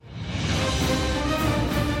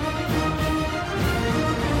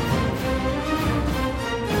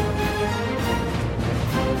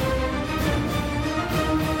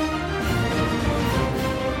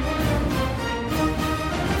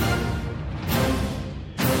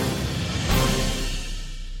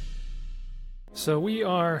So we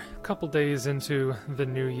are a couple days into the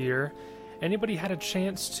new year. Anybody had a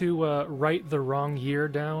chance to write the wrong year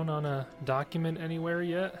down on a document anywhere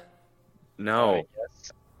yet? No.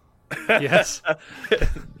 Yes.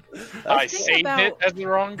 I saved it as the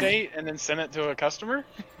wrong date and then sent it to a customer.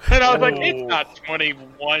 And I was like, it's not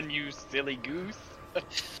 21, you silly goose.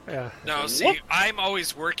 Yeah. No, see, I'm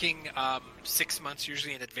always working 6 months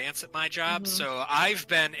usually in advance at my job, so I've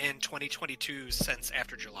been in 2022 since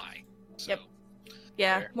after July. So, Yep.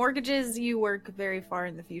 Yeah, Fair. mortgages, you work very far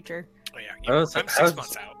in the future. Oh, yeah, Oh, I'm so 6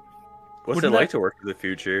 months out. What's Wouldn't it like that- to work in the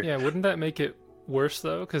future? Yeah, wouldn't that make it worse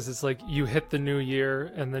though? Because it's like you hit the new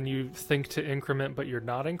year and then you think to increment, but you're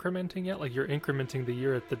not incrementing yet. Like you're incrementing the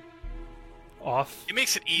year at the off. It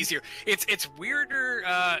makes it easier. It's weirder.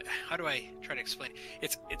 How do I try to explain?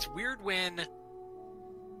 It's weird when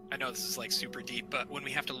I know this is like super deep, but when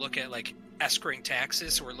we have to look at like escrowing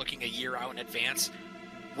taxes, so we're looking a year out in advance.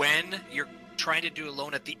 When you're trying to do a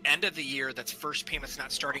loan at the end of the year, that's first payment's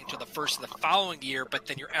not starting until the first of the following year, but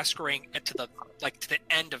then you're escrowing it to the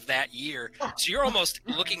end of that year. So you're almost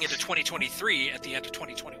looking into 2023 at the end of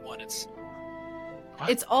 2021.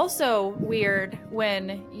 It's also weird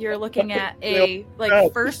when you're looking at a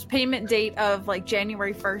like first payment date of like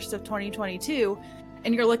January 1st of 2022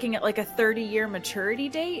 and you're looking at like a 30-year maturity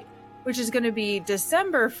date, which is going to be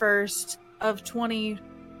December 1st of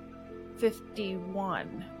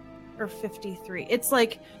 2051 or 53. It's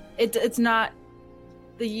like it's not,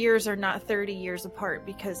 the years are not 30 years apart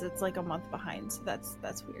because it's like a month behind. So that's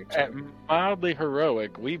weird too. At Mildly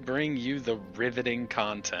Heroic, we bring you the riveting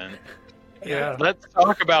content. Yeah. Let's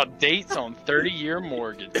talk about dates on 30-year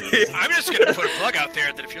mortgages. I'm just going to put a plug out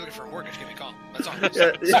there that if you're looking for a mortgage, give me a call. That's all.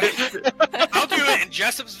 I'll do it in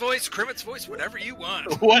Jessup's voice, Kermit's voice, whatever you want.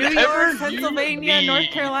 New York, Pennsylvania, you North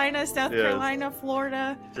need. Carolina, South Yes. Carolina,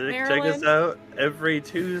 Florida, Check Maryland. us out every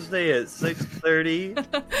Tuesday at 6:30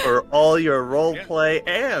 for all your role play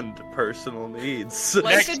and personal needs.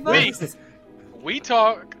 Life Next advice. We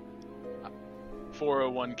talk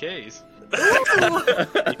 401ks.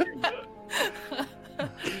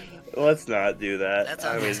 Let's not do that. That's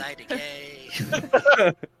I on mean, his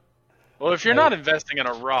IDK. Well, if you're not investing in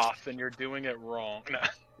a Roth, then you're doing it wrong.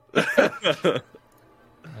 No.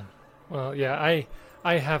 Well, yeah,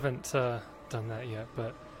 I haven't done that yet,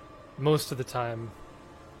 but most of the time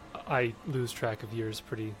I lose track of years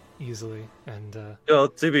pretty easily, and well,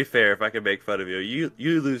 to be fair, if I can make fun of you,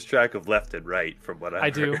 you lose track of left and right from what I've I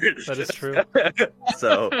do. heard. That is true.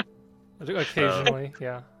 So, Occasionally,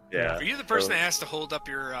 yeah. yeah. Are you the person that has to hold up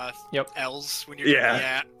your Yep. L's when you're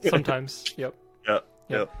Yeah. Sometimes, yep.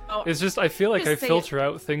 Yep. Oh, It's just I feel like I Just say filter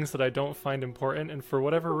out things that I don't find important, and for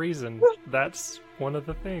whatever reason, that's one of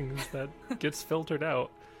the things that gets filtered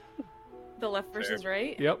out. the left versus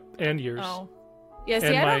right. Yep, and yours. Oh, yeah. See,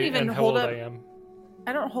 and I my, don't even and how hold old up. I am.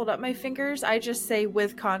 I don't hold up my fingers. I just say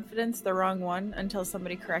with confidence the wrong one until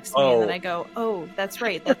somebody corrects me, Oh. and then I go, "Oh, that's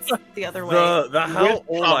right. That's the other way." The how With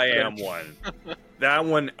old I am confidence. one. That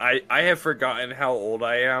one, I have forgotten how old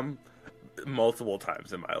I am multiple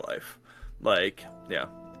times in my life. Like, yeah.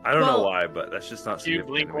 I don't know Well- why, but that's just not You significant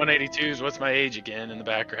Blink to me. 182s, what's my age again in the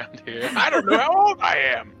background here? I don't know how old I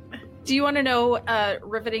am. Do you want to know a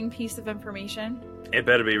riveting piece of information? It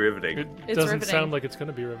better be riveting. It It's doesn't riveting. sound like it's going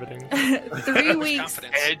to be riveting. 3 weeks.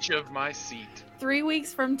 Confidence. Edge of my seat. 3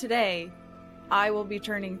 weeks from today, I will be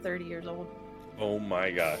turning 30 years old. Oh my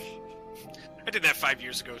gosh. I did that 5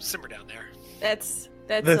 years ago. Simmer down there. That's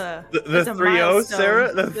The that's a 3-0, milestone.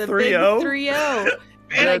 Sarah? The 3-0? 3-0.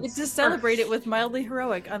 And I get That's- to celebrate it with Mildly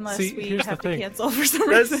Heroic, unless See, we here's have the to thing. cancel for some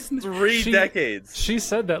That's reason. 3 She- decades. She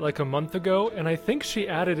said that like a month ago, and I think she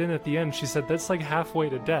added in at the end, she said that's like halfway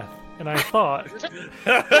to death. And I thought,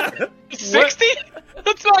 60?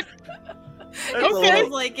 That's not It That's a feels little-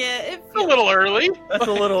 like it. It a feels little early. That's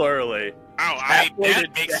a little early. That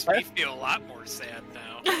makes me feel a lot more sad now.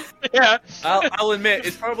 Yeah. I'll admit,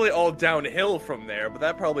 it's probably all downhill from there, but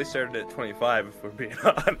that probably started at 25, if we're being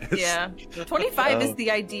honest. Yeah, 25 is Oh.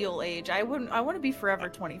 the ideal age. I want to be forever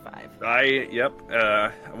 25. I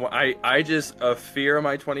just fear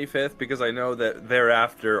my 25th because I know that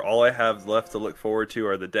thereafter all I have left to look forward to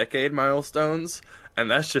are the decade milestones, and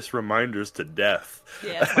that's just reminders to death.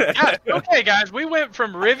 Yeah. Yeah, okay, guys, we went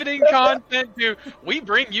from riveting content to we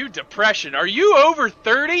bring you depression. Are you over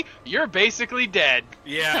 30? You're basically dead.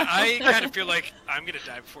 Yeah, I kind of feel like I'm going to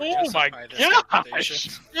die before Oh justify my this gosh!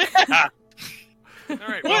 conversation. Yeah, All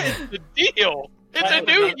right, what well, is the deal? It's a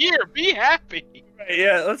new year. Be happy.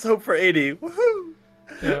 Yeah, let's hope for 80. Woohoo!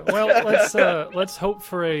 yeah, well, let's hope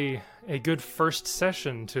for a good first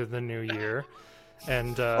session to the new year.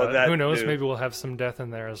 And that who knows? too. Maybe we'll have some death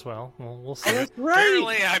in there as well. We'll see. That's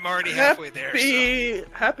Apparently, I'm already halfway there. So.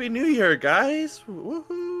 Happy New Year, guys!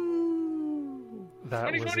 Woohoo!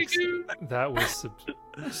 That was 2022. that was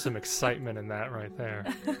some excitement in that right there.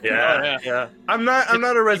 Yeah. I'm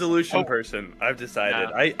not a resolution person. I've decided.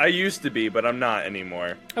 Nah. I used to be, but I'm not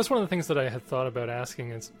anymore. That's one of the things that I had thought about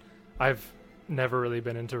asking. Is I've never really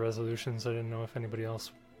been into resolutions. I didn't know if anybody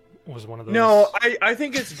else was one of those. No, I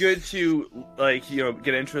think it's good to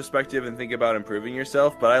get introspective and think about improving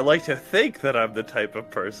yourself, but I like to think that I'm the type of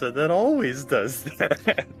person that always does that.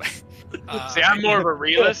 See, I'm more of a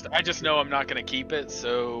realist. I just know I'm not going to keep it,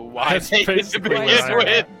 so why That's take it to basically begin what I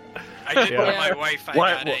with? I did Yeah. with my wife. I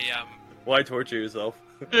Why- got a Why torture yourself?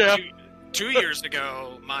 Yeah. 2 years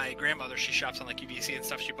ago. My grandmother, she shops on like UVC and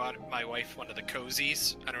stuff. She bought my wife one of the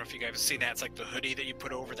cozies. I don't know if you guys have seen that. It's like the hoodie that you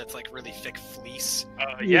put over that's like really thick fleece.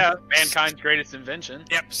 Yeah, mankind's greatest invention.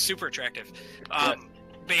 Yep, super attractive.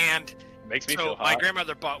 And Makes me so feel my hot.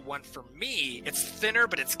 grandmother bought one for me. It's thinner,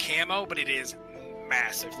 but it's camo, but it is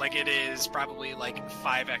massive. Like it is probably like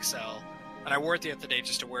 5XL. And I wore it the other day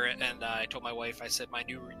just to wear it. And I told my wife, I said my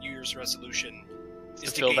New Year's resolution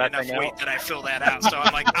is to fill gain that enough thing weight out. that I fill that out. So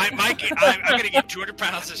I'm like, I'm going to gain 200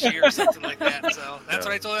 pounds this year or something like that. So that's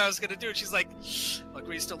what I told her I was going to do. And she's like, look,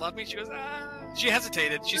 will you still love me? She goes, She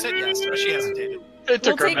hesitated. She said yes, but she hesitated. It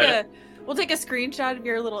took her a minute. We'll take a screenshot of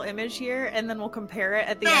your little image here, and then we'll compare it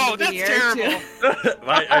at the No, end of the that's year. terrible.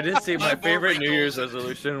 I did see my My war favorite New Year's wrinkles.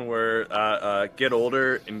 resolution were get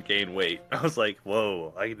older and gain weight. I was like,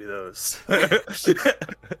 whoa, I can do those.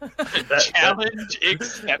 Challenge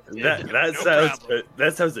accepted.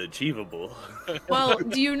 That sounds achievable. Well,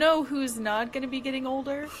 do you know who's not going to be getting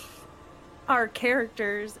older? Our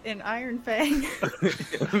characters in Iron Fang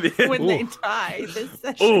when they die this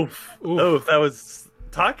session. Oof. That was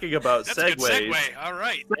talking about That's a good segues. segue. All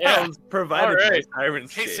right. Sounds provided All right. by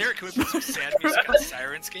Sirenscape. Hey, Sarah, can we put some sad music on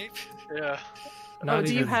Sirenscape? Yeah. Not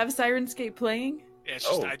Do you even- have Sirenscape playing? Yeah, it's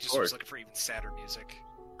just, Oh, I of just course. was looking for even sadder music.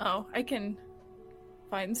 Oh, I can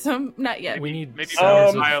find some. Not yet. We need Maybe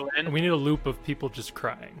sounds of- violin. we need a loop of people just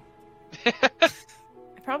crying.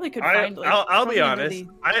 I probably could find. I'll be probably honest.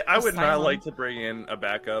 I would not asylum. like to bring in a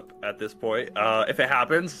backup at this point. If it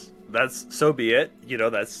happens, that's so be it. You know,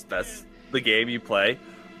 that's the game you play.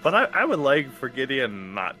 But I would like for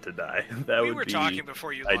Gideon not to die. That We would were be talking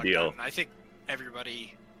before you logged ideal. on. I think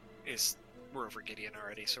everybody we're over Gideon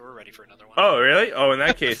already, so we're ready for another one. Oh, really? Oh, in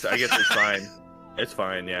that case, I guess it's fine. It's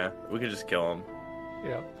fine. Yeah, we can just kill him.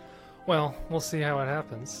 Yeah. Well, we'll see how it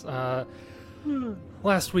happens.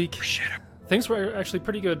 Last week, things were actually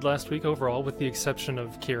pretty good last week overall, with the exception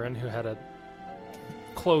of Kieran, who had a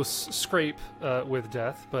close scrape with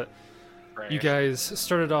death. But you guys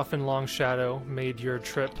started off in Long Shadow, made your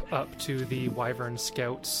trip up to the Wyvern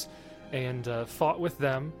Scouts, and fought with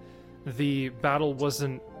them. The battle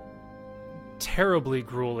wasn't terribly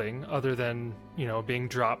grueling, other than, being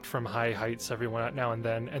dropped from high heights every now and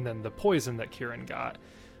then the poison that Kieran got,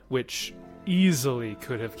 which easily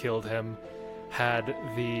could have killed him had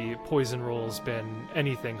the poison rolls been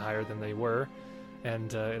anything higher than they were.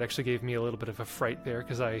 And it actually gave me a little bit of a fright there,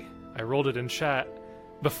 because I rolled it in chat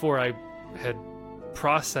before I had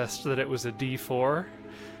processed that it was a D4,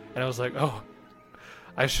 and I was like, oh,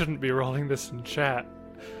 I shouldn't be rolling this in chat.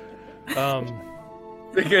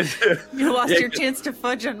 Because You lost Yeah, your chance to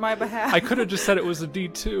fudge on my behalf. I could have just said it was a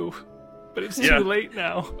D2, but it's Yeah. too late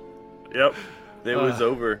now. Yep. It was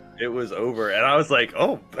over. It was over. And I was like,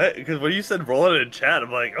 oh, because when you said roll it in chat,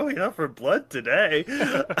 I'm like, oh, you're not for blood today.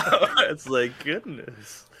 It's like,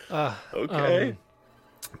 goodness. Okay.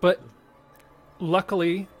 But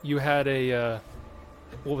luckily, you had an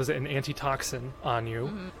antitoxin on you.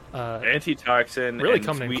 Antitoxin. Really and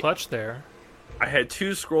coming in clutch there. I had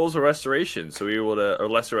 2 scrolls of restoration, so we were able to, or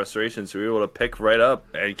lesser restoration, so we were able to pick right up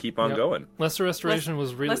and keep on Yep. going. Lesser Restoration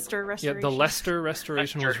was really... Lester Yeah, Restoration. the Lester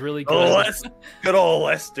Restoration was really good. Oh, good old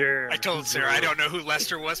Lester. I told Sarah I don't know who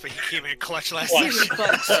Lester was, but he came in clutch last He week. was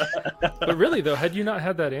clutch. But really, though, had you not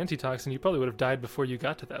had that antitoxin, you probably would have died before you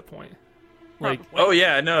got to that point. Like, Oh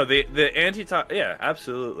yeah, no, the antitoxin. Yeah,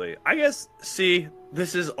 absolutely. I guess. See,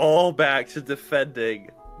 this is all back to defending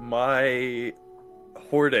my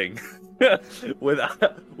hoarding with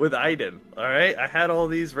Aiden. All right, I had all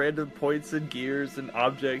these random points and gears and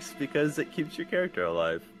objects because it keeps your character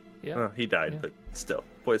alive. yeah. He died, Yeah. but still,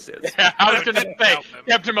 point stands. I was gonna say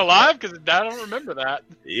kept him alive because I don't remember that.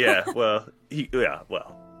 Yeah, well,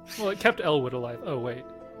 well. Well, it kept Elwood alive. Oh, wait.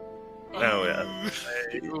 Oh yeah.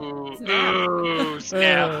 Ooh, Snap. ooh,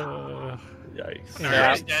 snap. Uh, Yikes.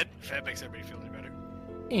 Yeah. He's dead. If that makes everybody feel any better.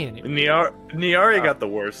 Anyway. Nyari got the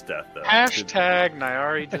worst death, though. Hashtag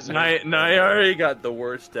Nyari deserves Nyari got the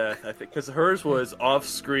worst death, I think, because hers was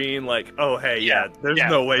off-screen, like, oh, hey, there's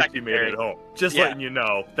no way she made it home. Just letting you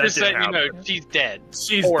know. That Just didn't letting you happen. know, she's dead.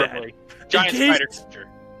 She's horribly. dead. Giant spider creature.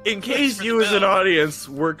 In case you as an audience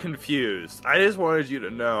were confused, I just wanted you to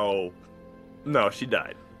know, no, she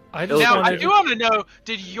died. I do want to know,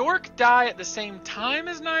 did York die at the same time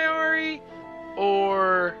as Nyari?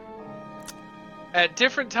 Or at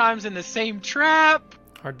different times in the same trap?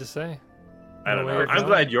 Hard to say. I don't know. I'm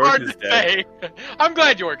glad York is dead. I'm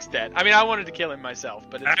glad York's dead. I mean, I wanted to kill him myself,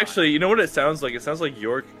 but actually, you know what it sounds like? It sounds like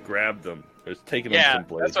York grabbed them. Or was taking them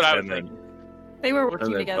someplace. That's what I was thinking. They were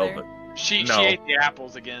working together. She ate the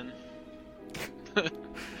apples again.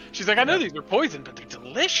 She's like, I know these are poison, but they're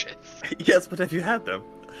delicious. Yes, but have you had them?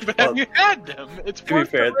 But have you had them? It's to be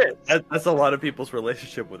fair, that's a lot of people's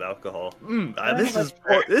relationship with alcohol.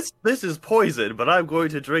 This is poison, but I'm going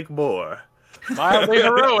to drink more. Mildly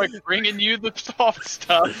heroic, bringing you the soft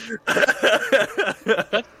stuff.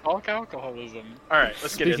 That's talk alcoholism. All right,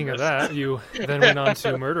 let's get into this. Speaking of that, you then went on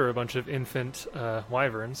to murder a bunch of infant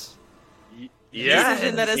wyverns.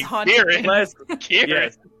 Yeah, that is haunting.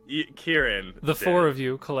 Kieran. The four of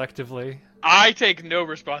you collectively. I take no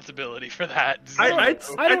responsibility for that. I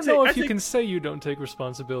don't know if you can say you don't take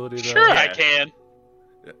responsibility, though. Sure, I can.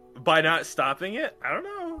 By not stopping it? I don't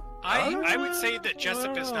know. I would say that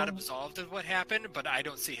Jessup is not absolved of what happened, but I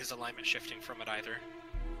don't see his alignment shifting from it either.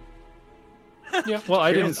 Yeah, well,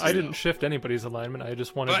 I didn't shift anybody's alignment. I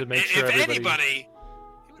just wanted to make sure everybody.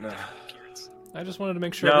 I just wanted to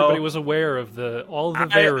make sure everybody was aware of all the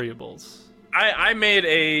variables. I made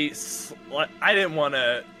I didn't want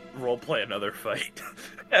to roleplay another fight.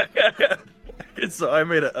 And so I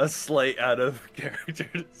made a slight out of character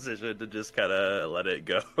decision to just kind of let it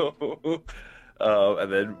go.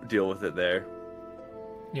 And then deal with it there.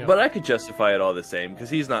 Yeah. But I could justify it all the same, because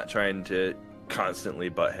he's not trying to constantly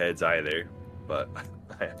butt heads either. But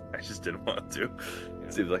I just didn't want to.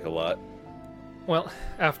 It seems like a lot. Well,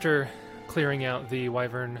 after clearing out the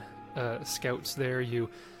wyvern scouts there, you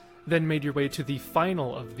then made your way to the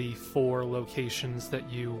final of the 4 locations that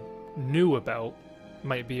you knew about.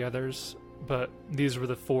 Might be others, but these were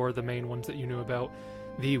the main ones that you knew about.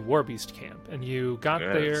 The Warbeast camp. And you got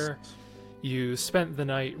there, you spent the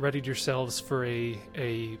night, readied yourselves for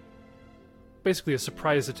basically a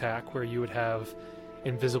surprise attack where you would have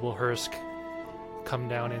Invisible Hursk come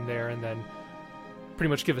down in there and then pretty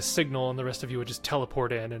much give a signal, and the rest of you would just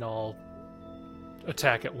teleport in and all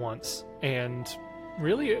attack at once. And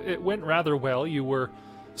really, it went rather well. You were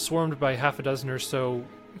swarmed by half a dozen or so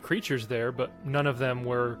creatures there, but none of them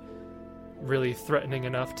were really threatening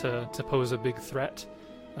enough to pose a big threat.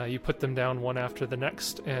 You put them down one after the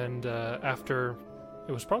next, and after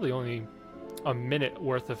it was probably only a minute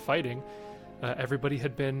worth of fighting, everybody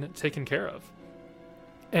had been taken care of.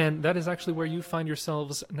 And that is actually where you find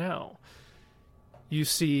yourselves now. You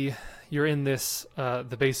see, you're in this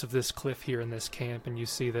the base of this cliff here in this camp, and you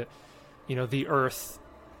see that, the earth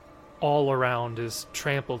all around is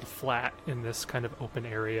trampled flat in this kind of open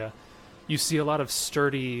area. You see a lot of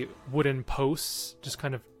sturdy wooden posts just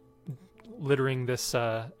kind of littering this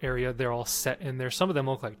area. They're all set in there. Some of them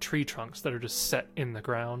look like tree trunks that are just set in the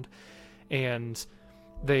ground, and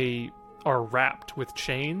they are wrapped with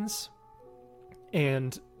chains.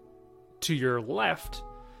 And to your left,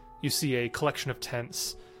 you see a collection of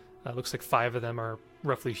tents. Looks like 5 of them are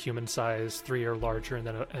roughly human size, 3 are larger, and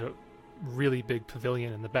then a really big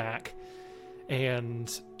pavilion in the back. And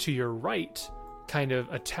to your right, kind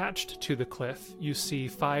of attached to the cliff, you see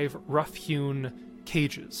 5 rough-hewn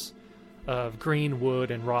cages of green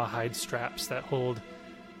wood and rawhide straps that hold,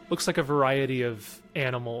 looks like a variety of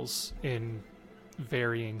animals in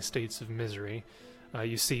varying states of misery.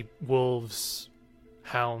 You see wolves,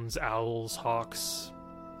 hounds, owls, hawks,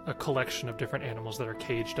 a collection of different animals that are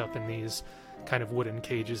caged up in these kind of wooden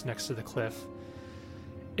cages next to the cliff.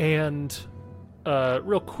 And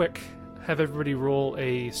real quick, have everybody roll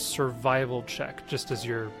a survival check just as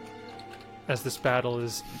this battle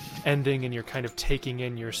is ending and you're kind of taking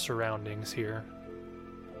in your surroundings here.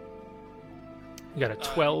 You got a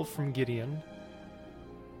 12 from Gideon.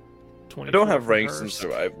 I don't have ranks in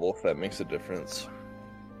survival, if that makes a difference.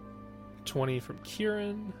 20 from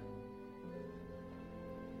Kieran.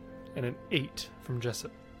 And an 8 from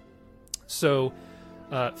Jessup. So,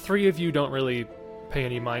 3 of you don't really pay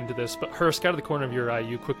any mind to this, but Hursk, out of the corner of your eye,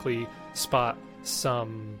 you quickly spot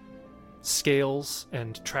some scales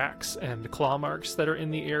and tracks and claw marks that are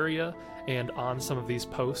in the area and on some of these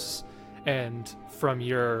posts. And from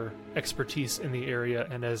your expertise in the area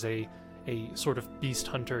and as a sort of beast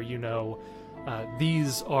hunter, you know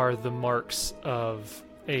These are the marks of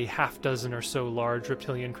a half dozen or so large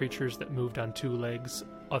reptilian creatures that moved on two legs,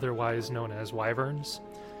 otherwise known as wyverns.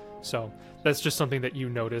 So that's just something that you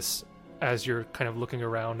notice as you're kind of looking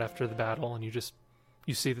around after the battle, and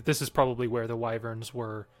you see that this is probably where the wyverns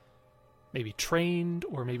were maybe trained,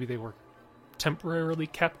 or maybe they were temporarily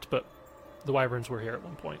kept, but the wyverns were here at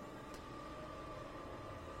one point.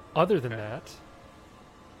 Other than that,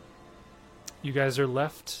 you guys are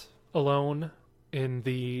left alone in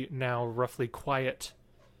the now roughly quiet,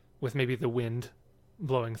 with maybe the wind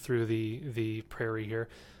blowing through the prairie here,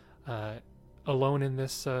 alone in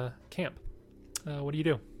this camp. What do you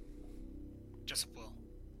do? Jessup will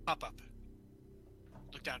pop up,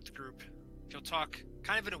 look down at the group. He'll talk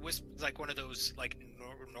kind of in a whisper, like one of those like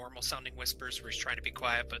normal sounding whispers where he's trying to be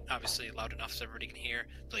quiet, but obviously loud enough so everybody can hear.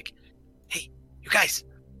 Like, hey, you guys,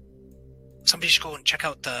 somebody should go and check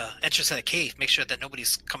out the entrance of the cave. Make sure that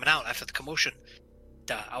nobody's coming out after the commotion.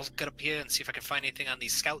 I'll get up here and see if I can find anything on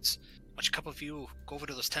these scouts. Why don't a couple of you go over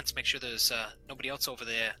to those tents, make sure there's nobody else over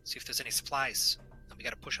there, see if there's any supplies. Then we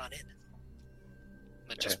gotta push on in. And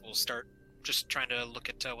then just we'll start just trying to look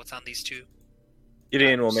at what's on these two.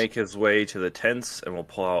 Gideon will make his way to the tents and will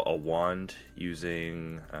pull out a wand,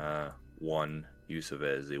 using one use of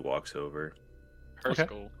it as he walks over. Hursk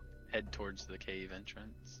will head towards the cave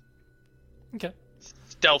entrance. Okay.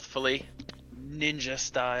 Stealthily, ninja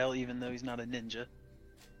style, even though he's not a ninja.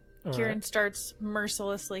 Kieran starts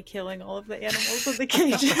mercilessly killing all of the animals in the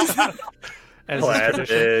cages.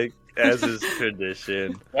 Classic, as is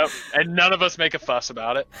tradition. Yep, and none of us make a fuss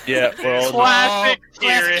about it. Yeah, well, Classic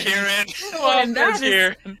Kieran.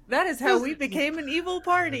 And that is how we became an evil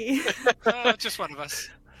party. Just one of us.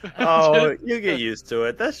 oh, you get used to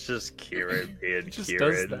it. That's just Kieran being He just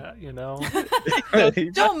Kieran. does that, you know?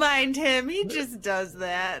 Don't mind him. He just does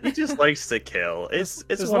that. He just likes to kill. It's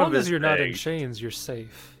As one long of his as you're not in things. chains, you're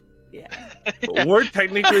safe. Yeah. We're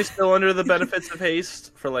technically still under the benefits of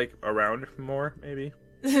haste for like a round more, maybe.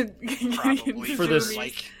 Probably For this-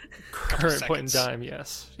 like Current point in seconds. time,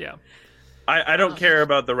 yes. Yeah. I don't care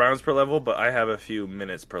about the rounds per level, but I have a few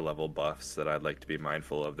minutes per level buffs that I'd like to be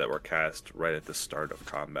mindful of that were cast right at the start of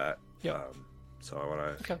combat. Yep. So I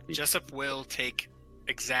want to. Okay. Jessup will take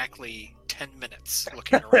exactly 10 minutes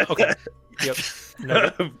looking around. Okay. Yep. No,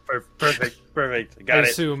 Perfect. I Got it.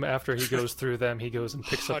 assume after he goes through them, he goes and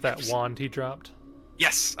picks up that 100%. wand he dropped.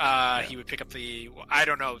 Yes, he would pick up the. I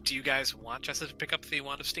don't know. Do you guys want Jessup to pick up the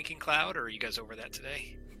Wand of Stinking Cloud, or are you guys over that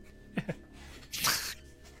today?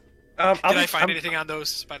 Did I find anything on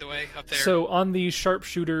those, by the way, up there? So on the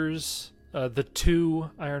sharpshooters, the two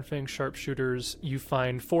Iron Fang sharpshooters, you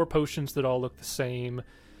find 4 potions that all look the same.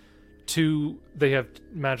 2, they have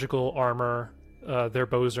magical armor. Their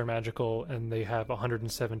bows are magical, and they have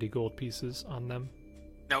 170 gold pieces on them.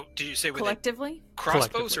 No, did you say with Collectively?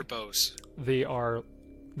 crossbows or Collectively. bows?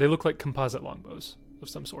 They look like composite longbows of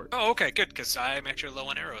some sort. Oh, okay, good, because I'm actually low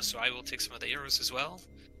on arrows, so I will take some of the arrows as well.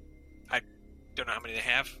 I don't know how many they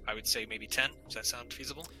have. I would say maybe 10. Does that sound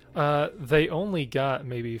feasible? They only got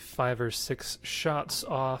maybe 5 or 6 shots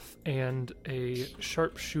off, and a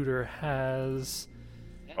sharpshooter has.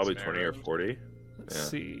 Probably 20 or 40. Let's Yeah,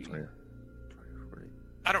 see. 20 or 40.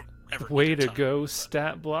 I don't ever. Way need a to ton. go,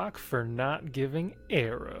 stat block, for not giving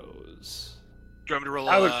arrows. Do you want me to roll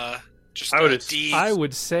I would- just I would a ass- D? I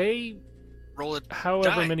would say roll it.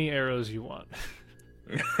 however Die. many arrows you want.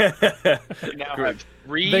 We now have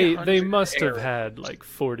 300 They must have arrows. had like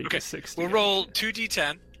 40 Okay, to 60. We'll roll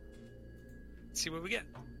 2d10. See what we get.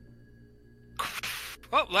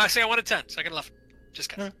 Oh, last thing I wanted 10. Second left. Just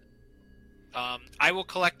kidding. I will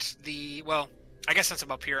collect the. Well, I guess since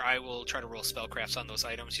I'm up here, I will try to roll spellcrafts on those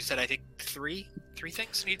items. You said I think three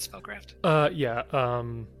things need spellcraft. Yeah,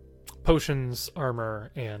 potions,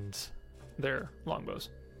 armor, and their longbows.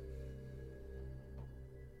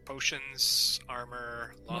 Potions,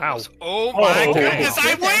 armor, Wow. longbows. Oh my Oh. goodness!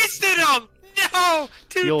 I wasted them. No,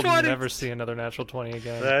 220. You'll never see another natural 20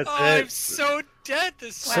 again. That's Oh, I'm it. so dead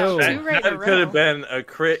this Wow, So- two right in a That could have row. been a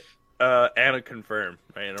crit and a confirm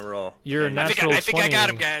right in a row. Your And- natural I think I got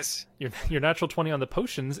 20 him, guys. Your natural 20 on the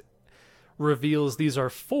potions reveals these are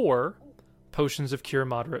 4 potions of cure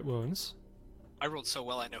moderate wounds. I rolled so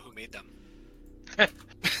well, I know who made them.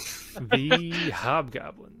 The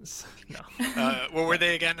hobgoblins. No. What were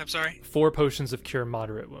they again? I'm sorry. 4 potions of cure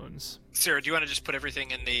moderate wounds. Sarah, do you want to just put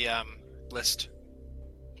everything in the list?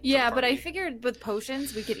 Yeah, but I party. figured with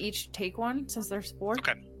potions we could each take one since there's 4.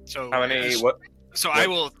 Okay. So How many? What? So I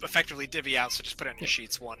will effectively divvy out. So just put it on your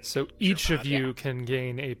sheets. One. So each of mod. you can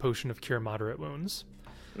gain a potion of cure moderate wounds.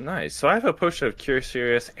 Nice. So I have a potion of cure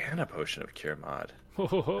serious and a potion of cure mod.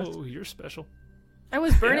 Oh, you're special. I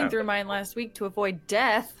was burning Yeah. through mine last week to avoid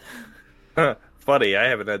death. Funny, I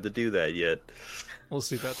haven't had to do that yet. We'll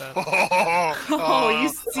see about that. Oh, you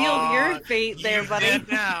sealed your fate there, you buddy. did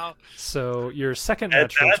now. So your second And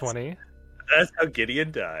natural that's- 20. That's how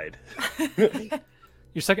Gideon died.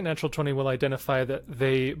 Your second natural 20 will identify that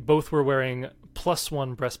they both were wearing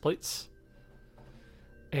 +1 breastplates.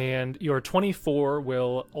 And your 24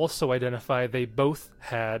 will also identify they both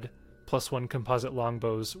had +1 composite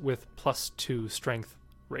longbows with +2 strength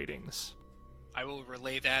ratings. I will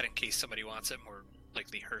relay that in case somebody wants it. More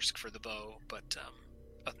likely Hursk for the bow, but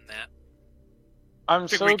other than that, I'm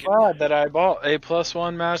think so we can- glad that I bought a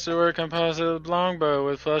 +1 masterwork composite longbow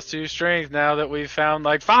with +2 strength now that we've found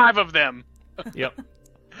like 5 of them. Yep.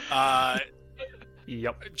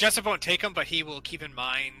 Yep. Jessup won't take them, but he will keep in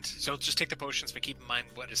mind. So he'll just take the potions, but keep in mind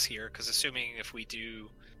what is here. Because assuming if we do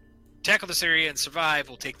tackle this area and survive,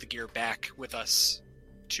 we'll take the gear back with us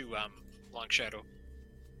to Long Shadow.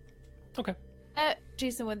 Okay.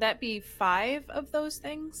 Jason, would that be 5 of those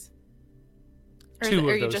things? Or Two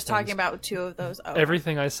are of you those just things. talking about 2 of those? Oh,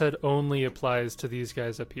 Everything I said only applies to these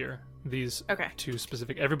guys up here. These Okay. 2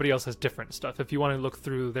 specific. Everybody else has different stuff. If you want to look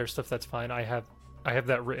through their stuff, that's fine. I have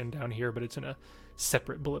that written down here, but it's in a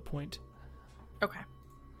separate bullet point. Okay.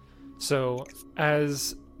 So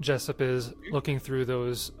as Jessup is looking through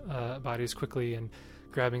those bodies quickly and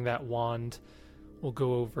grabbing that wand, we'll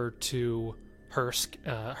go over to Hursk.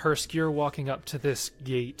 Hursk, you're walking up to this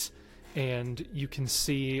gate, and you can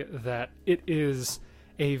see that it is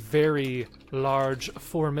a very large,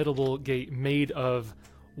 formidable gate made of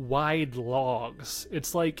wide logs.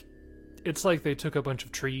 It's like they took a bunch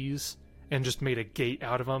of trees and just made a gate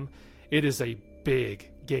out of them. It is a big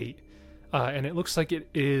gate, and it looks like it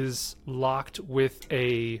is locked with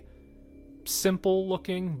a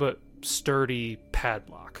simple-looking but sturdy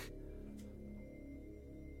padlock.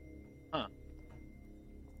 Huh.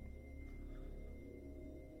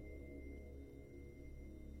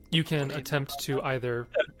 You can attempt to either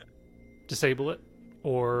disable it,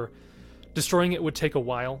 or destroying it would take a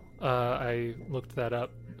while. I looked that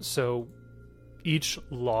up. So each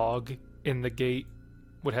log in the gate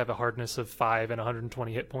would have a hardness of 5 and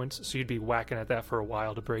 120 hit points, so you'd be whacking at that for a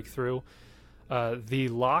while to break through. The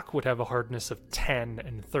lock would have a hardness of 10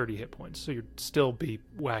 and 30 hit points, so you'd still be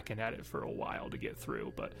whacking at it for a while to get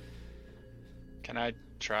through. But Can I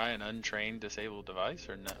try an untrained disable device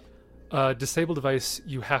or no? disable device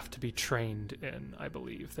you have to be trained in, I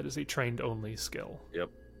believe. That is a trained-only skill.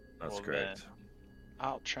 That's Well, correct. then,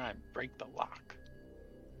 I'll try and break the lock.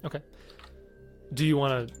 Okay. Do you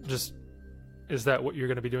want to just... Is that what you're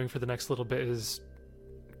going to be doing for the next little bit, is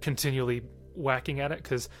continually whacking at it?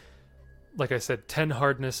 Because, like I said, 10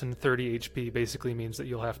 hardness and 30 HP basically means that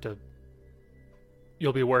you'll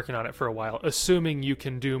be working on it for a while, assuming you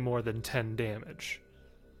can do more than 10 damage.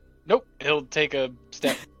 Nope. He'll take a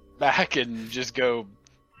step back and just go,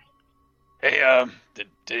 hey, did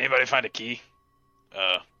anybody find a key?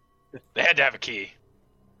 They had to have a key.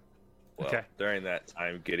 Well, Okay. during that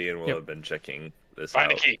time, Gideon will Yep. have been checking this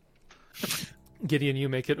Find out. a key. Gideon, you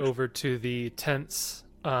make it over to the tents.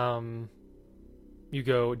 You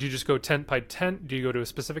go... Do you just go tent by tent? Do you go to a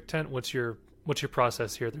specific tent? What's your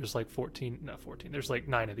process here? There's like 14... Not 14. There's like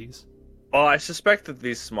 9 of these. Well, I suspect that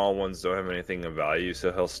these small ones don't have anything of value,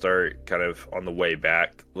 so he'll start kind of on the way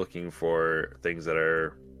back looking for things that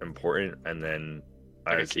are important, and then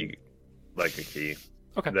Like a as he, like a key.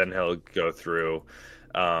 Okay. Then he'll go through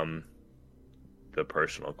the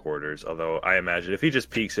personal quarters. Although I imagine if he just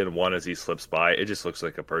peeks in one as he slips by, it just looks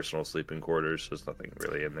like a personal sleeping quarters. There's nothing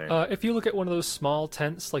really in there. If you look at one of those small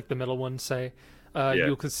tents, like the middle one, say, Yeah.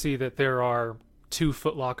 you could see that there are 2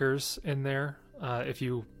 footlockers in there. If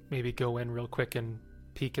you maybe go in real quick and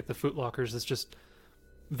peek at the footlockers, it's just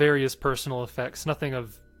various personal effects, nothing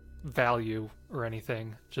of value or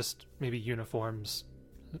anything, just maybe uniforms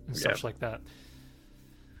and such like that.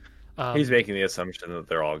 He's making the assumption that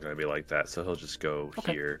they're all going to be like that, so he'll just go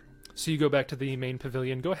Okay. here. So you go back to the main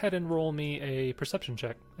pavilion. Go ahead and roll me a perception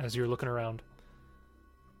check as you're looking around.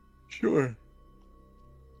 Sure.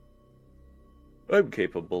 I'm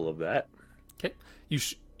capable of that. Okay,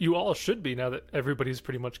 you all should be now that everybody's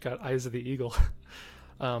pretty much got Eyes of the Eagle.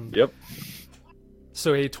 Yep.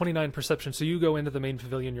 So a 29 perception. So you go into the main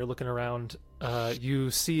pavilion. You're looking around. You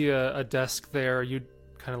see a desk there. You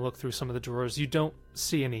kind of look through some of the drawers. You don't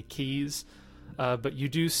see any keys, but you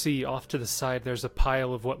do see off to the side there's a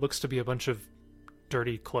pile of what looks to be a bunch of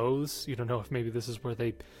dirty clothes. You don't know if maybe this is where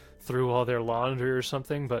they threw all their laundry or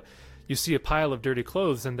something, but you see a pile of dirty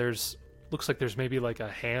clothes, and looks like there's maybe like a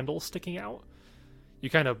handle sticking out. You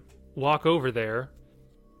kind of walk over there,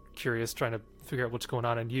 curious, trying to figure out what's going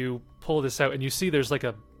on, and you pull this out, and you see there's like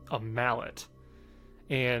a mallet,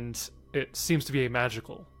 and it seems to be a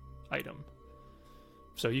magical item.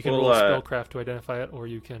 So you can roll spellcraft to identify it, or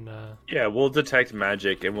you can... Yeah, we'll detect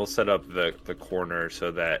magic, and we'll set up the corner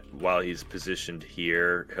so that while he's positioned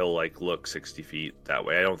here, he'll like look 60 feet that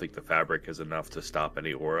way. I don't think the fabric is enough to stop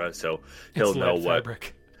any aura, so he'll know what...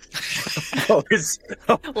 fabric.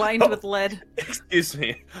 Lined with lead. Excuse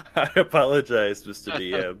me. I apologize, Mr.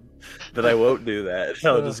 DM, but I won't do that.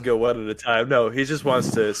 I'll just go one at a time. No, he just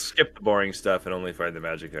wants to skip the boring stuff and only find the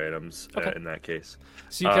magic items in that case.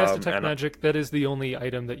 So you cast Detect Magic. That is the only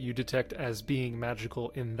item that you detect as being magical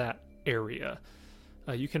in that area.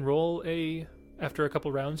 You can roll after a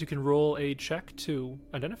couple rounds, you can roll a check to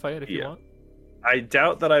identify it if you want. I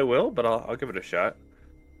doubt that I will, but I'll give it a shot.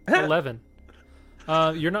 11.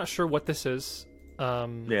 You're not sure what this is.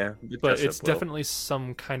 Yeah, but it's definitely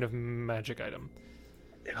some kind of magic item.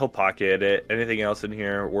 He'll pocket it. Anything else in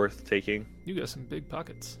here worth taking? You got some big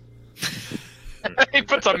pockets. He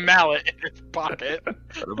puts a mallet in his pocket.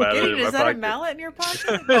 Gideon, is that a mallet in your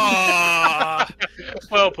pocket?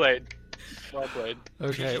 Well played. Well played.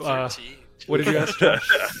 Okay, what did you ask, Josh?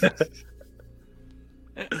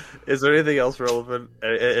 Is there anything else relevant?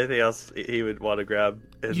 Anything else he would want to grab?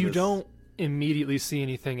 You don't immediately see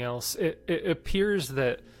anything else. It appears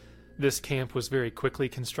that this camp was very quickly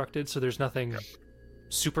constructed, so there's nothing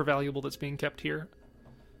super valuable that's being kept here.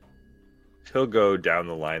 He'll go down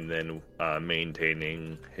the line then,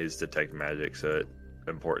 maintaining his detect magic so that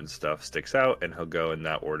important stuff sticks out, and he'll go in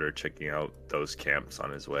that order, checking out those camps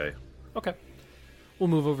on his way. Okay. We'll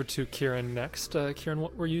move over to Kieran next. Kieran,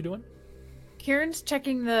 what were you doing? Kieran's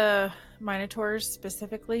checking the Minotaurs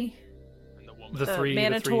specifically. The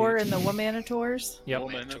Manotaur and the Womanitors. Yep.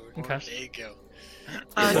 Okay. There you go.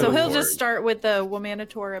 So he'll just start with the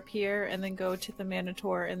Womanitor up here, and then go to the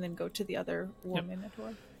Manotaur, and then go to the other Womanitor.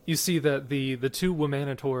 Yep. You see that the two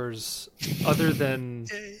Womanitors, other than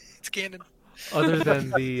it's canon, other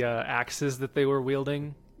than the axes that they were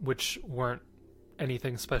wielding, which weren't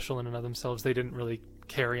anything special in and of themselves, they didn't really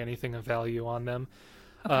carry anything of value on them.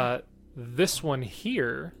 Okay. This one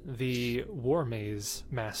here, the War Maze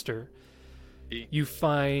Master, you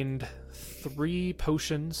find 3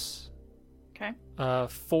 potions. Okay.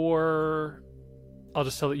 4. I'll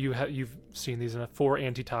just tell that you've seen these enough. 4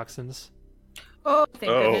 antitoxins. Oh,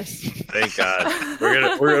 thank goodness! Thank God.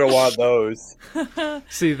 We're gonna want those.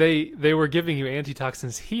 See, they were giving you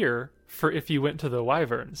antitoxins here for if you went to the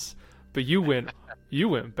Wyverns, but you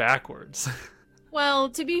went backwards. Well,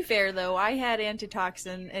 to be fair though, I had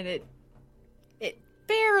antitoxin and it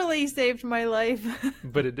barely saved my life.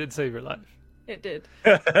 But it did save your life. It did.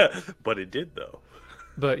 But it did though.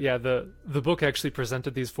 But yeah, the book actually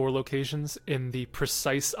presented these 4 locations in the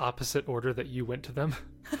precise opposite order that you went to them.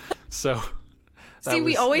 So see,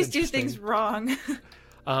 we always do things wrong.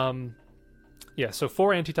 Yeah, so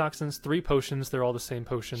 4 antitoxins, 3 potions, they're all the same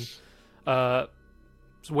potion.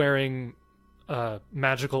 Wearing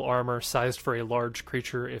magical armor sized for a large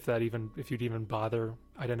creature, if you'd even bother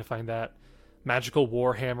identifying that. Magical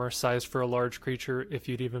warhammer sized for a large creature, if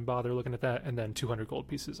you'd even bother looking at that, and then 200 gold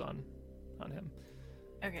pieces on him.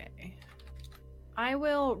 Okay. I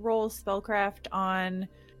will roll spellcraft on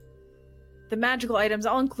the magical items.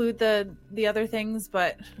 I'll include the other things,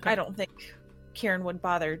 but okay. I don't think Kieran would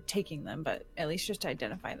bother taking them, but at least just to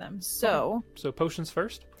identify them. So okay. So potions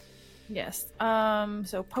first? Yes.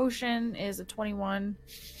 So potion is a 21.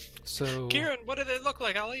 So Kieran, what do they look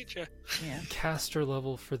like? I'll eat you. Yeah. Caster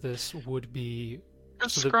level for this would be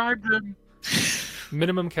describe them.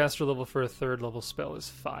 Minimum caster level for a 3rd level spell is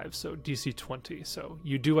 5, so DC 20. So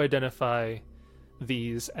you do identify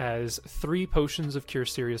these as 3 potions of cure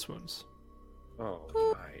serious wounds.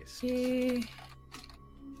 Oh, nice. Okay.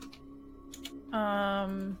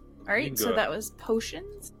 All right, so that was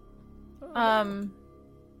potions.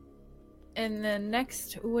 And then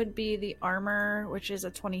next would be the armor, which is a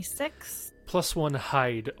 26. +1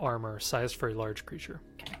 hide armor, sized for a large creature.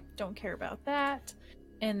 Okay, don't care about that.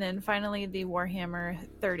 And then finally the Warhammer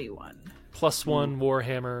 31. +1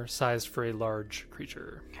 Warhammer, sized for a large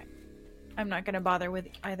creature. Okay. I'm not going to bother with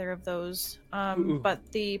either of those. But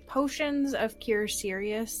the potions of Cure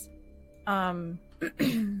Serious,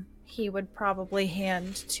 he would probably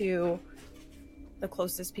hand to the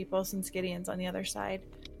closest people since Gideon's on the other side.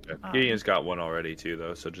 Yeah. Gideon's got one already too,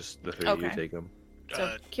 though, so just the 3 of you take them.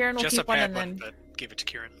 So Kieran will keep one, and then give it to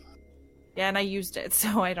Kieran. Yeah, and I used it,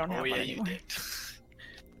 so I don't have one You anymore. did.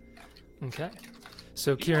 Okay,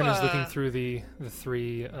 so Kieran is looking through the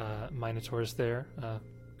 3 Minotaurs there.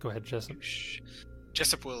 Go ahead, Jessup.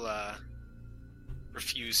 Jessup will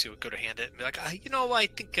refuse. He'll go to hand it and be like, I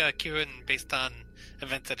think Kieran, based on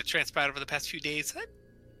events that have transpired over the past few days,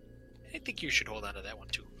 I think you should hold on to that one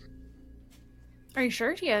too. Are you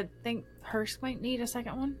sure? Do you think Hursk might need a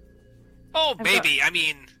second one? Oh, maybe. I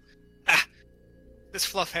mean, this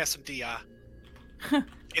fluff has some DR.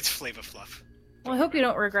 It's flavor fluff. Well, I hope you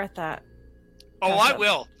don't regret that. Oh, I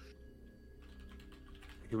will.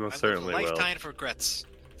 You most certainly will. Lifetime of regrets.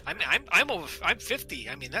 I mean, I'm 50.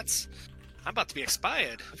 I mean, I'm about to be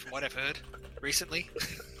expired, from what I've heard recently.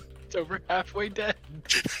 It's over halfway dead.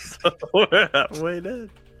 We're halfway dead.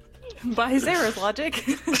 By Zara's logic.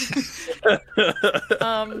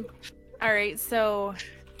 All right, so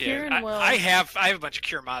Kieran will. I have a bunch of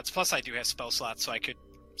cure mods. Plus, I do have spell slots, so I could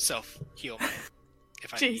self heal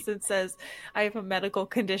if I Jason need. says, "I have a medical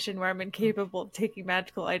condition where I'm incapable of taking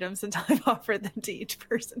magical items until I've offered them to each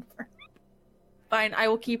person." Fine, I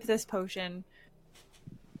will keep this potion.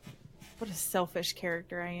 What a selfish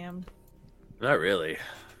character I am. Not really.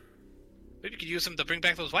 Maybe you could use them to bring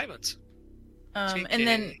back those wyverns. And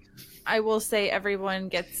then I will say everyone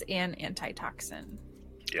gets an antitoxin.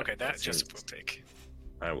 Yep, okay, that Jessup will take.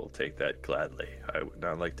 I will take that gladly. I would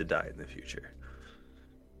not like to die in the future.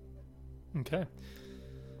 Okay.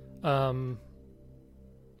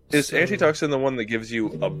 Is antitoxin the one that gives you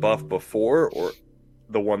a buff before, or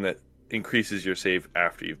the one that increases your save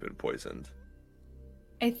after you've been poisoned?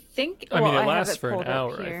 I think. I mean, it lasts have it for an pulled up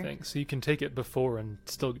hour, here. I think. So you can take it before and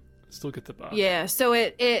still get the buff. Yeah. So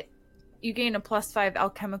it you gain a +5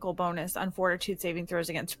 alchemical bonus on fortitude saving throws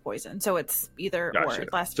against poison. So it's either or. Gotcha.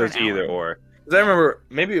 It lasts So for it's an hour. either or. Because I remember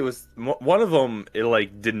maybe it was one of them. It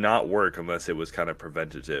like did not work unless it was kind of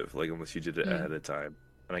preventative, like unless you did it ahead of time.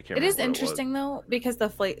 And I can't. It is remember what interesting though, because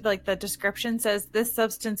the description says this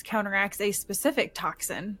substance counteracts a specific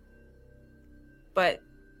toxin, but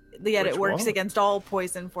yet Which it works one? against all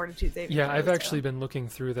poison fortitude saving. Yeah, I've throws, actually been looking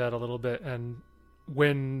through that a little bit, and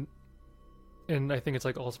I think it's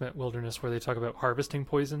like Ultimate Wilderness where they talk about harvesting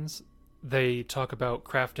poisons, they talk about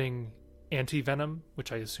crafting anti-venom,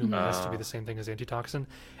 which I assume has to be the same thing as antitoxin,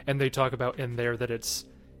 and they talk about in there that it's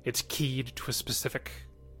keyed to a specific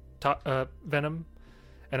venom,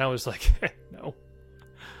 and I was like, no.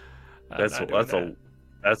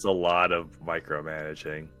 That's a lot of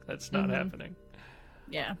micromanaging. That's not happening.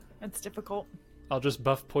 Yeah, it's difficult. I'll just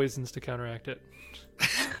buff poisons to counteract it.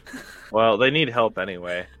 Well, they need help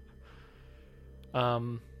anyway.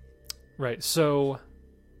 Right, so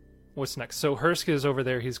what's next? So Hursk is over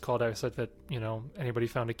there. He's called out, said that, anybody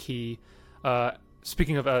found a key.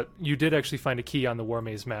 Speaking of, you did actually find a key on the War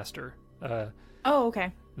Maze Master. Oh,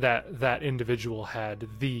 okay. That individual had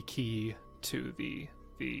the key to the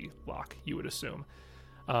lock, you would assume.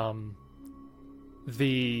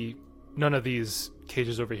 None of these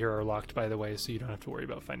cages over here are locked, by the way, so you don't have to worry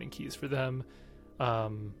about finding keys for them.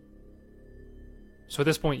 So at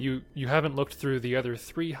this point, you haven't looked through the other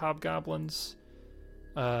 3 hobgoblins.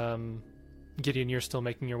 Gideon, you're still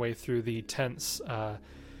making your way through the tents.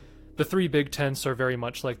 The 3 big tents are very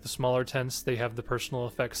much like the smaller tents. They have the personal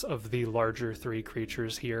effects of the larger 3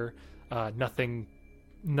 creatures here. Nothing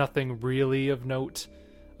really of note,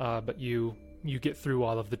 but you get through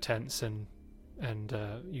all of the tents and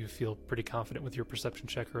you feel pretty confident with your perception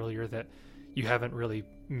check earlier that you haven't really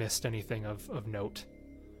missed anything of note.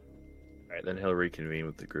 All right, then he'll reconvene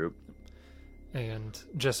with the group. And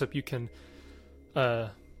Jessup, you can.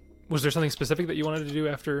 Was there something specific that you wanted to do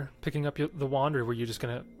after picking up the wand, or were you just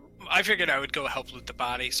gonna? I figured I would go help loot the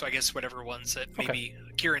body, so I guess whatever ones that maybe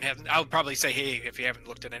Kieran hasn't. I would probably say, hey, if you haven't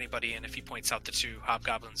looked at anybody, and if he points out the 2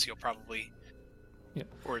 hobgoblins, you'll probably. Yep.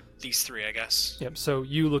 Or these 3, I guess. Yep. So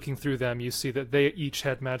you looking through them, you see that they each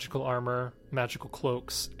had magical armor, magical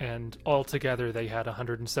cloaks, and altogether they had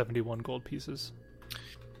 171 gold pieces.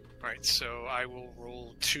 Alright, so I will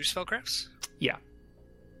roll 2 spellcrafts. Yeah.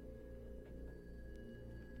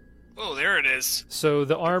 Oh, there it is. So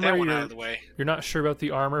the That armor, one out of the way. you're not sure about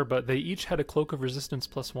the armor, but they each had a cloak of resistance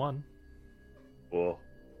 +1. Cool.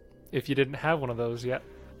 If you didn't have one of those yet.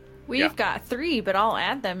 We've got 3, but I'll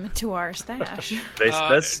add them to our stash.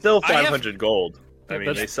 That's still I have- 500 gold. I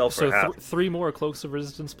mean, they sell for so half. 3 more cloaks of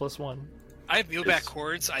resistance +1. I have Muleback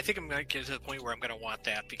cords. I think I'm going to get to the point where I'm going to want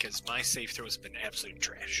that because my save throw has been absolute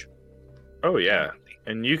trash. Oh yeah,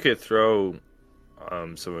 and you could throw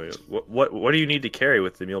somebody. What do you need to carry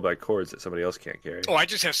with the muleback cords that somebody else can't carry? Oh, I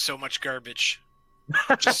just have so much garbage.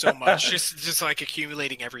 Just so much. just like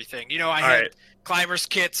accumulating everything. I had climbers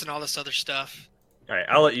kits and all this other stuff. All right,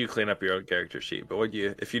 I'll let you clean up your own character sheet. But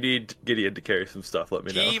if you need Gideon to carry some stuff, let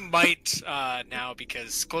me know. He might now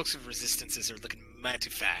because cloaks of resistances are looking mighty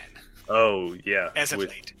fine Oh yeah, as of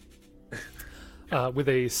late. With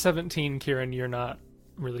a 17, Kieran, you're not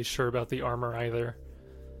really sure about the armor either.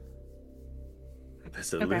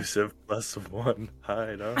 This elusive +1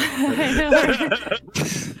 hide armor.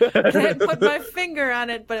 Can't put my finger on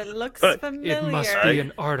it, but it looks familiar. It must be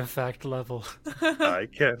an artifact level. I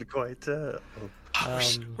can't quite tell.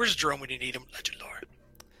 Where's Jerome when you need him? Legend Lord.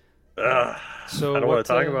 So I don't want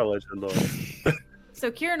to talk about Legend Lord.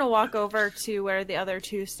 So Kieran will walk over to where the other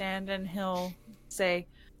two stand, and he'll say,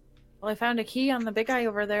 "Well, I found a key on the big eye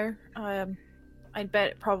over there. I'd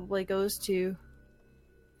bet it probably goes to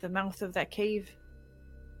the mouth of that cave.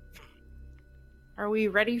 Are we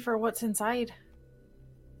ready for what's inside?"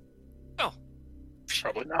 Oh,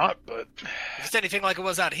 Probably not, but if it's anything like it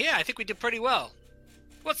was out here, I think we did pretty well.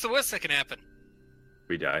 What's the worst that can happen?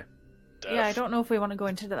 We die. Yeah, I don't know if we want to go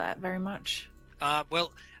into that very much.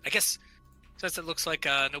 Well, I guess since it looks like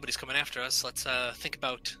nobody's coming after us, let's think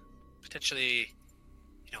about potentially,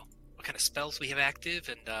 what kind of spells we have active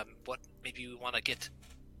and what maybe we want to get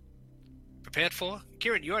prepared for.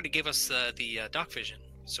 Kieran, you already gave us the dark vision,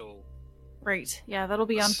 so... Right, yeah, that'll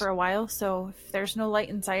be on for a while, so if there's no light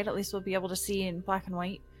inside, at least we'll be able to see in black and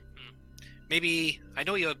white. Maybe, I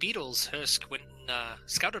know your beetles, Hursk, went and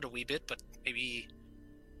scouted a wee bit, but maybe...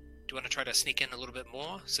 Do you want to try to sneak in a little bit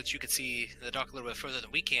more, since you can see the dark a little bit further than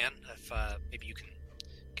we can? If maybe you can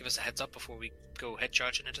give us a heads up before we go head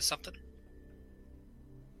charging into something?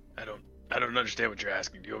 I don't understand what you're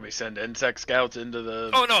asking. Do you want me to send insect scouts into the...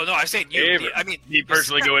 Oh, no, I'm saying you. cave? I mean... Me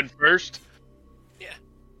personally go in first? Yeah.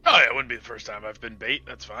 Oh, yeah, it wouldn't be the first time I've been bait.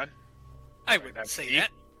 That's fine. I wouldn't say that.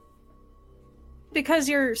 Because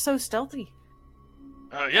you're so stealthy.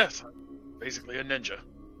 Yes. I'm basically a ninja.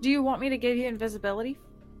 Do you want me to give you invisibility?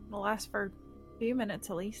 It'll last for a few minutes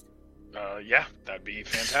at least. Yeah, that'd be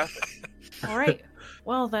fantastic. Alright.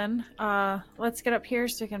 Well then, let's get up here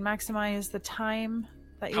so we can maximize the time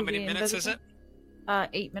that How you'll many be minutes invisible. is it?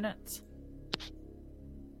 8 minutes.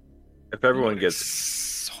 If everyone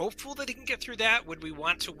gets... Hopeful that he can get through that. Would we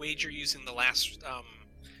want to wager using the last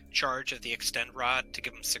charge of the extend rod to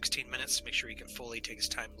give him 16 minutes to make sure he can fully take his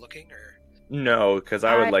time looking? Or No, because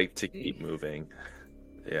I would like to keep moving.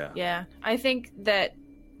 Yeah. Yeah, I think that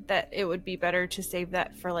it would be better to save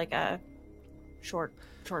that for like a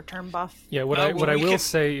short-term buff. Yeah, what I will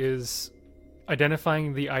say is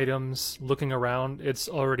identifying the items, looking around, it's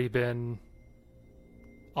already been...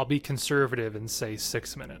 I'll be conservative and say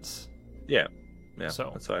 6 minutes. Yeah,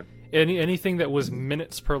 So, that's fine. Anything that was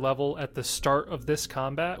minutes per level at the start of this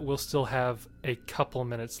combat will still have a couple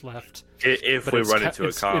minutes left. If But we it's run ca- into a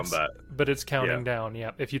it's- combat. But it's counting down,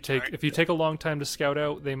 yeah. If you take a long time to scout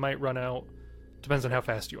out, they might run out. Depends on how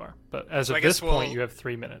fast you are. But as So of I guess this point, we'll- you have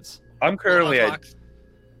 3 minutes. I'm currently We'll at...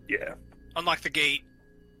 Yeah. unlock the gate.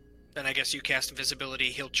 Then I guess you cast invisibility.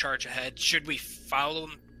 He'll charge ahead. Should we follow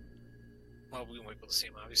him? Well, we won't be able to see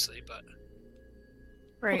him, obviously, but...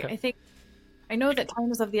 Right, Okay. I know that time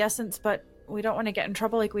is of the essence, but we don't want to get in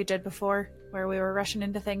trouble like we did before, where we were rushing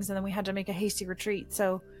into things and then we had to make a hasty retreat,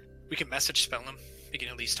 so We can message spell him. He can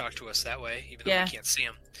at least talk to us that way, even though Yeah. we can't see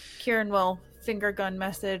him. Kieran will finger gun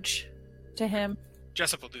message to him.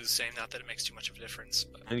 Jessup will do the same, not that it makes too much of a difference.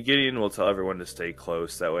 But... And Gideon will tell everyone to stay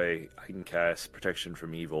close. That way I can cast Protection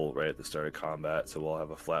from Evil right at the start of combat, so we'll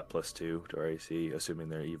have a flat +2 to our AC, assuming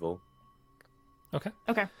they're evil. Okay.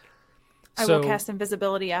 Okay. I will cast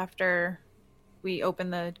invisibility after we open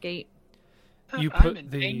the gate. You I'm put in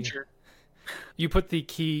the danger. You put the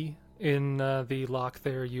key in the lock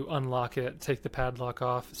there. You unlock it, take the padlock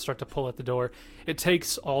off, start to pull at the door. It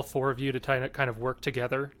takes all four of you to kind of work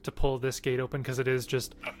together to pull this gate open because it is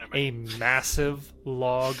just a massive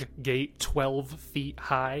log gate, 12 feet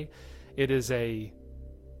high. It is a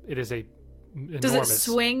enormous. Does it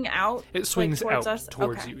swing out? It swings towards out us?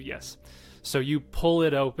 towards Okay. you, yes. So you pull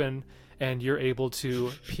it open, and you're able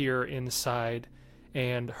to peer inside.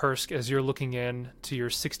 And Hursk, as you're looking in to your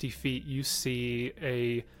 60 feet, you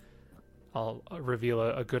see I'll reveal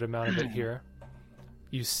a good amount of it here.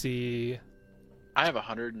 You see I have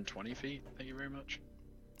 120 feet. Thank you very much.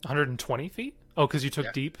 120 feet? Oh, because you took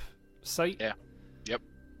Yeah. deep sight? Yeah. Yep.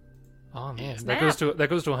 Oh man, Snap. that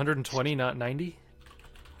goes to 120, not 90.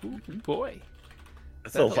 Ooh, boy,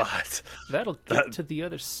 That's a lot. that'll get to the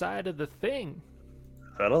other side of the thing.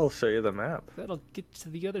 That'll show you the map. That'll get to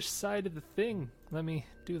the other side of the thing. Let me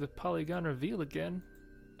do the polygon reveal again.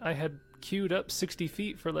 I had queued up 60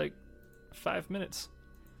 feet for like 5 minutes.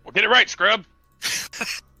 Well, get it right, scrub.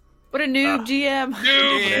 What a noob GM.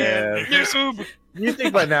 Man. Noob. You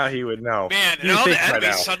think by now he would know. Man, and You all the think by enemies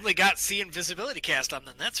now. suddenly got see invisibility cast on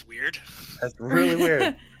them. That's weird. That's really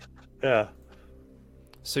weird. Yeah.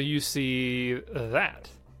 So you see that.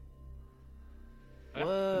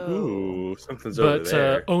 Whoa. Ooh, something's over But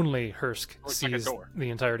there. only Hursk Looks like a sees door. the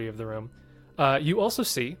entirety of the room. You also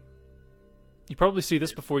see. You probably see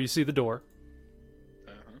this before you see the door.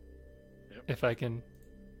 If I can.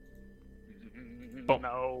 Boom.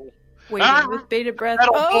 No. Waiting Ah! with bated breath.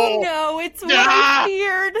 Metal Oh bowl. no, it's what Ah! I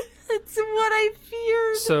feared. It's what I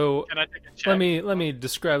feared. So Can I take a check? let me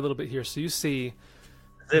describe a little bit here. So you see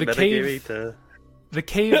Is it the metagaming cave- to... the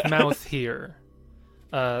cave mouth here,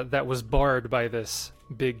 that was barred by this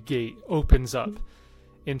big gate, opens up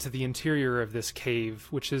into the interior of this cave,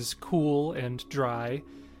 which is cool and dry,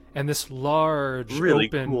 and this large Really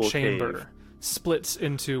open cool chamber cave. splits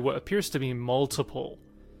into what appears to be multiple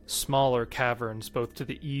smaller caverns, both to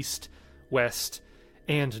the east, west,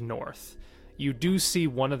 and north. You do see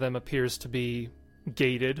one of them appears to be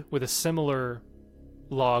gated with a similar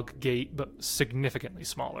log gate, but significantly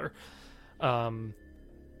smaller. And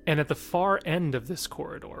at the far end of this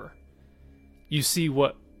corridor, you see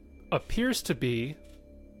what appears to be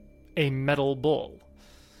a metal bull.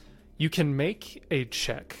 You can make a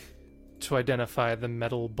check to identify the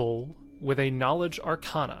metal bull with a knowledge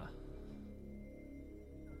arcana.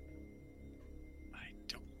 I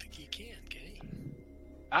don't think he can he?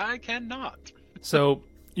 I cannot. So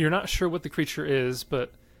you're not sure what the creature is,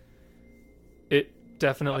 but it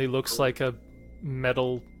definitely looks like a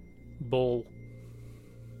metal bull.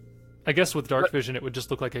 I guess with dark vision it would just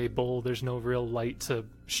look like a bull. There's no real light to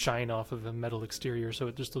shine off of a metal exterior, so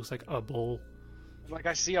it just looks like a bull. Like,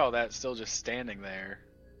 I see all that still just standing there.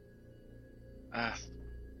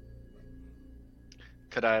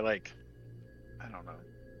 Could I, like... I don't know.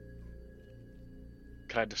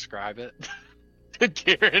 Could I describe it? To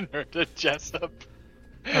Kieran or to Jessup?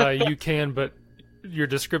 You can, but your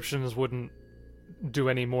descriptions wouldn't do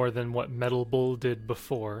any more than what metal bull did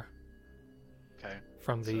before Okay.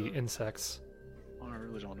 from the So- insects. Well, I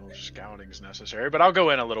really don't know if scouting's necessary, but I'll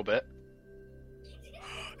go in a little bit.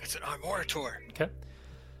 It's an Armorator. Okay.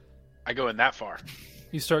 I go in that far.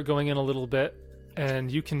 You start going in a little bit,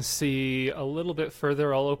 and you can see a little bit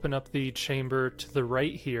further. I'll open up the chamber to the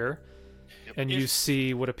right here, and you If-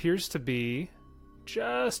 see what appears to be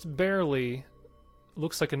just barely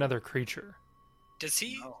looks like another creature. Does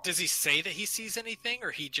he say that he sees anything,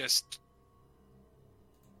 or he just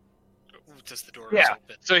does the door Yeah.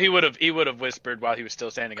 open? So he would have whispered while he was still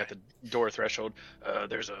standing at the door threshold.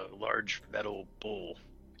 There's a large metal bull. I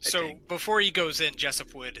So think. before he goes in,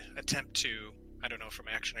 Jessup would attempt to, I don't know, from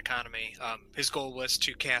action economy. His goal was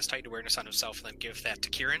to cast heightened awareness on himself and then give that to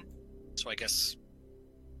Kieran. So I guess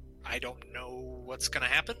I don't know what's going to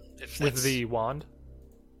happen. If With that's... the wand?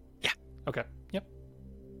 Yeah. Okay. Yep.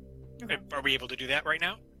 Are we able to do that right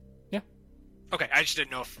now? Yeah. Okay, I just didn't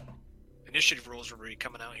know if initiative rules were really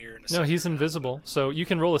coming out here. In a No, second. he's invisible, so you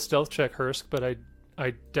can roll a stealth check, Hursk, but I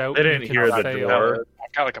doubt They you didn't can hear the fail. door.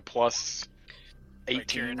 I've got like a plus Right, 18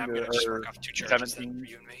 Kieran, I'm going to just or work off 2 charges then 17.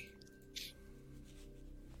 for you and me.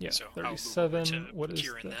 Yeah, So I'll move over 37. to What is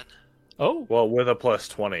Kieran that? then. Oh, Well, with a plus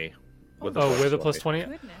 20. With with a plus 20.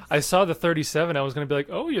 Goodness. I saw the 37. I was going to be like,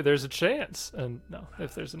 oh, yeah, there's a chance. And no,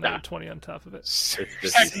 if there's another Nah. 20 on top of it. It's Heck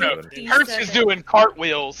just no. seven. Hertz is doing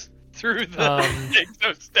cartwheels through the Um, thing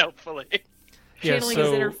so stealthily. Yeah, Channeling his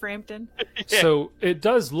so- inner Frampton. Yeah. So it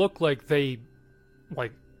does look like they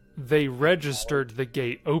registered the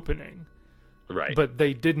gate opening, Right. but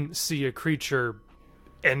they didn't see a creature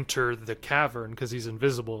enter the cavern because he's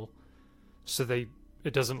invisible. So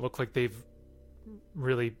it doesn't look like they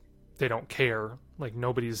don't care. Like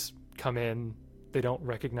nobody's come in. They don't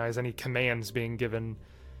recognize any commands being given.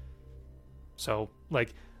 So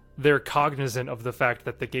like they're cognizant of the fact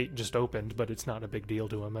that the gate just opened, but it's not a big deal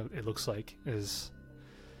to them. It looks like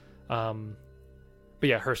But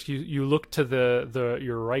yeah, Hursk, you look to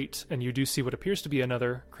your right, and you do see what appears to be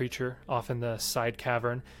another creature off in the side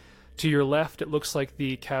cavern. To your left, it looks like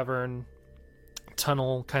the cavern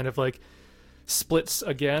tunnel kind of like splits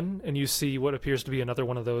again, and you see what appears to be another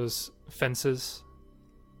one of those fences.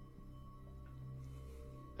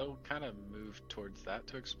 They'll kind of move towards that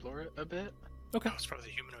to explore it a bit. Okay. Oh, it's probably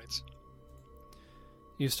the humanoids.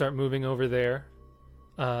 You start moving over there.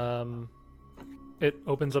 It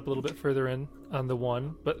opens up a little bit further in on the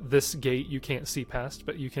one, but this gate you can't see past,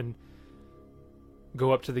 but you can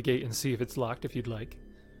go up to the gate and see if it's locked if you'd like.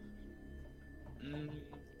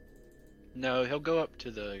 No, he'll go up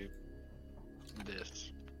to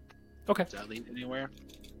this. Okay. Does that lead anywhere?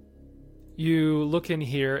 You look in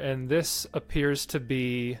here, and this appears to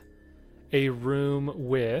be a room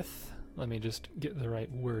with... Let me just get the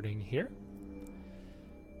right wording here.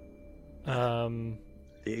 The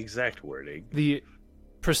exact wording. The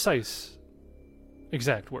precise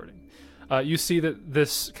exact wording. You see that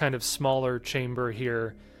this kind of smaller chamber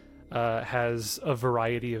here has a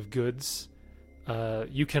variety of goods.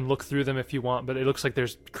 You can look through them if you want, but it looks like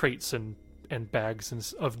there's crates and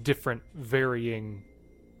bags of different varying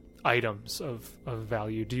items of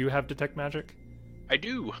value. Do you have detect magic? I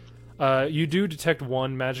do. You do detect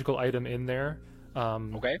one magical item in there.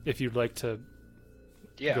 Okay. If you'd like to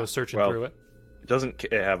Yeah. go searching Well, through it. Doesn't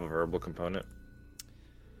it have a verbal component?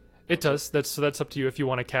 It does. That's up to you. If you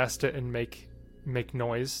want to cast it and make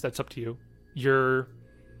noise, that's up to you. You're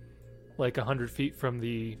like 100 feet from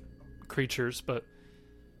the creatures, but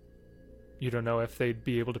you don't know if they'd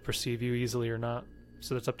be able to perceive you easily or not.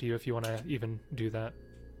 So that's up to you if you want to even do that.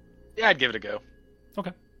 Yeah, I'd give it a go.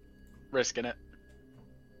 Okay. Risking it.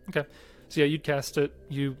 Okay. So yeah, you'd cast it.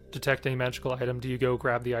 You detect a magical item. Do you go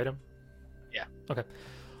grab the item? Yeah. Okay.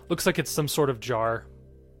 Looks like it's some sort of jar.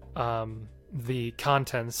 The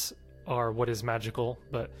contents are what is magical,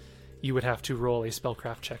 but you would have to roll a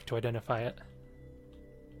spellcraft check to identify it.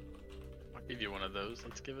 I'll give you one of those.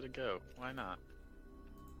 Let's give it a go. Why not?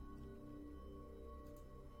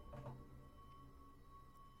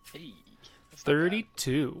 Hey. that's not bad.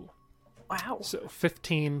 32. Wow. So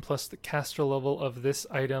 15 plus the caster level of this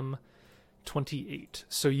item, 28.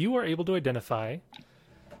 So you are able to identify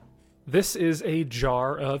this is a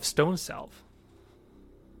jar of stone salve.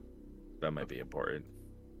 That might be important.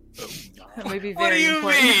 That would be What do very you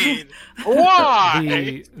important. mean? Why?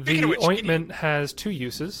 The Speaking of which, ointment has two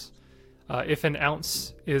uses. If an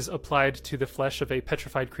ounce is applied to the flesh of a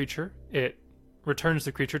petrified creature, it returns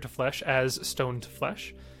the creature to flesh as stone to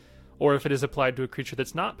flesh. Or if it is applied to a creature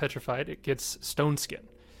that's not petrified, it gets stone skin.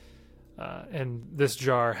 And this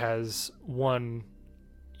jar has one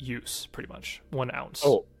use, pretty much. 1 ounce.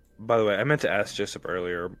 Oh, by the way, I meant to ask Jessup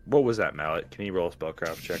earlier. What was that mallet? Can you roll a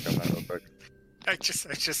spellcraft check on that real quick? I just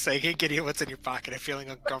saying, hey Gideon, what's in your pocket? I'm feeling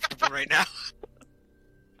uncomfortable right now.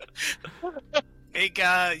 Hey,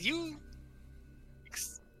 you.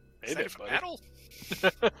 Hey Is there, that from buddy. metal?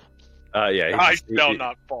 Yeah. I shall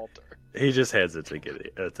not falter. He just hands it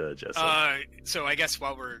to Jessup. So I guess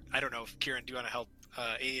while I don't know if Kieran, do you want to help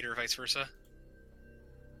aid or vice versa?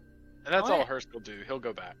 And that's What? all Hurst will do. He'll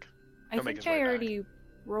go back. I He'll make think his way I back. already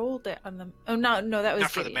rolled it on the. Oh no, that was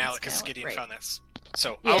Not for the Gideon's mallet, because mallet, Gideon right. found this.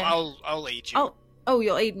 So Yeah. I'll aid you. Oh,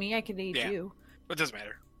 you'll aid me. I can aid Yeah. you. It doesn't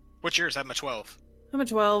matter. What's yours? I'm a 12. I'm a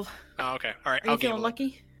 12. Oh, okay. All right. Are I'll you give feeling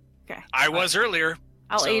lucky? I was earlier.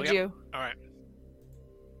 I'll So, aid yep. you. All right.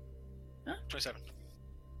 Huh? 27.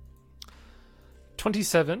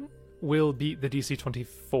 27 will beat the DC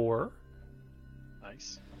 24.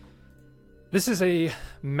 Nice. This is a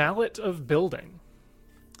mallet of building.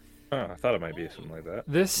 Oh, I thought it might be something like that.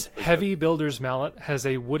 This heavy builder's mallet has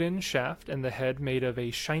a wooden shaft and the head made of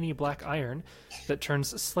a shiny black iron that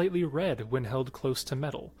turns slightly red when held close to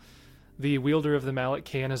metal. The wielder of the mallet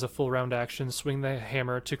can, as a full round action, swing the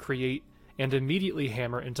hammer to create and immediately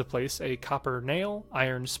hammer into place a copper nail,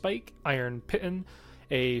 iron spike, iron piton,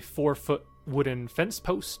 a 4-foot wooden fence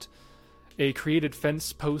post. A created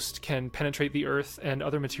fence post can penetrate the earth, and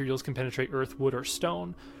other materials can penetrate earth, wood, or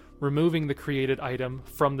stone. Removing the created item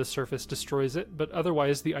from the surface destroys it, but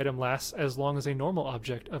otherwise the item lasts as long as a normal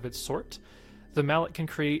object of its sort. The mallet can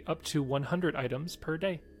create up to 100 items per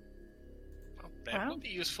day. Well, that Wow. will be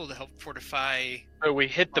useful to help fortify. So we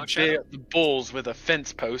hit the Long shadow? the bulls with a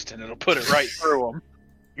fence post, and it'll put it right through them.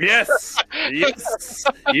 Yes! Yes!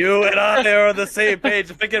 You and I are on the same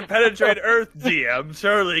page. If it can penetrate Earth, DM,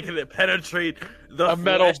 surely can it penetrate the A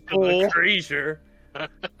metal flesh of the bull. creature?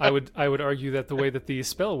 I would argue that the way that the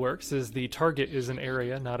spell works is the target is an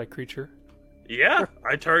area, not a creature. Yeah,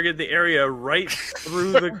 I target the area right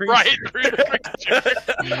through the creature. Right through the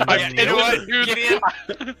creature. I Yeah, you know what, killed it.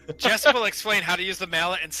 Gideon? Jessica will explain how to use the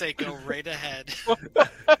mallet and say, "Go right ahead."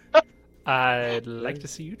 I'd like to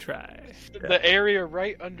see you try. The area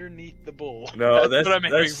right underneath the bull. No, that's what I'm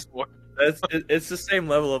aiming that's- for. It's the same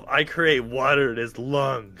level of I create water in his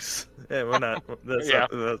lungs. Yeah, we're not. That's Yeah.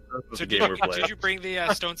 not, that's So the did game we're playing. you bring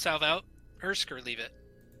the stone salve out, Hursk, or leave it?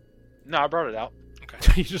 No, I brought it out. Okay.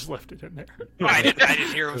 You just left it in there. Oh, I didn't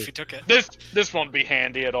hear if you took it. This won't be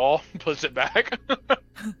handy at all. Puts it back.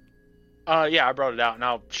 Yeah, I brought it out, and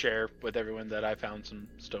I'll share with everyone that I found some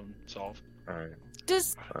stone solve. All right.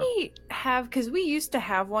 Does he have? Because we used to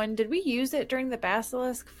have one. Did we use it during the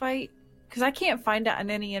basilisk fight? Because I can't find it in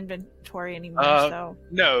any inventory anymore. So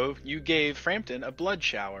No, you gave Frampton a blood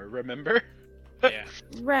shower. Remember? Yeah.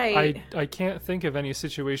 right. I can't think of any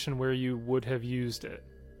situation where you would have used it.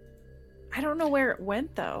 I don't know where it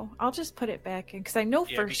went though. I'll just put it back in because I know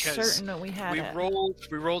Yeah, for because certain that we had it.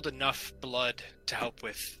 We rolled enough blood to help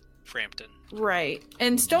with Frampton. Right.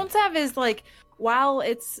 And stone salve is like while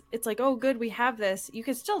it's like, oh, good, we have this, you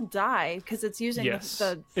can still die because it's using Yes.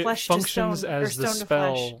 the It flesh functions to stone, or as the stone to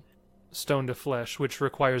flesh. spell Stone to Flesh, which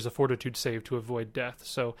requires a fortitude save to avoid death.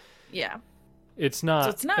 So Yeah. it's not, So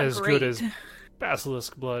it's not as great. good as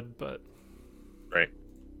Basilisk Blood, but Right.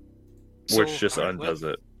 So, Which just alright, well, undoes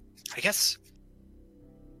it. I guess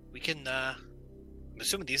we can. I'm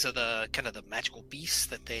assuming these are the kind of the magical beasts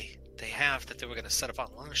that they have that they were going to set up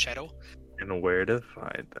on Long Shadow. And where to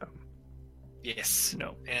find them. Yes.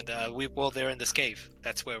 no. And they're in this cave.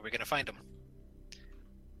 That's where we're going to find them.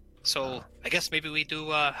 So I guess maybe we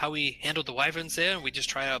do how we handled the wyverns there, and we just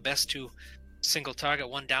try our best to single target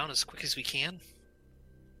one down as quick as we can.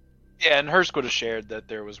 Yeah, and Hursk would have shared that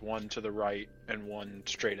there was one to the right and one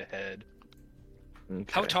straight ahead. Okay.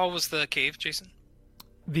 How tall was the cave, Jason?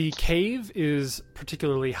 The cave is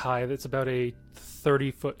particularly high. That's about a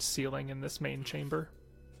 30-foot ceiling in this main chamber.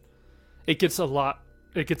 It gets a lot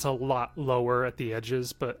lower at the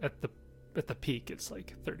edges, but at the peak it's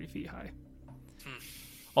like 30 feet high.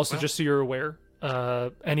 Also, Well- just so you're aware,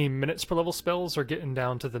 any minutes per level spells are getting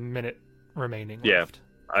down to the minute remaining Yeah. left.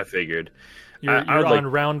 I figured. You're I would on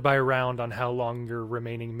like- round by round on how long your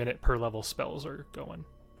remaining minute per level spells are going.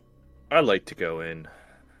 I'd like to go in.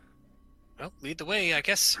 Well, lead the way. I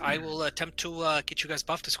guess I will attempt to get you guys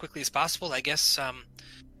buffed as quickly as possible. I guess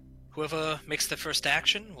whoever makes the first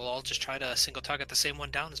action, we'll all just try to single target the same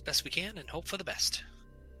one down as best we can and hope for the best.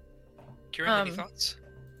 Kieran, any thoughts?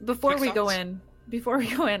 Before Quick we go thoughts?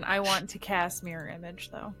 in, I want to cast Mirror Image,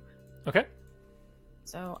 though. Okay.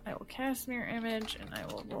 So I will cast Mirror Image, and I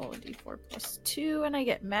will roll a d4 plus 2, and I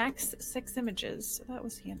get max 6 images, so that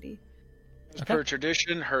was handy. As Okay. per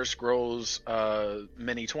tradition, Hursk rolls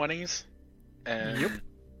mini 20s and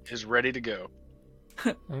is ready to go.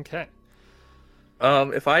 Okay.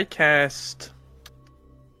 If I cast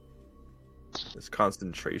this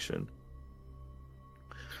concentration,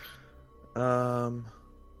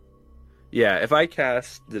 yeah, if I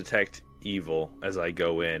cast Detect Evil as I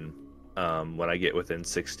go in, when I get within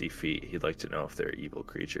 60 feet, he'd like to know if they're evil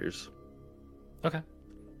creatures. Okay.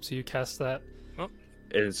 So you cast that.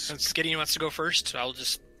 It's Since Gideon wants to go first, I'll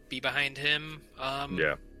just be behind him.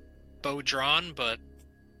 yeah. Bow drawn, but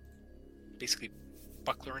basically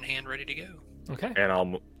buckler in hand, ready to go. Okay. And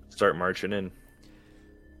I'll start marching in.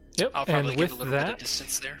 Yep. I'll probably And give a with little bit of that,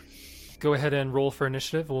 distance there. go ahead and roll for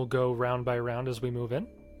initiative. We'll go round by round as we move in.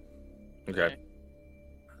 Okay.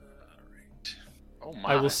 Oh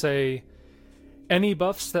my. I will say any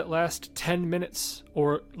buffs that last 10 minutes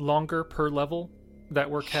or longer per level that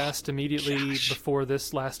were cast immediately Gosh. before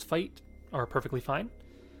this last fight are perfectly fine.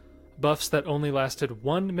 Buffs that only lasted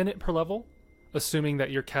 1 minute per level, assuming that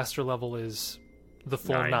your caster level is the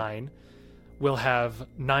full 9, will have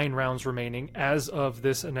 9 rounds remaining as of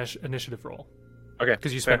this initiative roll. Okay.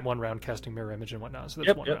 Because you spent 1 round casting mirror image and whatnot, so there's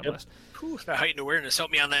Yep, 1 yep, round yep. left. Whew, that heightened awareness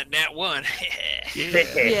helped me on that nat 1.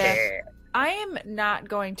 Yeah. I am not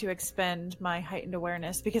going to expend my heightened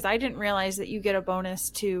awareness because I didn't realize that you get a bonus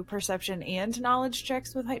to perception and knowledge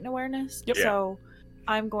checks with heightened awareness. Yep. So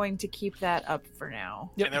I'm going to keep that up for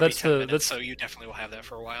now. Yep, And that'll be that's 10 the minutes, that's so you definitely will have that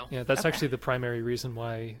for a while. yeah, that's Okay. actually the primary reason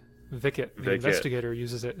why Vickett, the Vickett. investigator,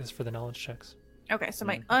 uses it is for the knowledge checks. Okay, so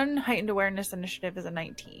my unheightened awareness initiative is a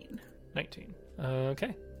 19. 19.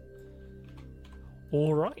 Okay.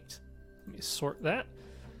 All right. Let me sort that.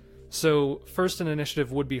 So, first in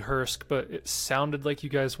initiative would be Hursk, but it sounded like you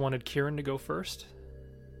guys wanted Kieran to go first?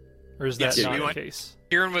 Or is that Yes, not we the want- case?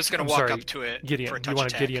 Kieran was going I'm to walk sorry, up to it for Gideon. a You touch wanted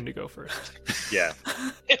attack. Gideon to go first. Yeah.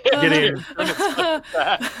 Gideon.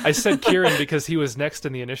 I said Kieran because he was next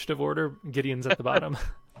in the initiative order. Gideon's at the bottom.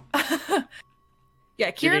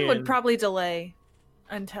 Yeah, Kieran would Gideon. probably delay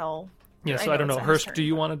until. Yeah, so I I don't know know. it's not his Hursk, turn, do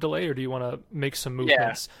you but- want to delay or do you want to make some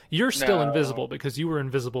movements? You're still No. invisible because you were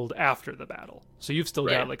invisibled after the battle. So you've still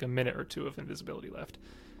Right. got like a minute or two of invisibility left.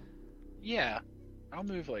 Yeah. I'll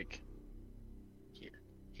move like here.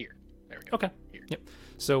 Here. There we go. Okay. Here. Yep.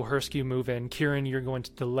 So Hursk, you move in. Kieran, you're going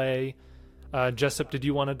to delay. Jessup, did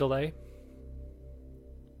you want to delay?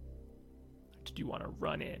 Did you want to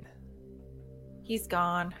run in? He's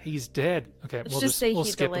gone. He's dead. Okay, Let's we'll just say we'll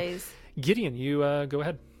he skip him. delays. Gideon, you go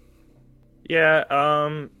ahead.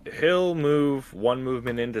 Yeah, he'll move 1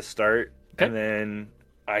 movement in to start, Okay. and then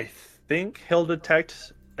I think he'll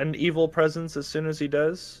detect an evil presence as soon as he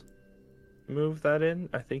does move that in.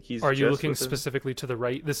 I think he's Are you just looking within- specifically to the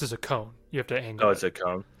right? This is a cone. You have to angle Oh, it. it's a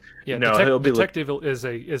cone. Yeah, No, he'll be detect evil is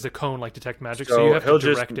a cone like detect magic, so So you have to he'll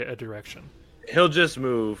just- direct it a direction. He'll just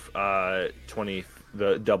move 20,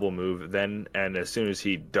 the double move then, and as soon as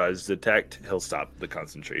he does detect, he'll stop the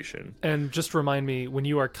concentration. And just remind me, when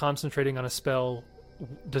you are concentrating on a spell,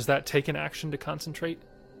 does that take an action to concentrate?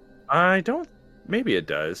 I don't Maybe it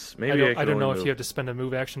does. I Maybe don't know if you have to spend a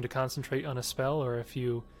move action to concentrate on a spell, or if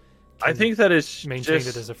you. I think that is maintain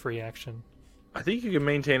just, it as a free action. I think you can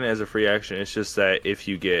maintain it as a free action. It's just that if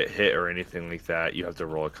you get hit or anything like that, you have to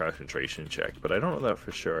roll a concentration check. But I don't know that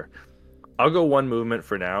for sure. I'll go one movement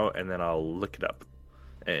for now, and then I'll look it up,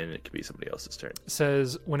 and it could be somebody else's turn. It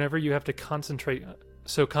says whenever you have to concentrate.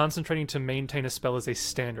 So concentrating to maintain a spell is a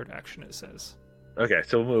standard action. It says. Okay,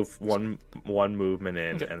 so we'll move one movement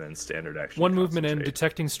in, Okay. and then standard action. One movement in, concentrate.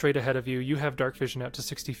 detecting straight ahead of you. You have dark vision out to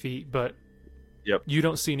 60 feet, but Yep. you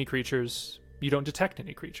don't see any creatures. You don't detect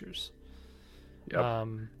any creatures. Yep.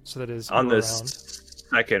 So that is On your this round.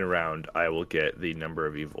 second round, I will get the number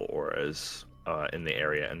of evil auras in the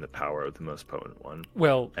area and the power of the most potent one,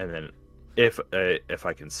 Well, and then if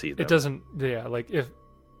I can see them, it doesn't. Yeah, like if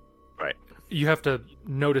right. you have to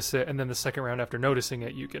notice it, and then the second round after noticing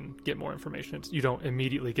it, you can get more information. You don't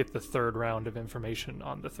immediately get the third round of information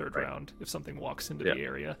on the third Right. round if something walks into Yeah. the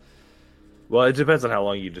area. Well, it depends on how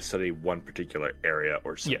long you just study one particular area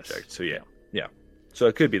or Yes. subject. So yeah. So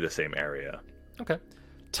it could be the same area. Okay.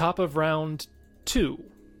 Top of round 2.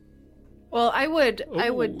 Well, I would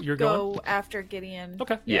you're go going? after Gideon.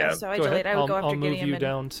 Okay. Yeah, So I Go delayed. ahead. I would go after I'll move Gideon. you and-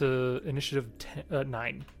 down to initiative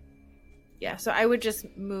 9. Yeah, so I would just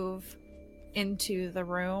move into the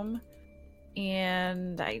room,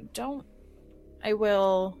 and I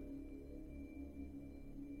will.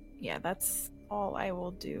 Yeah, that's all I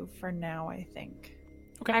will do for now, I think.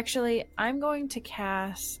 Okay. Actually, I'm going to.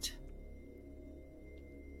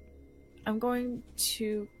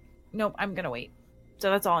 Nope, I'm gonna wait. So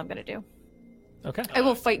that's all I'm gonna do. Okay. I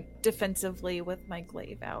will fight defensively with my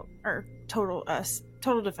glaive out, or total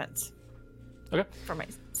defense. Okay. For my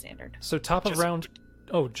standard. So top of Jessup. round.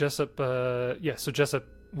 Oh, Jessup. Yeah. So Jessup,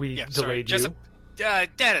 we Yeah, sorry, delayed Jessup. you. I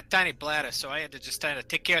had a tiny bladder, so I had to just kind of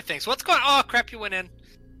take care of things. What's going on? Oh, crap, you went in.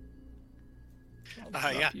 I'll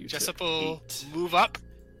drop Yeah, you to Jessup will 8. move up,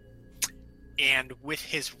 and with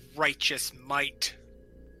his righteous might,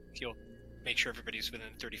 he'll make sure everybody's within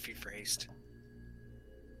 30 feet for haste.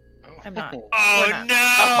 I'm not. Oh, We're not.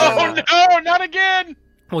 no! Oh no, not again!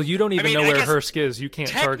 Well, you don't even mean, know I where guess Hursk is. You can't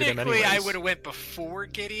target him Technically, anyways. I would have went before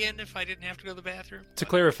Gideon if I didn't have to go to the bathroom. To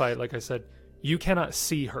clarify, like I said, you cannot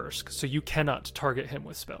see Hursk, so you cannot target him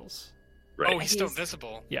with spells. Right. Oh, he's still He's-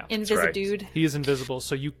 invisible. Yeah. Invisidude. He is invisible,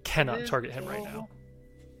 so you cannot target him right now.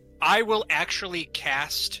 I will actually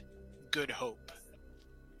cast Good Hope.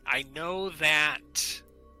 I know that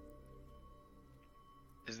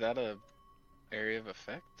Is that a area of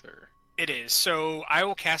effect or? it is, so I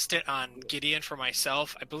will cast it on Gideon for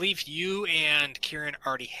myself. I believe you and Kieran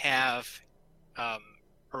already have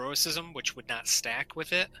Heroicism, which would not stack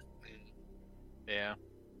with it. Yeah.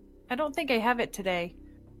 I don't think I have it today.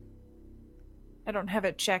 I don't have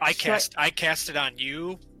it checked. I so cast it on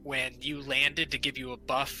you when you landed to give you a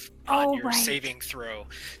buff on Oh, your right. saving throw.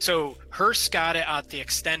 So Hearst got it on the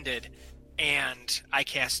extended, and I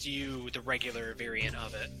cast you the regular variant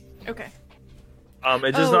of it. Okay.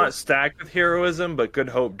 It does Oh. not stack with heroism, but Good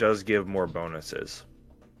Hope does give more bonuses.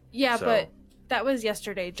 Yeah, So- but that was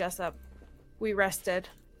yesterday, Jessup. We rested,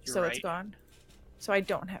 You're so it's right. gone. So I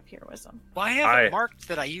don't have heroism. Well, I have it I- marked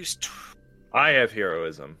that I used. I have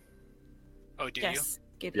heroism. Oh, do Yes. you?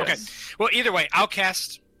 Gideon. Yes. Okay. Well, either way, I'll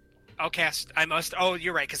cast. I must. Oh,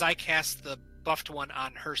 you're right, because I cast the buffed one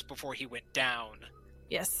on Hearst before he went down.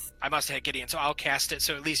 Yes. I must have had Gideon, so I'll cast it.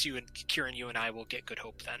 So at least you and Kieran, you and I will get Good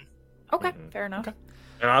Hope then. Okay, Mhm. fair enough. Okay.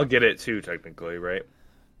 And I'll get it too, technically, right?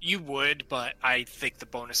 You would, but I think the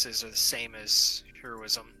bonuses are the same as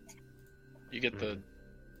Heroism. You get the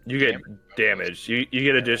You get damage. You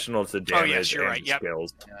get additional to damage Oh, yes, you're and right, yep.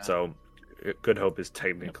 skills. Yeah. So Good Hope is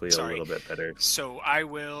technically a Sorry. little bit better. So I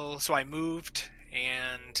will. So I moved,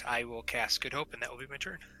 and I will cast Good Hope, and that will be my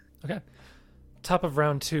turn. Okay. Top of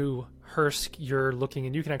round 2, Hursk, you're looking,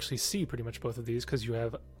 and you can actually see pretty much both of these because you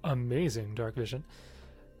have amazing dark vision.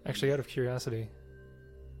 Actually, out of curiosity,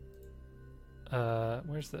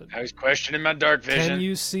 where's the? I was questioning my dark vision. Can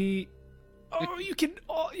you see? Oh,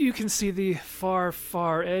 you can see the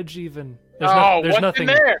far edge. Even there's, Oh, there's what's nothing in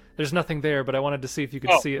there? There's nothing there, but I wanted to see if you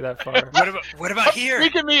could Oh. see it that far. What about here?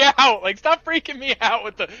 Freaking me out! Like, stop freaking me out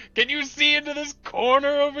with the. Can you see into this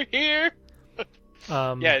corner over here?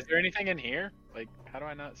 Yeah, is there anything in here? Like, how do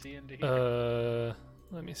I not see into here?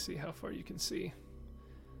 Let me see how far you can see.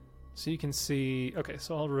 So you can see. Okay,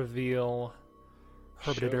 so I'll reveal.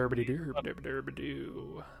 Polygon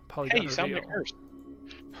Hey, you sound like reveal.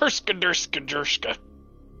 Hurst. Hurska.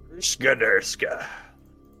 Skadurska.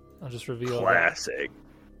 I'll just reveal. Classic.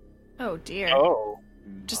 Oh dear. Oh.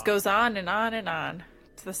 Just goes on and on and on.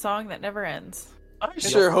 It's the song that never ends. I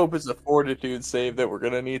sure hope it's a fortitude save that we're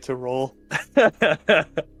gonna need to roll.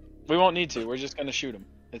 We won't need to. We're just gonna shoot him.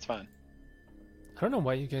 It's fine. I don't know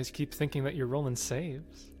why you guys keep thinking that you're rolling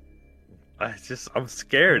saves. I'm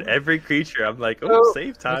scared. Every creature, I'm like, oh,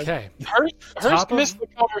 save time. Okay. Hurst missed the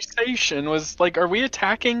conversation. Was like, are we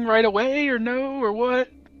attacking right away or no or what?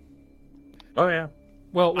 Oh yeah.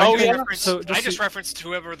 Well, Oh, I yeah. just referenced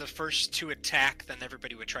whoever the first to attack, then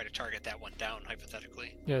everybody would try to target that one down,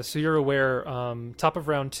 hypothetically. Yeah, so you're aware, top of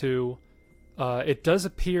round 2, it does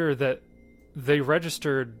appear that they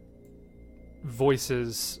registered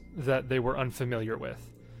voices that they were unfamiliar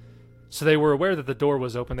with. So they were aware that the door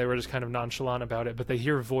was open, they were just kind of nonchalant about it, but they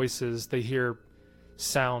hear voices, they hear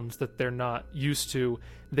sounds that they're not used to.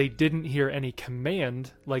 They didn't hear any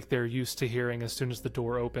command like they're used to hearing as soon as the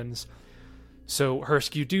door opens. So,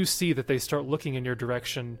 Hursk, you do see that they start looking in your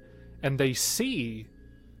direction, and they see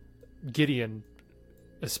Gideon,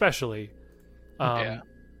 especially.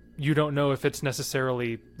 You don't know if it's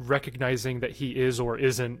necessarily recognizing that he is or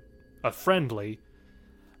isn't a friendly,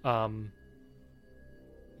 but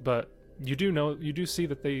you do see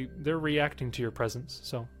that they're reacting to your presence.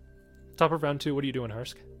 So, top of round 2, what are you doing,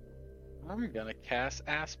 Hursk? I'm gonna cast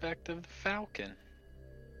Aspect of the Falcon.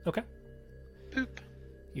 Okay. Boop.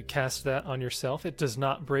 You cast that on yourself. It does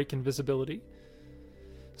not break invisibility.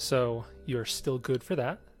 So you're still good for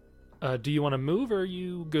that. Do you want to move, or are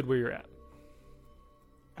you good where you're at?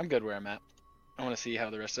 I'm good where I'm at. I want to see how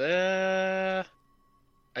the rest I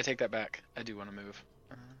take that back. I do want to move.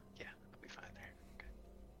 Yeah, I'll be fine there. Okay.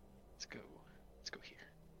 Let's go here.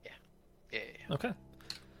 Yeah. Okay.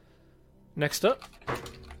 Next up.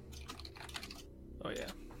 Oh, yeah.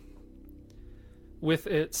 With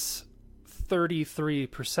its 33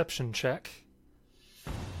 perception check,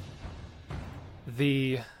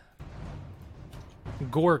 the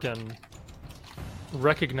Gorgon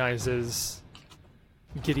recognizes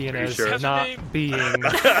Gideon as not being...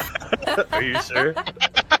 Are you sure?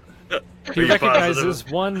 He recognizes,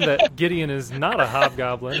 one, that Gideon is not a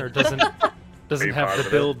hobgoblin, or doesn't have the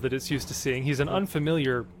build that it's used to seeing. He's an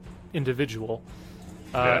unfamiliar individual.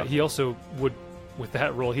 He also would, with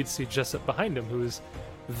that roll, he'd see Jessup behind him, who is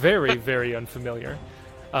very, very unfamiliar.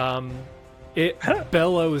 It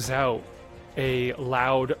bellows out a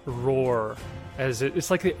loud roar, as it's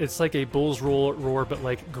like a bull's roar, but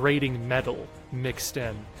like grating metal mixed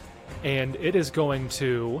in, and it is going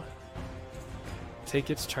to take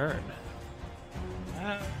its turn.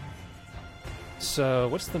 So,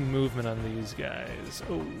 what's the movement on these guys?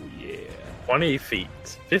 Oh yeah, 20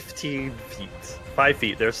 feet, 15 feet, 5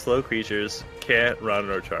 feet. They're slow creatures, can't run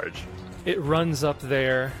or charge. It runs up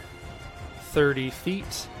there 30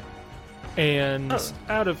 feet, and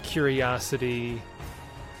out of curiosity...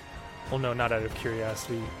 Well, no, not out of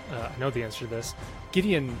curiosity. I know the answer to this.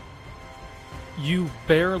 Gideon, you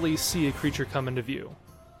barely see a creature come into view.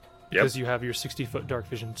 Because you have your 60-foot dark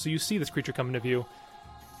vision. So you see this creature come into view.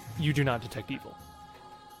 You do not detect evil.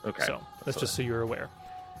 Okay. So, that's just so you're aware.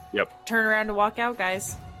 Yep. Turn around to walk out,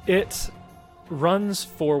 guys. It runs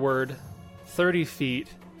forward 30 feet.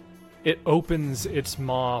 It opens its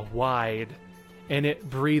maw wide, and it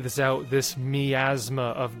breathes out this miasma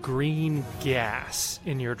of green gas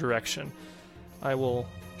in your direction. I will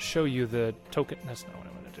show you the token. That's not what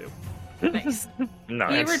I want to do. Nice.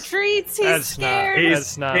 Nice. He retreats. He's That's scared.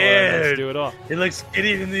 That's not what I meant to do at all. It looks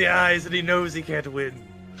Gideon in the eyes, and he knows he can't win.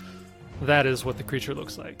 That is what the creature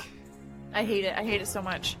looks like. I hate it. I hate it so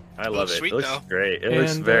much. I love it. Sweet, It looks though. great. It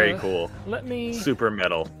looks very cool. Let me Super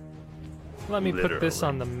metal. put this Literally.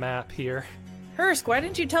 on the map here. Hursk, why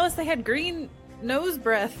didn't you tell us they had green nose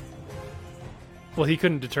breath? Well, he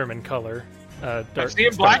couldn't determine color. I Dark, see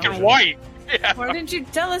it black and vision. white. Yeah. Why didn't you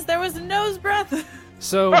tell us there was nose breath?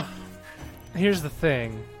 So, here's the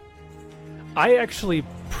thing. I actually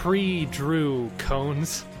pre-drew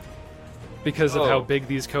cones because of how big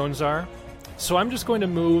these cones are. So I'm just going to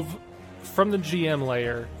move from the GM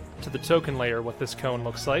layer to the token layer what this cone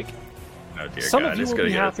looks like. Oh dear Some God, of you it's will gonna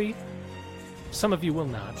be get us. happy. Some of you will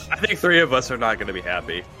not. I think 3 of us are not going to be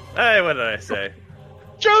happy. Hey, what did I say?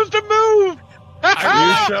 Chose to move.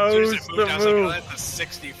 You chose As soon the as it moved, I was like, move. oh, that's a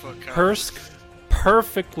 60-foot cone. Hursk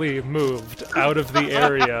perfectly moved out of the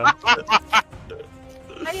area.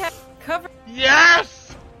 I have cover.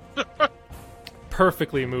 Yes.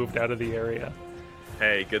 Perfectly moved out of the area.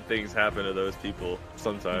 Hey, good things happen to those people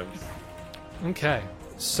sometimes. Okay,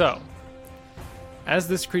 so as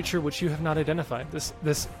this creature, which you have not identified,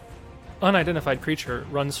 this unidentified creature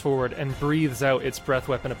runs forward and breathes out its breath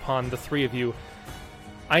weapon upon the 3 of you,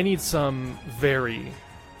 I need some very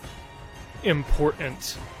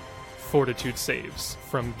important fortitude saves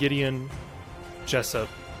from Gideon, Jessup,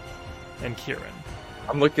 and Kieran.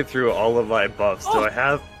 I'm looking through all of my buffs. Do I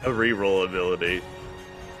have a reroll ability?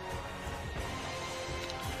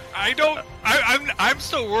 I don't. I'm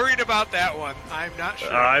still worried about that one. I'm not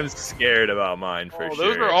sure. I'm scared about mine for sure.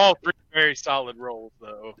 Those are all three very solid rolls,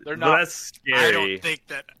 though. They're But not. that's scary. I don't think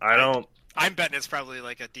that. I don't. I'm betting it's probably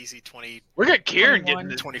like a DC 20, We're getting Kieran 21.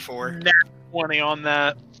 getting 24. 20 on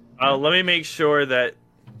that. Let me make sure that.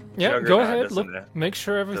 Yeah, Juggernaut go ahead. doesn't Look, matter. make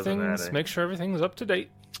sure Doesn't everything's up to date,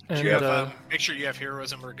 Do and you have, make sure you have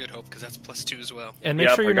heroism or good hope because that's +2 as well. make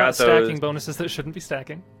Yep, sure I you're not got those. stacking bonuses that shouldn't be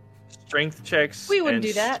stacking. Strength checks. We wouldn't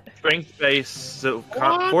and do that. Strength base. So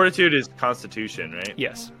What? fortitude is Constitution, right?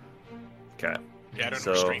 Yes. Okay. Yeah, I don't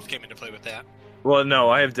know if So- strength came into play with that. Well, no,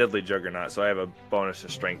 I have Deadly Juggernaut, so I have a bonus to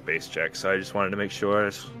strength-based check. So I just wanted to make sure I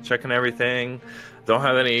was checking everything. Don't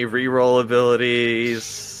have any reroll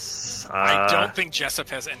abilities. I don't think Jessup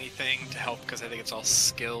has anything to help because I think it's all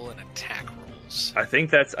skill and attack rolls. I think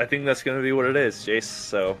that's going to be what it is, Jace.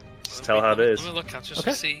 So just tell how it is. Let me look. I'll just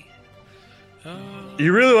Okay. see.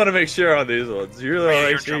 You really want to make sure on these ones. You really want to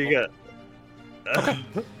You're make sure in you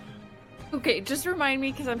get. Okay, just remind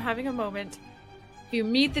me because I'm having a moment. If you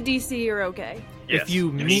meet the DC, you're okay. Yes, If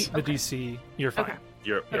you yes. meet the DC, you're fine. Okay.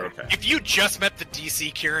 You're okay. If you just met the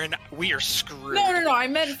DC, Kieran, we are screwed. No. I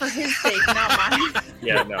meant for his sake, not mine.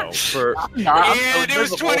 Yeah, no. For And it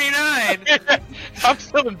was 29. I'm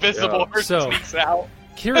still invisible. Yeah. Hers So- sneaks out.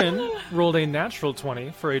 Kieran rolled a natural 20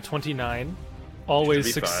 for a 29. Always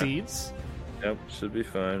Should be fine. succeeds. Yep, should be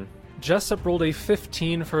fine. Jessup rolled a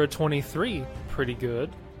 15 for a 23. Pretty good.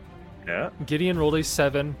 Yeah, Gideon rolled a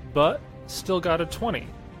 7, but still got a 20.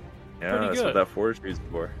 yeah. Pretty That's good. what that fortitude's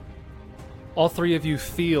for. All three of you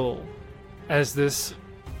feel as this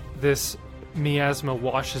miasma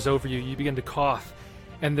washes over you. You begin to cough,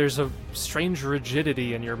 and there's a strange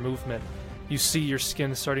rigidity in your movement. You see your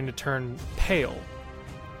skin starting to turn pale,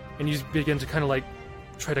 and you begin to kind of like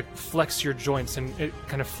try to flex your joints, and it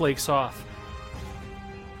kind of flakes off.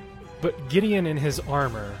 But Gideon in his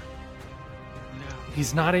armor,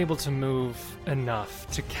 he's not able to move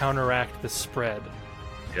enough to counteract the spread.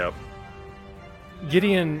 Yep.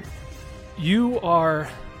 Gideon, you are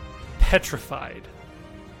petrified.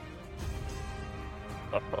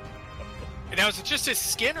 Now, is it just his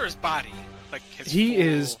skin or his body? Like his He full-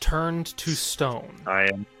 is turned to stone. I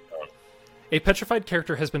am. A petrified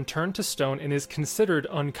character has been turned to stone and is considered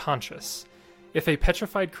unconscious. If a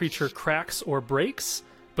petrified creature cracks or breaks,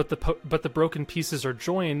 but the broken pieces are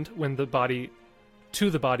joined when the body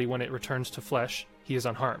when it returns to flesh, he is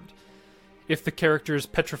unharmed. If the character's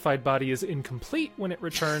petrified body is incomplete when it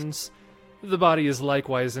returns, the body is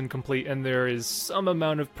likewise incomplete, and there is some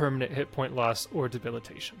amount of permanent hit point loss or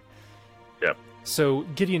debilitation. Yep. So,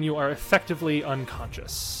 Gideon, you are effectively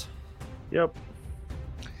unconscious. Yep.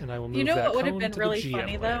 And I will move You know that what would have cone been to the really GM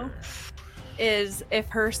funny, though? layer. Is if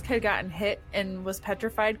Hursk had gotten hit and was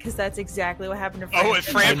petrified, because that's exactly what happened to Fran. Oh, and I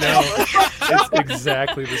Fran. know. It's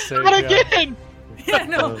exactly the same. Not yeah. again! Yeah,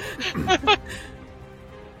 no.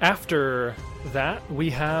 After that, we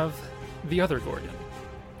have the other Gorgon.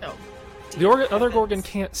 Oh. The other Gorgon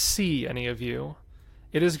can't see any of you.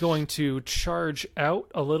 It is going to charge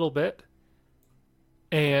out a little bit,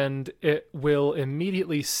 and it will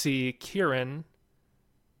immediately see Kieran,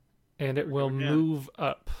 and it will move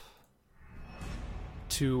up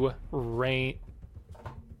to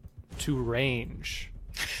range.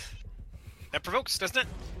 That provokes, doesn't it?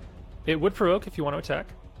 It would provoke if you want to attack.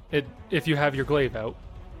 If you have your glaive out.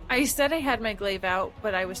 I said I had my glaive out,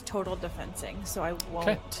 but I was total defensing, so I won't.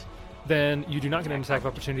 Okay. Then you do not get an attack of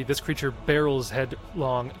opportunity. This creature barrels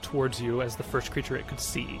headlong towards you as the first creature it could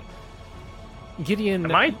see. Gideon...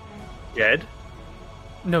 Am I dead?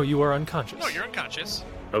 No, you are unconscious. No, you're unconscious.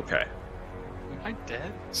 Okay. Am I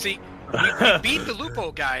dead? See, we beat the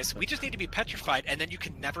Lupo guys. We just need to be petrified, and then you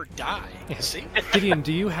can never die. Yeah. See? Gideon,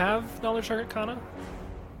 do you have Knowledge Arcana?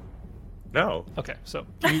 No. Okay, so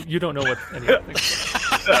you don't know what any of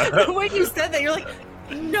things When you said that, you're like,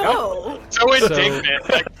 no. So indignant.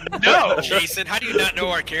 Like, no! Jason, how do you not know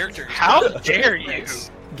our characters? How dare you?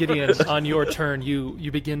 Gideon, on your turn, you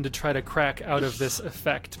begin to try to crack out of this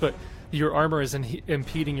effect, but your armor is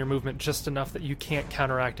impeding your movement just enough that you can't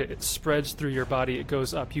counteract it. It spreads through your body, it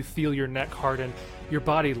goes up, you feel your neck harden, your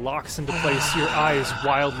body locks into place, your eyes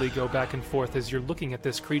wildly go back and forth as you're looking at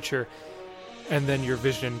this creature, and then your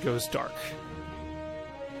vision goes dark.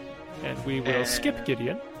 And we will skip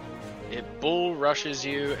Gideon. It bull rushes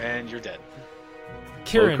you and you're dead.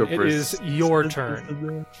 Kieran, Poker it is versus- your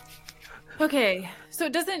turn. Okay, so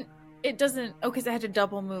it doesn't It doesn't. Oh, because it had to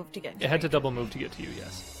double move to get. It had to double move to get to you.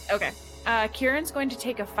 Yes. Okay. Kieran's going to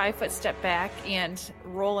take a 5-foot step back and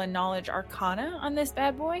roll a knowledge arcana on this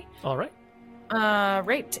bad boy. All right.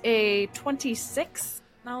 Right, a 26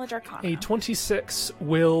 knowledge arcana. A 26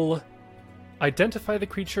 will identify the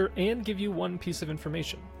creature and give you one piece of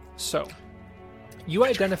information. So, you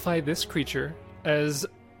identify this creature as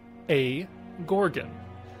a Gorgon.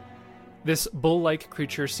 This bull-like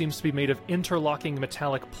creature seems to be made of interlocking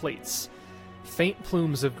metallic plates. Faint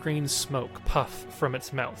plumes of green smoke puff from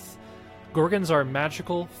its mouth. Gorgons are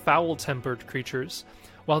magical, foul-tempered creatures.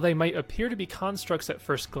 While they might appear to be constructs at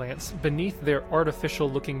first glance, beneath their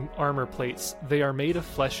artificial-looking armor plates, they are made of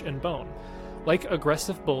flesh and bone. Like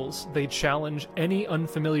aggressive bulls, they challenge any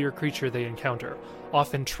unfamiliar creature they encounter,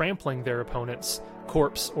 often trampling their opponent's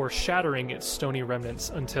corpse or shattering its stony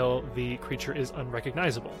remnants until the creature is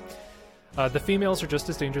unrecognizable. The females are just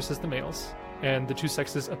as dangerous as the males, and the two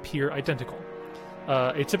sexes appear identical.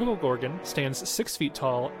 A typical Gorgon stands 6 feet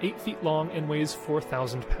tall, 8 feet long, and weighs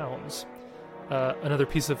 4,000 pounds. Another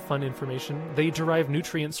piece of fun information, they derive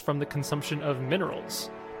nutrients from the consumption of minerals,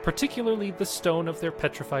 particularly the stone of their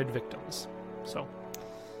petrified victims. So,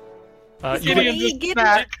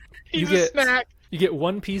 you get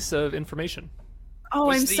one piece of information. Oh,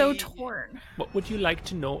 Was I'm so the- torn. What would you like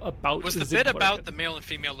to know about Was the Zigorgon? bit about the male and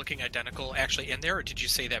female looking identical actually in there, or did you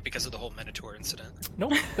say that because of the whole Minotaur incident?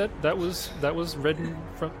 Nope, that was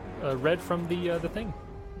read from the thing.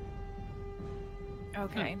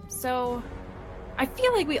 Okay, so I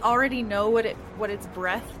feel like we already know what its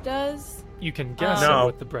breath does. You can guess No. at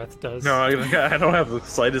what the breath does. No, I don't have the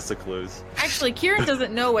slightest of clues. Actually, Kieran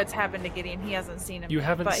doesn't know what's happened to Gideon. He hasn't seen him. You yet,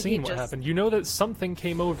 haven't but he seen what just- happened. You know that something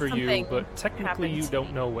came over you, Something but technically happened you to don't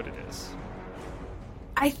me. know what it is.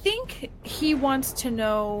 I think he wants to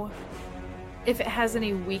know if it has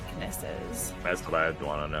any weaknesses. That's what I'd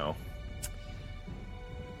want to know.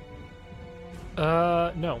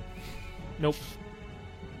 No. Nope.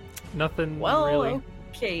 Nothing Well, really.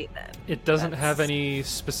 okay then. It doesn't have that's- any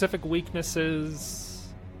specific weaknesses.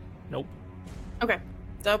 Nope. Okay,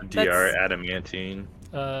 so DR adamantine.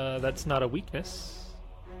 That's not a weakness.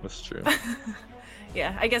 That's true.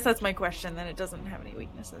 yeah, I guess that's my question. Then it doesn't have any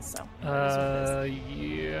weaknesses. So it is what it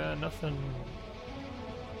is. Yeah, nothing.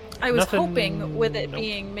 I was nothing- hoping with it nope.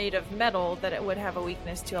 being made of metal that it would have a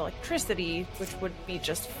weakness to electricity, which would be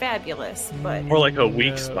just fabulous. But Or like a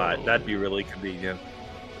weak No. spot. That'd be really convenient.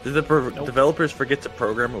 Did the Nope. developers forget to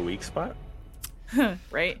program a weak spot?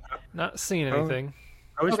 right. Not seeing Oh. anything.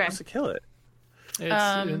 How are we Okay. supposed to kill it?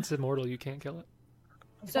 It's immortal. You can't kill it.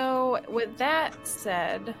 So with that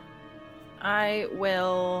said, I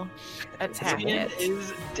will attack Gideon it.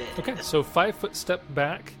 is dead. Okay, so 5-foot step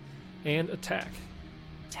back and attack.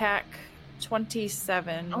 Attack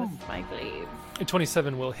 27 Oh. with my glaive. A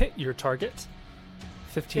 27 will hit your target.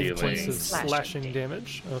 15 Healing. points of Slashing slashing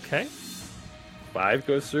damage. Okay. 5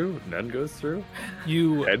 goes through, none goes through,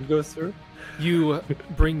 You 10 goes through. you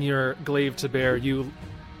bring your glaive to bear. You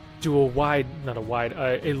do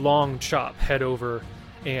a long chop head over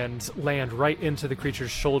and land right into the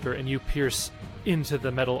creature's shoulder, and you pierce into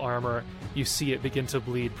the metal armor. You see it begin to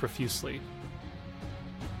bleed profusely.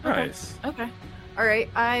 Nice. Okay. All right.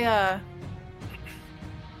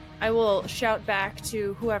 I will shout back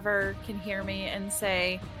to whoever can hear me and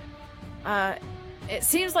say, it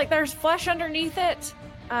seems like there's flesh underneath it.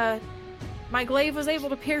 My glaive was able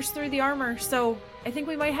to pierce through the armor, so I think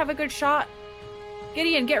we might have a good shot.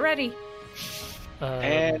 Gideon, get ready.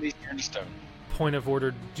 And he's turned to stone. Point of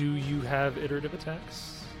order, do you have iterative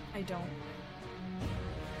attacks? I don't.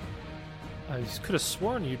 I could have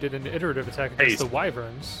sworn you did an iterative attack against Haste. the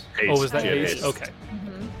wyverns. Haste. Oh, was that Yeah, haste? haste. Okay.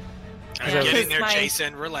 Yeah, Get in there, my-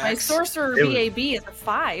 Jason. My Relax. sorcerer It was- BAB is a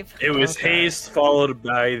 5. It was Okay. haste followed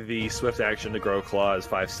by the swift action to grow claws,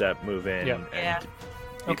 5-step move in, Yeah. and Yeah. keep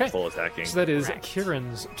Okay. full attacking. So that is Correct.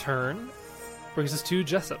 Kieran's turn. Brings us to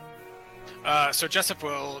Jessup. So Jessup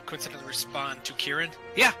will coincidentally respond to Kieran.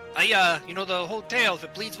 Yeah, you know the whole tale. If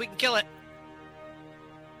it bleeds, we can kill it.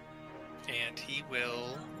 And he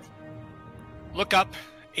will look up,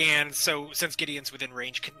 and so since Gideon's within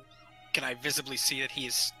range, can I visibly see that he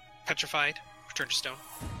is petrified, returned to stone?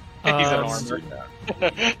 He's in Um, armor.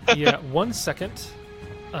 Yeah, 1 second.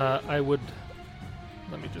 I would.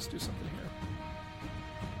 Let me just do something here.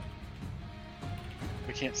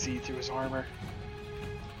 We can't see through his armor.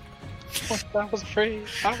 I was afraid.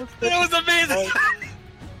 That was amazing.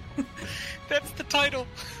 That's the title.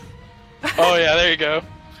 Oh yeah, there you go.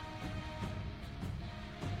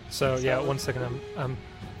 So yeah, 1 second. I'm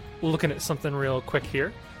looking at something real quick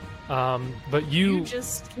here. But you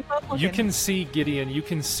just keep up you looking. can see Gideon. You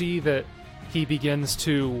can see that he begins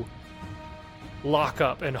to lock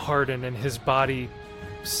up and harden, and his body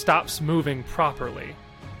stops moving properly.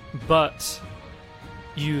 But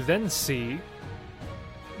you then see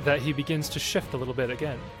that he begins to shift a little bit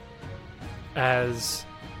again, as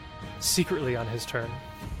secretly on his turn,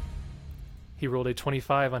 he rolled a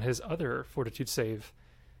 25 on his other fortitude save,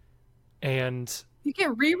 and You get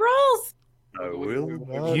rerolls? I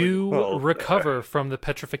will. you recover from the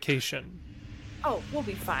petrification. Oh, we'll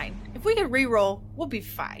be fine. If we can reroll, we'll be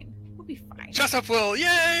fine. We'll be fine. Jessup will,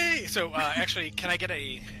 yay! So, actually, can I get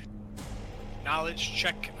a knowledge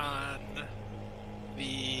check on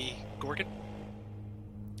the Gorgon?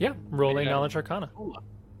 Yeah, roll a Yeah. knowledge arcana.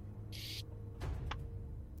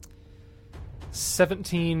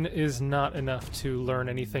 17 is not enough to learn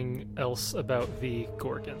anything else about the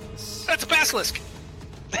Gorgons. That's a basilisk!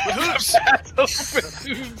 With hooves!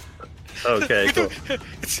 Okay, cool.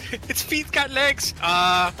 its feet got legs!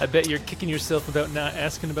 I bet you're kicking yourself about not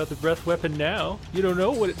asking about the breath weapon now. You don't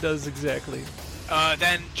know what it does exactly.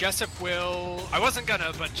 Then Jessup will... I wasn't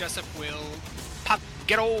gonna, but Jessup will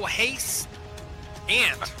get old haste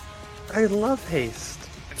and I love haste.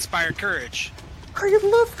 inspire courage. I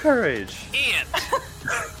love courage. And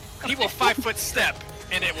he will 5-foot step,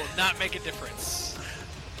 and it will not make a difference.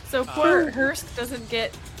 So poor Hursk doesn't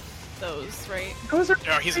get those, right? Those are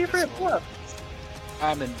No, he's favorite invisible. bluffs.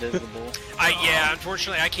 I'm invisible. Yeah,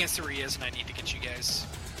 unfortunately, I can't see where he is, and I need to get you guys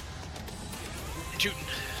shooting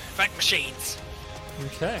fight machines.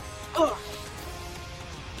 Okay.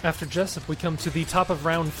 After Jessup, we come to the top of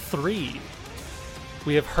round 3.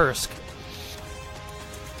 We have Hursk.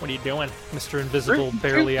 What are you doing, Mr. Invisible,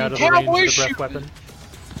 barely out of the range of the breath weapon?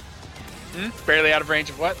 Barely out of range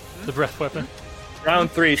of what? The breath weapon. Round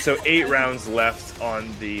 3, so 8 rounds left on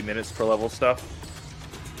the minutes per level stuff.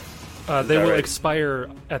 They that will right? expire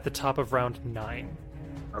at the top of round 9.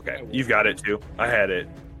 Okay, you've got it too. I had it,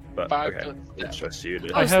 but 5 okay, foot it's step. just you.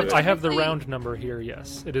 To I have do it. I have the technically- round number here.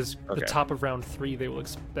 Yes, it is the Okay. top of round 3. They will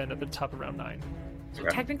expend at the top of round 9. Okay.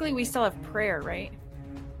 Technically, we still have prayer, right?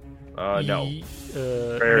 No, No,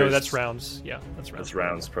 Prayers. that's rounds. Yeah, that's rounds. it's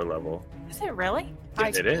rounds per level. Is it really?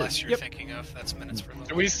 It is. Unless you're Yep. thinking of that's minutes per Do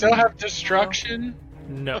level. we still have destruction?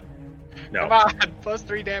 No. No. Come on, plus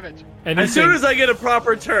 3 damage. As soon as I get a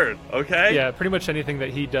proper turn, okay? Yeah, pretty much anything that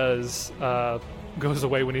he does goes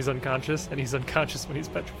away when he's unconscious, and he's unconscious when he's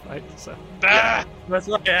petrified. So Ah! That's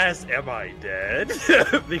why I asked, am I dead?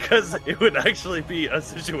 Because it would actually be a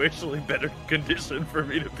situationally better condition for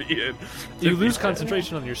me to be in. you lose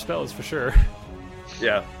concentration on your spells for sure.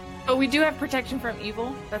 Yeah. But we do have protection from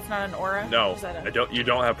evil. That's not an aura. No, Is that a- I don't. You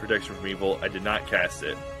don't have protection from evil. I did not cast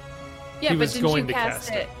it. Yeah, He but was didn't going you to cast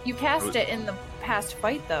cast it? You cast was- it in the past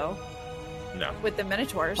fight, though, No. with the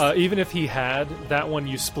Minotaurs. Even if he had that one,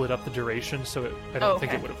 you split up the duration, so I don't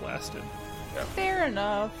think Okay. it would have lasted. Fair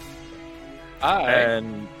enough.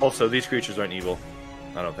 And also, these creatures aren't evil.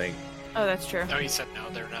 I don't think. Oh, that's true. No, he said no,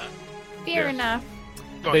 they're not. Fair Yeah. enough.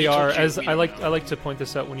 Well, They he told are, you as we I don't like know. I like to point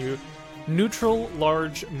this out when you neutral,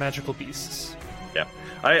 large, magical beasts. Yeah.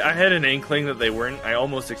 I had an inkling that they weren't. I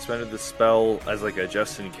almost expended the spell as like a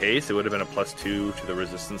just in case. It would have been a +2 to the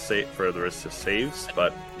resistance save for the resist saves,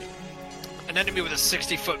 but An enemy with a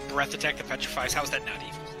 60-foot breath attack that petrifies, how is that not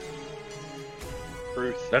evil?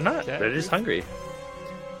 Ruth. they're not. Okay. They're just hungry.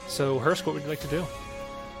 So, Hursk, what would you like to do?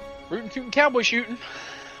 Rootin' tootin' cowboy shooting.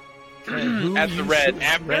 Who At the you red. shoot?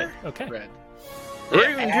 Abner? Red. Okay. Red.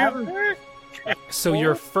 So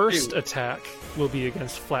your first Dude. attack will be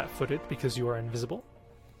against flat-footed because you are invisible.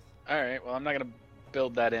 Alright, well, I'm not going to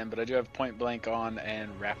build that in, but I do have point blank on and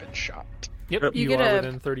rapid shot. Yep, Yep. you, You get are a-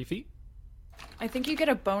 within 30 feet. I think you get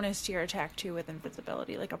a bonus to your attack too with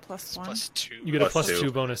invisibility, like a It's +1. +2. You get a Plus +2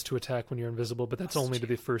 two. bonus to attack when you're invisible, but that's only to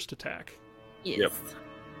the first attack. Yes. Yep.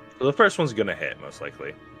 So the first one's gonna hit most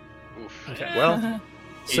likely. Oof. Okay. Well,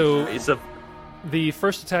 So it's a the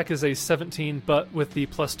first attack is a 17, but with the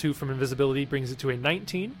 +2 from invisibility brings it to a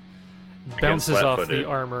 19. Bounces off the flat-footed.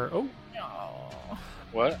 armor. Oh,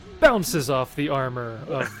 What? bounces off the armor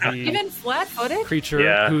of the Even flat-footed? creature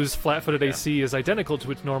Yeah. whose flat-footed AC is identical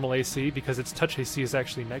to its normal AC because its touch AC is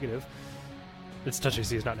actually negative. Its touch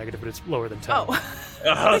AC is not negative, but it's lower than 10. Oh.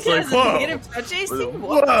 I was like, Because of whoa, negative touch AC?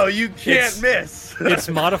 What? whoa, you can't It's- miss. Its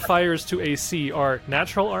modifiers to AC are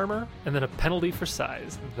natural armor and then a penalty for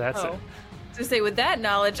size. That's Oh. To say, with that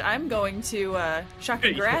knowledge, I'm going to shock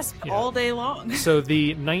and grasp Yeah. all day long. it. So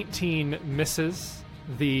the 19 misses,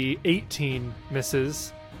 the 18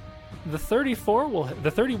 misses, the 34 will hit,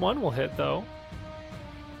 the 31 will hit though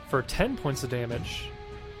for 10 points of damage.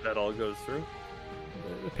 That all goes through.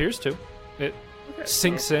 It appears to. It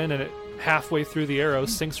sinks in and it halfway through the arrow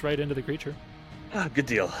sinks right into the creature. Ah, good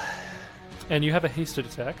deal. And you have a hasted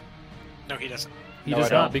attack. No, he doesn't. He No, does I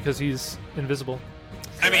don't. not because he's invisible.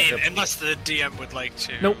 I mean, unless the DM would like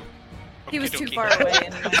to. Nope. He was too Okey-dokey. far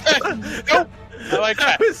away. Nope. I like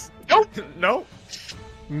that. Nope. Nope.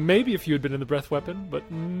 Maybe if you had been in the breath weapon, but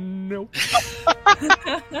nope.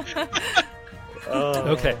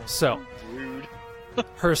 Okay, so Rude.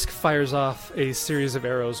 Hursk fires off a series of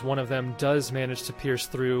arrows. One of them does manage to pierce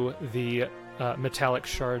through the metallic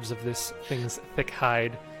shards of this thing's thick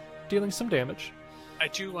hide, dealing some damage. I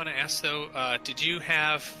do want to ask though, did you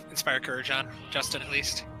have Inspire Courage on, Justin, at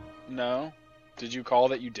least? No. Did you call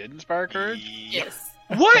that you did inspire courage? Yep. Yes.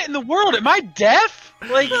 What in the world? Am I deaf?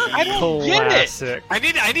 Like, I don't get it. Classic. I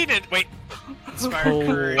need to wait. Inspire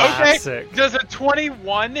Courage. Classic. Does a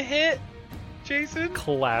 21 hit, Jason?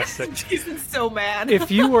 Classic. Jason's so mad. If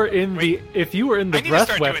you were in the I need to breath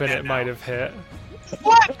start doing weapon, that it now. might have hit.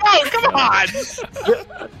 What? Oh, come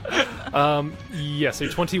on! Yes, a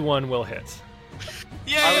 21 will hit.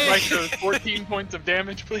 Yay! I would like those 14 points of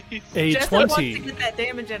damage, please. A Jesse wants to 20. get that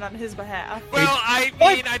damage in on his behalf. Well, I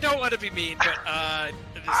mean, I don't want to be mean, but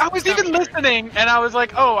I was even listening, and I was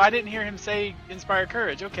like, oh, I didn't hear him say Inspire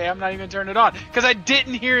Courage. Okay, I'm not even going to turn it on. Because I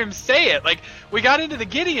didn't hear him say it. Like, we got into the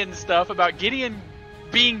Gideon stuff about Gideon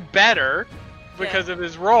being better because of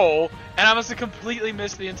his role, and I must have completely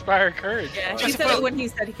missed the Inspire Courage. Yeah, part. he said it when he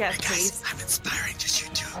said he cast haste. I'm inspiring just you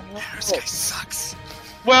two. This Oh. guy sucks.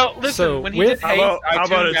 Well, listen, So, when he with- did haste, How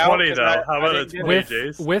about a tuned out 20 'cause though? I- How I about a didn't get 20, it.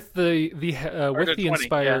 Jace? With the Or the 20,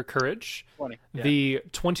 Inspire yeah. Courage, 20. Yeah. the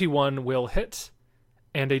 21 will hit,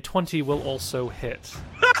 and a 20 will also hit.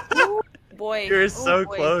 Boy. You were oh so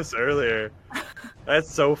boy. close earlier.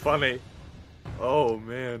 That's so funny. Oh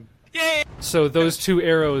man. Yay! So those two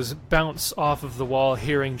arrows bounce off of the wall,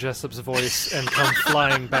 hearing Jessup's voice, and come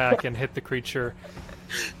flying back and hit the creature.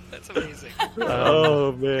 That's amazing.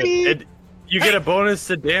 Oh man. And you get a bonus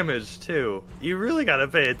to damage too. You really gotta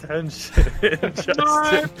pay attention, Justin.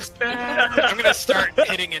 I'm gonna start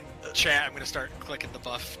hitting in chat. I'm gonna start clicking the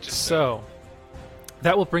buff. Just So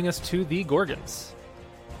that will bring us to the Gorgons.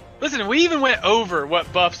 Listen, we even went over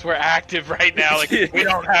what buffs were active right now. Like, we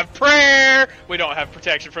don't have prayer, we don't have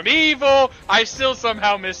protection from evil. I still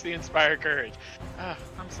somehow missed the Inspire Courage. Ah,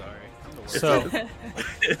 I'm sorry. I'm the worst.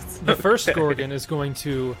 So the first Gorgon is going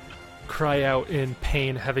to cry out in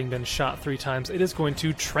pain, having been shot 3 times. It is going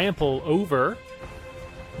to trample over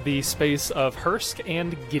the space of Hursk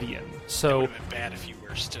and Gideon. It So would have been bad if you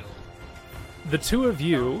were still. the two of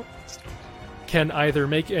you can either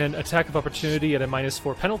make an attack of opportunity at a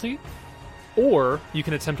 -4 penalty, or you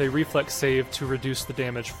can attempt a reflex save to reduce the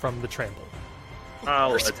damage from the trample.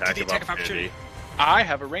 I'll First, attack did of he attack of opportunity. I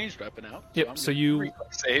have a ranged weapon out. Yep, I'm so gonna you-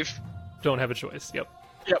 reflex save. Don't have a choice. Yep.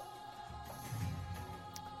 Yep.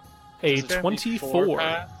 A Does it have 24.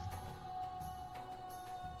 pass?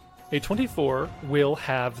 A 24 will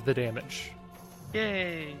have the damage.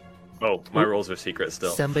 Yay. Oh, my rolls are secret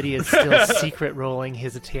still. Somebody is still secret rolling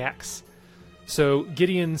his attacks. So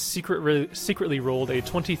Gideon secretly rolled a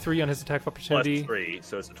 23 on his attack of Plus opportunity. 3,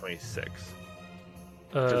 so it's a 26.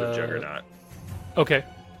 Uh, Because of Juggernaut. Okay,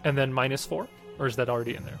 and then -4, or is that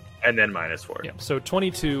already in there? And then -4. Yeah. So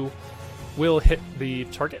 22 will hit the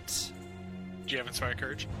target. Do you have Inspire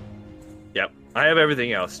Courage? Yep. I have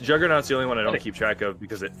everything else. Juggernaut's the only one I don't Okay. keep track of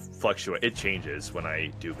because it fluctuates. It changes when I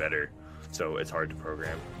do better, so it's hard to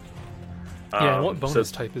program. Yeah. And what bonus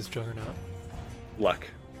So, type is Juggernaut? luck.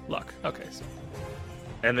 Luck. Okay. So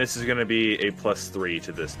And this is going to be a +3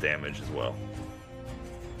 to this damage as well.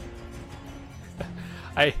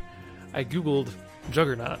 I googled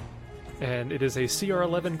Juggernaut, and it is a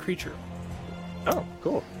CR11 creature. Oh,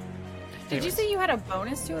 cool. Did you Anyways. say you had a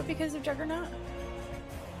bonus to it because of Juggernaut?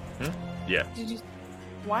 Yeah. Did you?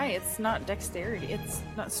 Why? It's not dexterity. It's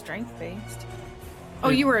not strength based. Oh,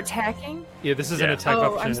 you were attacking? Yeah, this is an Yeah. attack Oh,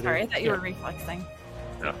 opportunity. I'm sorry. I thought you Yeah. were reflexing.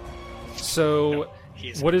 So, No, he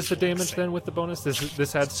is what is the reflexing. damage then with the bonus? This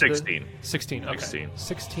adds to the- 16. 16. Okay. 16.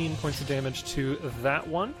 16 points of damage to that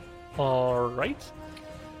one. All right.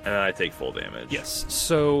 And then I take full damage. Yes.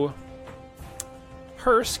 So,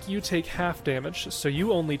 Hursk, you take half damage. So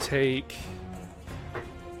you only take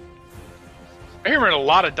I'm hearing a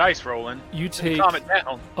lot of dice rolling. you take Calm it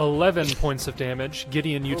down. 11 points of damage.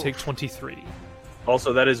 Gideon, you take 23.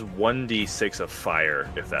 Also, that is 1d6 of fire,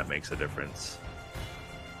 if that makes a difference.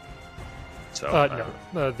 So,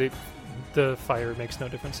 No, the fire makes no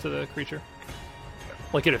difference to the creature.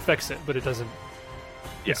 Like it affects it, but it doesn't.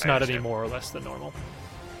 yeah, It's I not any understand. more or less than normal.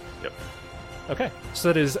 Yep. Okay, so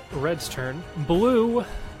that is Red's turn. Blue,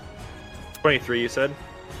 23, you said?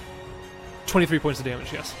 23 points of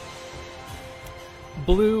damage. Yes.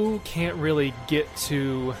 Blue can't really get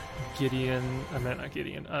to Gideon. I meant not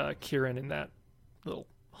Gideon. Kieran in that little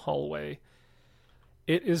hallway.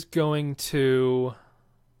 It is going to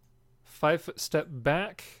 5-foot step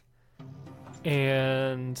back,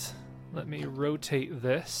 and let me rotate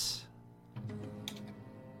this.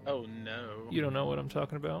 Oh no. You don't know what I'm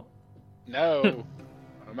talking about? No.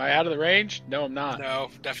 Am I out of the range? No, I'm not. No,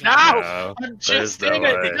 definitely. No! I'm there's just no in way.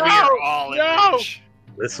 it. We are No! all in No! range.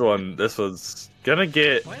 This one's gonna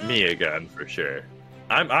get Well- me again for sure.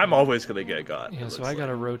 I'm always gonna get got. Yeah, it so looks I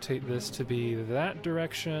gotta like. rotate this to be that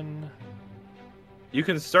direction. You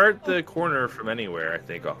can start the corner from anywhere, I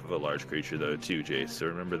think, off of a large creature though too, Jace. So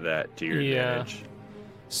remember that to your Yeah. advantage.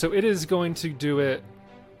 So it is going to do it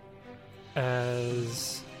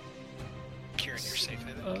as... Kieran, you're safe,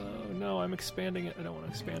 I think. Oh, no, I'm expanding it. I don't want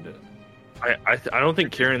to expand it. I don't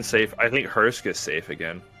think Kieran's safe. I think Hursk is safe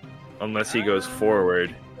again, unless he goes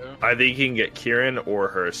forward. I think he can get Kieran or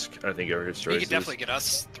Hursk. I think are his He choices. could definitely get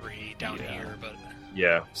us 3 down Yeah. here, but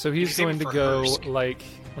Yeah, So he's He's aiming going to for go Hursk. like...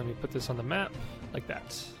 Let me put this on the map. Like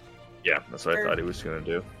that. yeah, that's what I thought he was gonna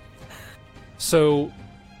do. So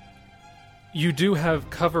you do have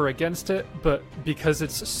cover against it, but because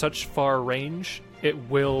it's such far range, it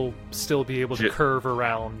will still be able to Yeah. curve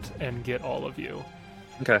around and get all of you.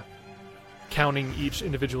 Okay. Counting each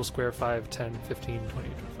individual square 5, 10, 15, 20,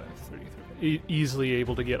 25, 30, 35. Easily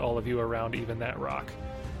able to get all of you around even that rock.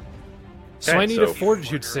 So Okay, I need so- a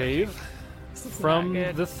fortitude save This is from not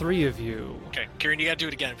good. the 3 of you. okay, Kieran, you gotta do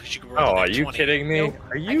it again because you can roll Oh, the are net you 20. kidding me? Nope.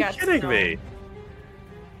 Are I you got kidding snow. me?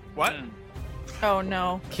 What? Oh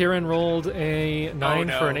no. Kieran rolled a 9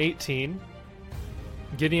 no. for an 18.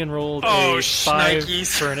 Gideon rolled Oh, a 5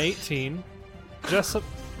 shnikes. for an 18. Jessup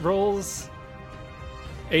rolls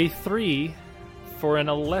a 3 for an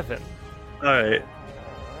 11. Alright.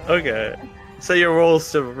 Okay. So your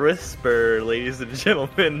rolls to whisper, ladies and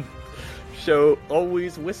gentlemen. Show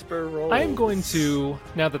always whisper rolls. I'm going to,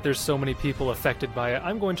 now that there's so many people affected by it,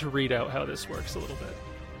 I'm going to read out how this works a little bit.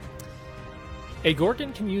 A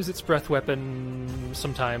Gorgon can use its breath weapon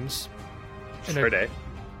sometimes in per a day.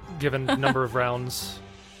 given number of rounds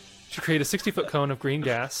to create a 60-foot cone of green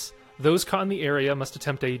gas. Those caught in the area must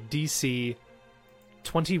attempt a DC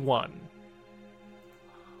 21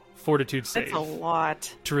 fortitude save That's a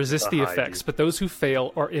lot. to resist the Behind effects, you. but those who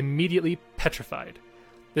fail are immediately petrified.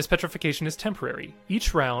 This petrification is temporary.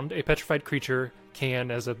 Each round, a petrified creature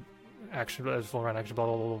can, as a action, as full round action, blah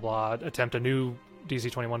blah blah blah blah, attempt a new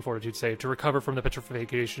DC 21 Fortitude save to recover from the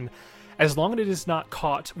petrification, as long as it is not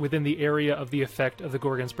caught within the area of the effect of the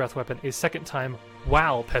Gorgon's breath weapon a second time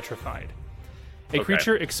while petrified. A Okay.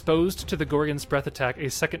 creature exposed to the Gorgon's breath attack a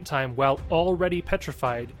second time while already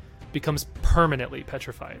petrified becomes permanently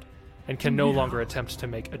petrified and can no longer attempt to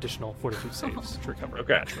make additional fortitude saves to recover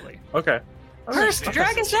Okay. naturally. Okay. First,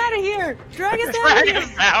 drag us out of here! Drag us out of Drag here!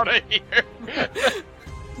 us out of here!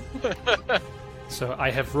 So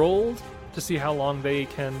I have rolled to see how long they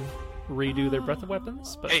can redo their breath of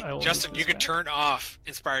weapons. But Hey, I will Justin, move you this can back. turn off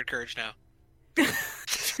Inspired Courage now.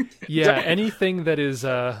 Yeah, anything that is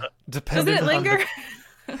Doesn't dependent it linger?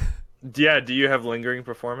 on Yeah, do you have lingering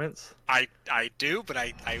performance? I do, but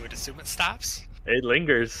I would assume it stops. It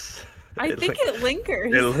lingers. I think it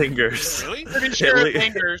lingers. It lingers. Really? Pretty sure It it li-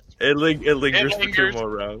 lingers. It lingers for 2 lingers. more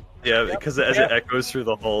rounds. Yeah, because as Yep. it echoes through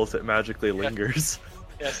the halls, it magically lingers.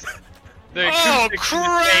 Yes. The Oh, acoustics in the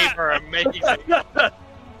crap! cave are amazing.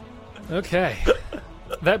 Okay.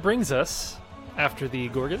 That brings us, after the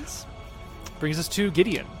Gorgons, brings us to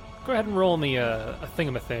Gideon. Go ahead and roll me a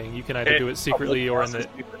thingamathing. You can either do it secretly or in the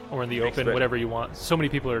open, Expect- whatever you want. So many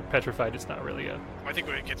people are petrified, it's not really a I think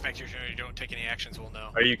when it gets back to your turn, you don't take any actions. We'll know.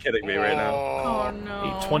 Are you kidding me right now? Oh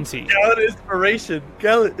no. 20. Gallant inspiration!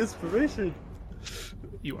 Gallant inspiration!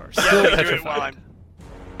 You are Yeah, still you do it petrified. while I'm.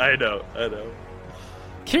 I know.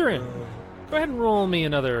 Kieran, go ahead and roll me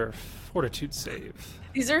another fortitude save.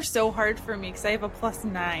 These are so hard for me because I have a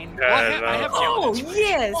 +9. Well, I have Oh, Gallant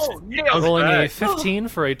yes! Nails Rolling a back. 15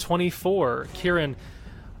 for a 24. Kieran,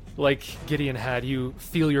 like Gideon had, you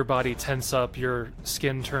feel your body tense up, your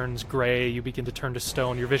skin turns gray, you begin to turn to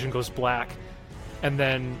stone, your vision goes black, and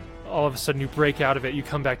then all of a sudden you break out of it, you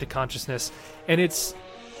come back to consciousness, and it's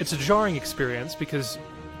a jarring experience because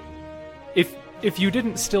if you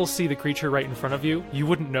didn't still see the creature right in front of you, you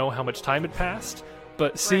wouldn't know how much time had passed,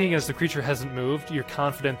 but seeing Right. as the creature hasn't moved, you're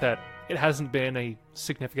confident that it hasn't been a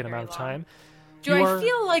significant amount of time. Do You I are-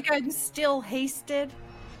 feel like I'm still hasted?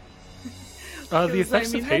 The 'Cause, I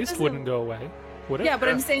effects mean, of that haste doesn't- wouldn't go away, would it? Yeah, but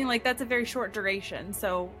I'm saying like that's a very short duration,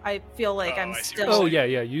 so I feel like Oh, I'm I see what still you're Oh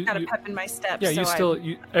saying. yeah, you got a pep in my step. yeah, so you still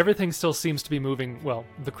I'm- everything still seems to be moving. Well,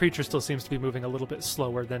 the creature still seems to be moving a little bit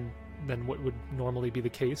slower than what would normally be the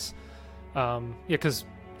case. Yeah, because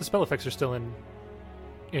the spell effects are still in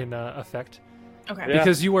effect. Okay. Yeah.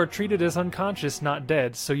 Because you are treated as unconscious, not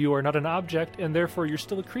dead, so you are not an object, and therefore you're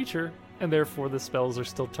still a creature, and therefore the spells are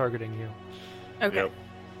still targeting you. Okay. Yep.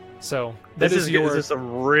 So that This is is your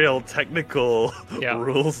some real technical Yeah.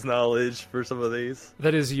 rules knowledge for some of these.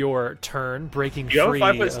 that is your turn, breaking You have a free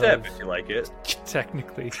 5-foot step of- if you like it.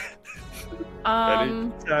 Technically,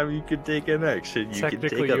 Anytime you can take an action, you technically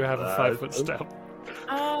can take you have a 5-foot step.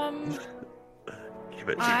 Give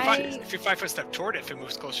it If you 5-foot step toward it, if it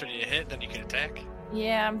moves closer to you hit, then you can attack.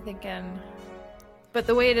 Yeah, I'm thinking. But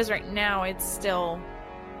the way it is right now, it's still.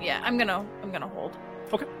 Yeah, I'm gonna hold.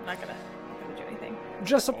 Okay. I'm not gonna do anything.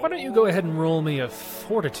 Jessup, why don't you go ahead and roll me a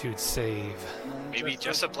fortitude save? Maybe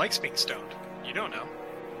Jessup likes being stoned. You don't know.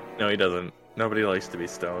 No, he doesn't. Nobody likes to be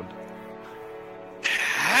stoned.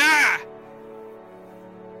 Ah!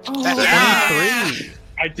 Oh, That's 23.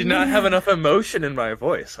 I did not have enough emotion in my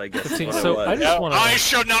voice, I guess. is 15. what it So was. I just want I to.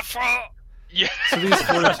 should not fall. Yeah. So these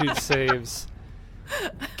fortitude saves.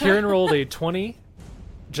 Kieran rolled a 20.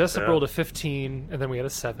 Jessup Yeah. rolled a 15, and then we had a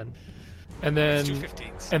 7. And It's two then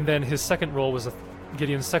 15s. and then his second roll was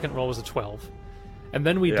Gideon's second roll was a 12. And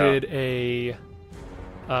then we Yeah. did a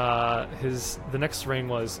the next ring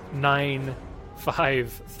was 9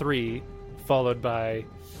 5 3 followed by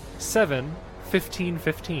 7 15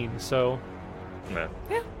 15. So Yeah.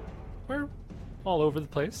 we're all over the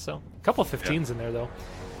place. So a couple of 15s in there though.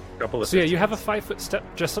 Couple of So yeah, you 15s. have a 5-foot step,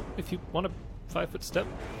 Jessup, if you want a 5-foot step.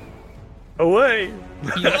 away.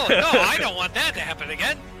 No, I don't want that to happen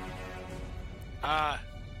again.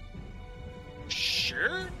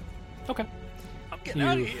 Sure. Okay. I'm getting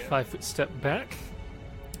out of You here. 5-foot step back.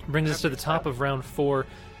 Brings us to the top of round 4.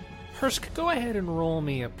 Hursk, go ahead and roll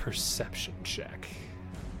me a perception check.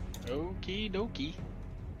 Okie dokie.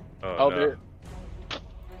 Oh, no.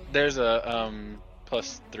 There's a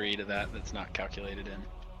 +3 to that that's not calculated in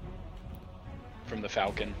from the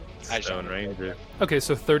Falcon. Stone Ranger. Okay,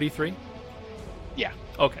 so 33? Yeah.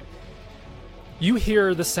 Okay. You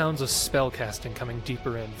hear the sounds of spellcasting coming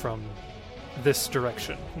deeper in from this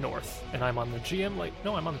direction, north. And I'm on the GM light.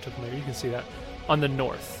 No, I'm on the token layer. You can see that. On the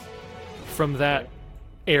north. From that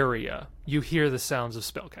area, you hear the sounds of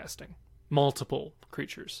spellcasting. Multiple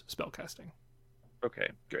creatures spellcasting. Okay,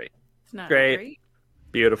 great. It's not Great. great.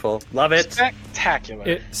 Beautiful. Love it. Spectacular.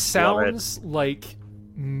 It sounds like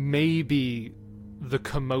maybe the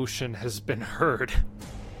commotion has been heard.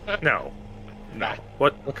 No. No.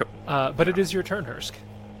 What? But it is your turn, Hursk.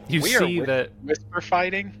 You We are see with- that Whisper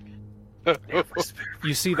fighting.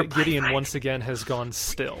 you see that Gideon once again has gone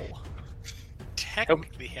still.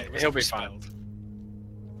 Technically, He'll be fine.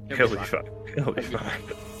 He'll be fine. He'll be fine.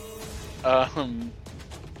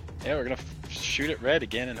 Yeah, we're gonna shoot at red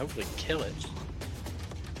again and hopefully kill it.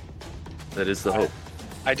 That is the hope.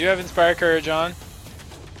 I do have Inspire Courage on.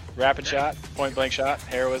 Rapid shot, point blank shot,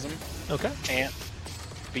 heroism, Okay. ant,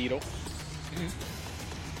 beetle.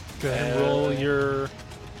 Go ahead and roll your.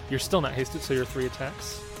 You're still not hasted, so your 3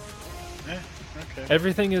 attacks. Okay.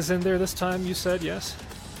 Everything is in there this time, you said, yes?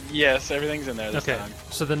 Yes, everything's in there this Okay. time.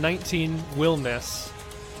 So the 19 will miss,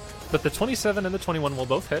 but the 27 and the 21 will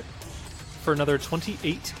both hit for another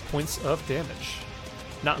 28 points of damage.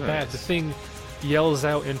 Not bad. Nice. The thing yells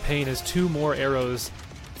out in pain as 2 more arrows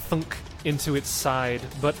thunk into its side,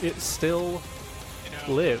 but it still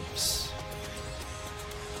lives.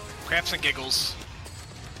 Craps and giggles.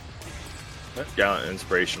 Got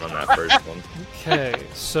inspiration on that first one. Okay,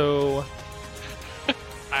 so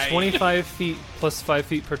I 25 feet plus 5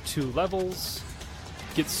 feet per 2 levels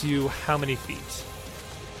gets you how many feet?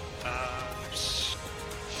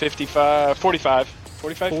 55, 45.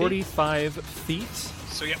 45 feet? 45 feet.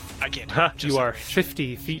 So yeah, I can't. You are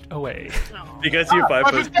 50 feet away. Because you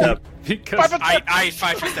 5-foot step. Because I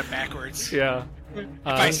 5-foot step backwards. yeah. If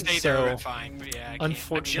I stay there, so I'm fine. But yeah, I can't.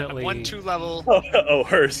 unfortunately- I'm 1-2 level. Oh,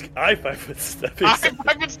 Hursk. I 5-foot step.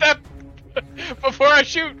 I would step before I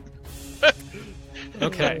shoot.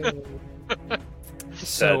 Okay.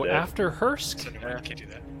 So Dead. after Hursk, So no, you can't do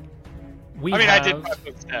that. we I mean, have. I did 5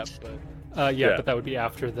 foot step, but Yeah, Yeah. but that would be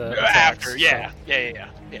after the. after, attacks, yeah, so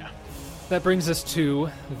yeah. that brings us to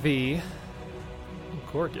the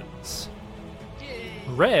Gorgons.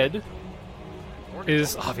 Red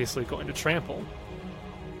is obviously going to trample.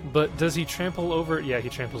 But does he trample over? Yeah, he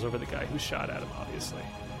tramples over the guy who shot at him, obviously.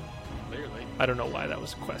 Clearly. I don't know why that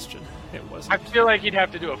was a question. It I wasn't. feel like you'd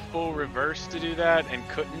have to do a full reverse to do that, and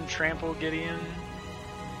couldn't trample Gideon.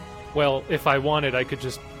 Well, if I wanted, I could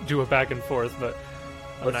just do a back and forth, but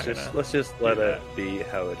I'm not gonna. Let's just let do it be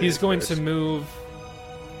how it is. He's going to first. move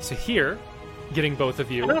to here, getting both of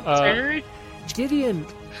you. Shut up, Terry. Gideon,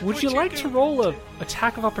 would What'd you you like do? to roll a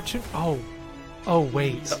attack of opportunity? Oh,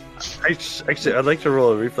 wait. Actually, I'd like to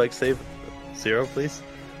roll a reflex save. 0, please?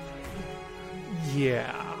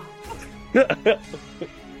 Yeah.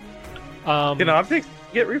 Can optics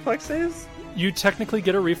get reflex saves? You technically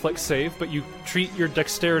get a reflex save, but you treat your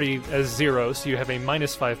dexterity as 0, so you have a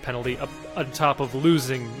 -5 penalty up on top of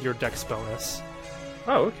losing your dex bonus.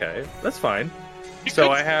 Oh, okay. That's fine. You So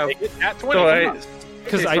could I have... take it at 20. So come on.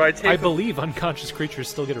 Because okay, so I take- believe unconscious creatures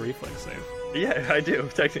still get a reflex save. Yeah, I do,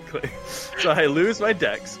 technically. So I lose my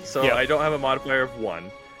dex, so Yeah. I don't have a modifier of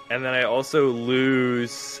 1. And then I also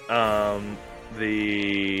lose a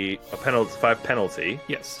penalty, 5 penalty.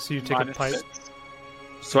 Yes, so you take Minus a pi- 6.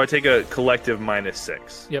 So I take a collective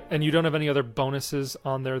 -6. Yep, and you don't have any other bonuses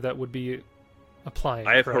on there that would be applying.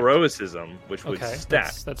 I have correct? heroicism, which would Okay,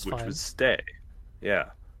 stack, that's which fine. would stay. Yeah.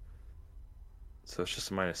 So it's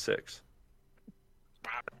just a -6.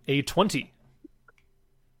 A 20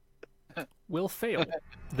 will fail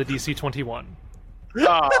the DC 21.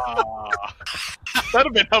 Ah, that'd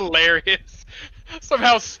have been hilarious.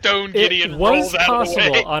 Somehow Stone Gideon It was rolls out of the way.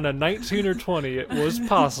 possible on a 19 or 20. It was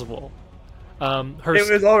possible. Her It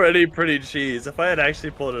was already pretty cheese. If I had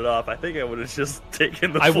actually pulled it off, I think I would have just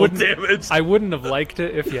taken the I full wouldn't- damage. I wouldn't have liked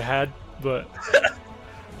it if you had, but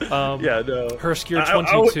Yeah, no. her Skier I would-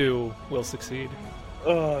 22 will succeed.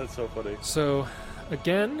 Oh, that's so funny. So,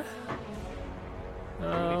 again,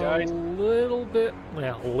 died. a little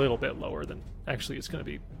bit lower than. Actually, it's going to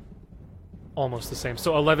be almost the same.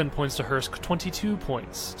 So 11 points to Hursk, 22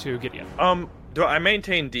 points to Gideon. Do I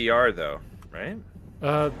maintain DR though? Right?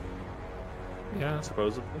 Yeah,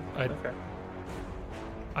 Supposedly. Okay.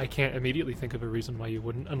 I can't immediately think of a reason why you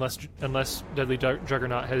wouldn't, unless Deadly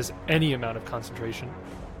Juggernaut has any amount of concentration.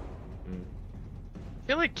 I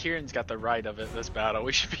feel like Kieran's got the right of it this battle.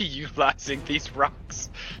 We should be utilizing these rocks.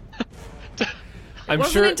 I'm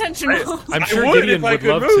Wasn't sure. intentional. I'm I sure would Gideon if I would could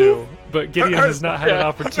love move. to, but Gideon has not had an Yeah.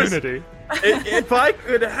 opportunity. If I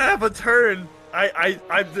could have a turn,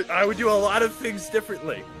 I would do a lot of things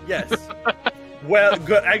differently. Yes. Well,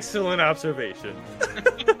 good, excellent observation.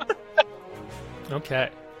 Okay.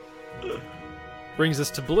 Brings us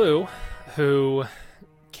to Blue, who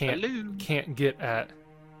Hello. can't get at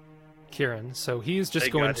Kieran, so he's just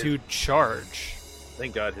Thank going God to charge.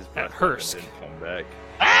 Thank God his breath Hursk. didn't come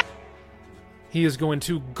back. He is going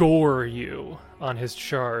to gore you on his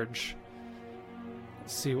charge.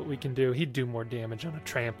 Let's see what we can do. He'd do more damage on a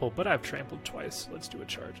trample, but I've trampled twice. Let's do a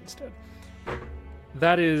charge instead.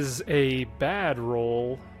 That is a bad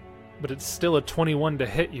roll, but it's still a 21 to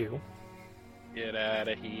hit you. Get out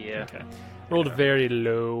of here. Okay. Rolled very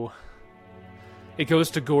low. It goes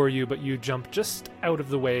to gore you, but you jump just out of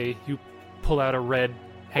the way. You pull out a red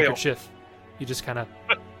handkerchief. You just kind of...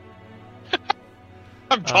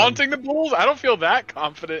 I'm taunting the bulls? I don't feel that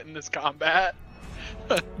confident in this combat.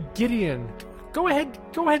 Gideon, go ahead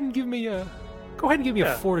and give me a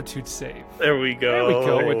Yeah. fortitude save. There we go.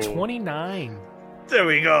 There we go. A 29. There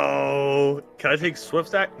we go. Can I take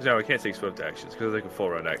swift action? No, I can't take swift actions because it's like a full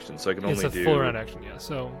round action, so I can It's only a do full round action, yeah.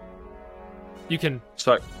 So you can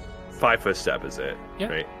 5-foot step is it? Yeah.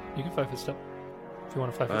 Right. you can 5-foot step. If you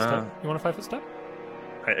want a 5-foot step. You want a 5-foot step?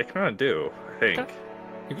 I kind of do. I think, Okay.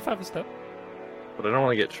 You can 5-foot step. but I don't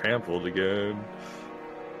want to get trampled again.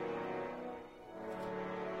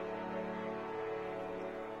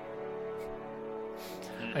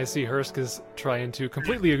 I see Hursk is trying to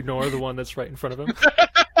completely ignore the one that's right in front of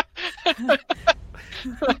him.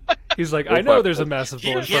 He's like, I know there's a massive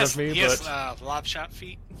bull in front of me, he has, but lob shot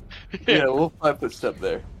feet. Yeah, we'll 5-foot step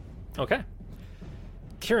there. okay.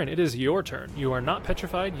 Kieran, it is your turn. You are not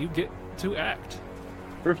petrified. You get to act.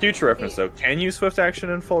 For future reference, though, can you swift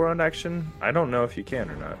action and full round action? I don't know if you can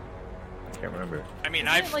or not. I can't remember. I mean,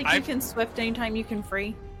 Isn't it like you I've can swift anytime you can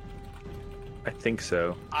free? I think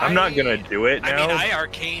so. I'm not gonna do it now. I mean, I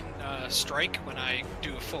arcane strike when I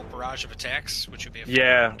do a full barrage of attacks, which would be a full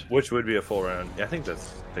Yeah, round. which would be a full round. Yeah, I think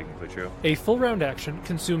that's technically true. A full round action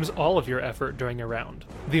consumes all of your effort during a round.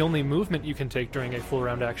 The only movement you can take during a full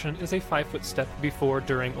round action is a 5-foot step before,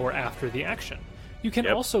 during, or after the action. You can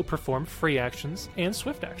Yep. also perform free actions and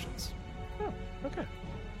swift actions. Oh, okay.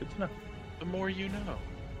 Good to know. The more you know.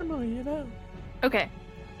 The more you know. Okay.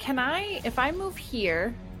 Can I, if I move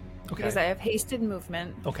here, Okay. because I have hasted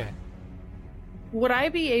movement, Okay. would I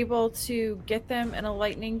be able to get them in a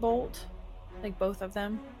lightning bolt? Like both of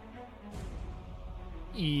them?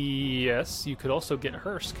 Yes, you could also get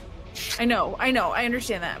Hursk. I know, I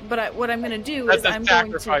understand that. But what I'm going to do That's is a I'm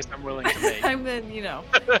going sacrifice to... I'm willing to make. I'm going to, you know...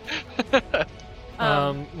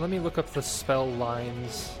 Let me look up the spell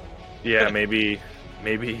lines. Yeah, maybe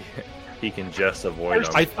he can just avoid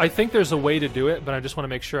them. I think there's a way to do it, but I just want to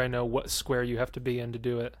make sure I know what square you have to be in to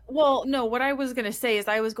do it. Well, no, what I was going to say is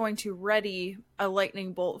I was going to ready a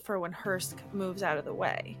lightning bolt for when Hursk moves out of the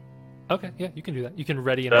way. Okay, yeah, you can do that. You can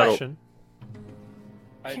ready an That'll- action.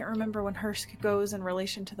 I can't remember when Hursk goes in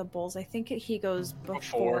relation to the bulls. I think he goes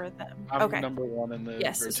before them. I'm Okay. number one in the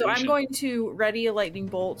Yes, rotation. so I'm going to ready a lightning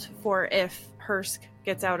bolt for if Hursk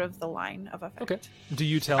gets out of the line of effect. Okay. Do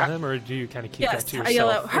you tell him, or do you kind of keep that Yes, to I yell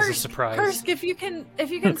yourself out, as a Hursk, surprise? Hursk, if you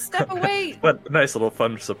can step away. But nice little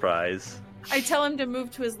fun surprise. I tell him to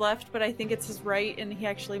move to his left, but I think it's his right, and he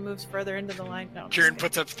actually moves further into the line. No, I'm just Kieran kidding.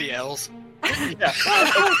 puts up the L's.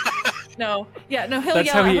 No, yeah, no, he'll That's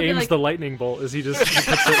yell how out, he he'll be aims like, the lightning bolt. Is he just he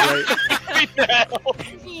puts it right?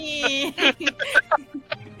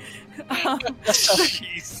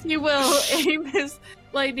 Jeez. he will aim his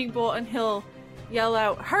lightning bolt, and he'll yell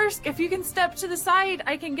out, Hursk, if you can step to the side,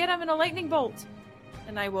 I can get him in a lightning bolt.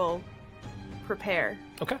 And I will prepare.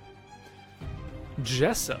 Okay.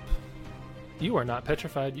 Jessup, you are not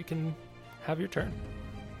petrified. You can have your turn.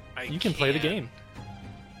 You can play the game.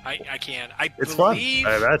 I can. I It's fun, believe.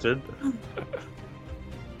 I imagine.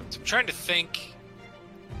 So I'm trying to think.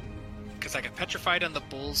 Because I got petrified on the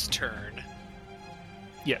bull's turn,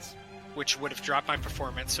 Yes. which would have dropped my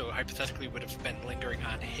performance, so hypothetically would have been lingering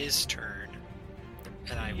on his turn.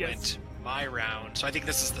 And I Yes. went my round. So I think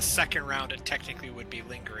this is the second round it technically would be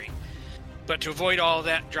lingering. But to avoid all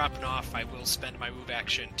that dropping off, I will spend my move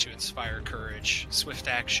action to inspire courage, swift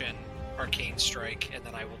action, arcane strike, and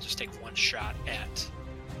then I will just take one shot at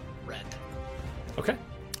red. Okay.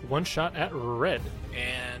 One shot at red.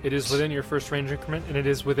 And It is within your first range increment, and it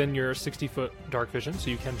is within your 60-foot dark vision, so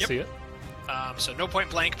you can Yep. see it. So no point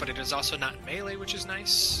blank, but it is also not in melee, which is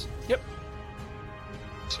nice. Yep.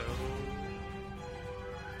 So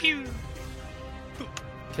pew.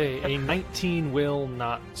 Okay, a 19 will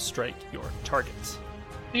not strike your target.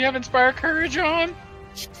 You have Inspire Courage on?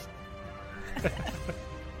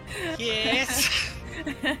 Yes.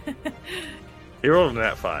 He rolled a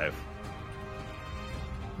nat 5.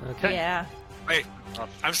 Okay. Yeah. Wait,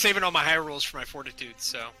 I'm saving all my high rolls for my fortitude,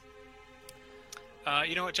 so.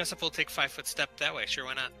 You know what? Jessup will take 5-foot step that way. Sure,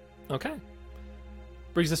 why not? Okay.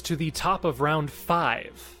 Brings us to the top of round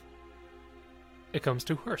 5. It comes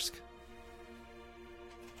to Hursk.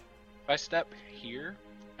 If I step here,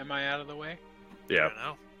 am I out of the way? I Yeah. don't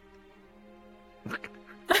know.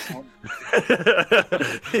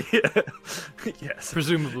 Yes.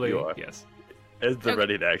 Presumably, You are. yes. As the Okay.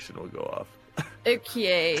 ready to action will go off.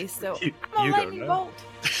 Okay, so You- I'm a you go lightning now. bolt.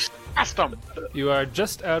 Custom! You are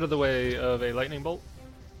just out of the way of a lightning bolt.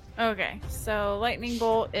 Okay, so lightning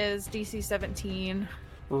bolt is DC 17.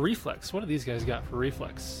 Reflex. What do these guys got for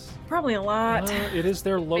reflex? Probably a lot. It is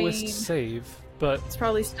their lowest Rain. save, but It's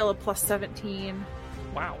probably still a plus 17.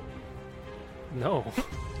 wow. No.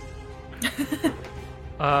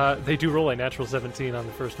 They do roll a natural 17 on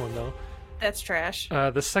the first one, though. That's trash.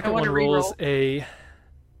 The second wanna one rolls reroll. a.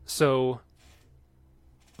 So,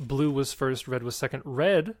 blue was first, red was second.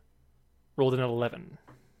 Red rolled an 11.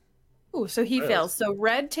 Ooh, so he fails. So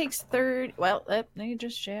red takes 30. Well, let me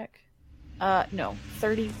just check. No,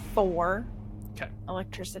 34. Okay.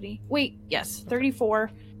 Electricity. Wait, yes, 34,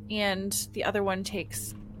 and the other one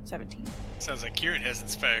takes 17. Sounds like Kieran has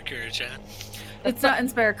inspired courage, huh? It's not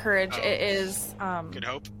Inspire Courage. Oh. It is. Good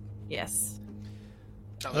hope. Yes.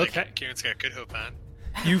 Sounds Okay. like Kieran's got good hope on.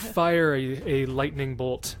 You fire a lightning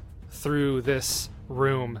bolt through this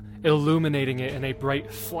room, illuminating it in a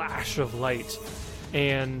bright flash of light.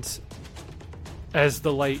 And as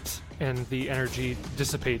the light and the energy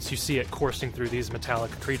dissipates, you see it coursing through these metallic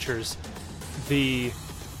creatures. The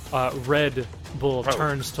red bull Oh.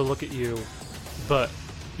 turns to look at you, but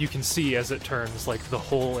you can see as it turns, like the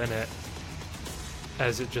hole in it,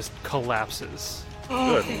 as it just collapses.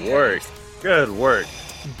 Good work. Good work.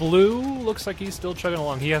 Blue looks like he's still chugging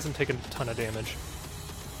along. He hasn't taken a ton of damage.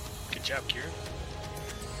 Good job, Kieran.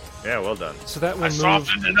 Yeah, well done. So that will I move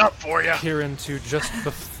softened it up for you. Kieran to just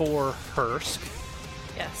before Hursk.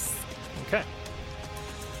 Yes. Okay.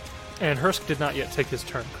 And Hursk did not yet take his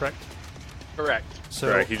turn, correct? Correct.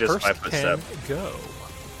 So Correct, he just Hursk 5-foot can step. go.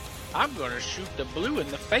 I'm gonna shoot the blue in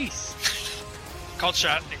the face. Called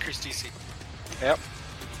shot, increased DC. Yep.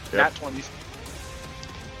 Yep. Nat 20s.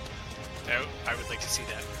 I would like to see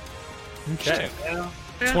that. Okay.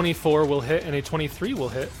 24 will hit and a 23 will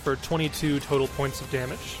hit for 22 total points of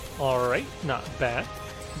damage. Alright, not bad.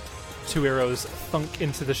 2 arrows thunk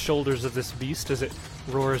into the shoulders of this beast as it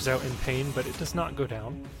roars out in pain, but it does not go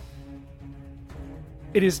down.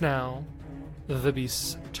 It is now the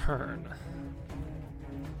beast's turn.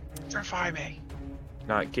 Revive me.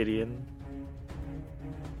 Not Gideon.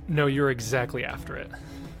 No, you're exactly after it.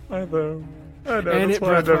 I know. And it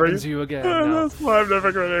breath weapons you again. No. That's why I'm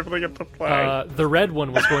never going to be able to get the flag. The red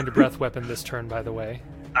one was going to breath weapon this turn, by the way.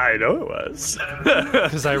 I know it was.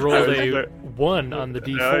 Because I rolled a 1 on the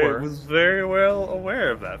D4. I was very well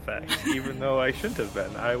aware of that fact, even though I shouldn't have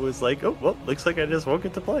been. I was like, oh, well, looks like I just won't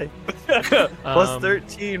get to play. Plus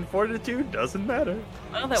 13 fortitude doesn't matter.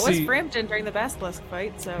 Well, that was Frampton during the Basilisk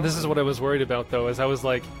fight, so... This is what I was worried about, though, is I was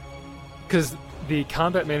like... Because the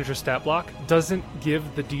Combat Manager stat block doesn't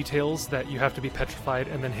give the details that you have to be petrified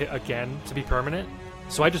and then hit again to be permanent.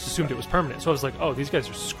 So I just assumed it was permanent. So I was like, oh, these guys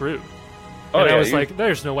are screwed. And I was like,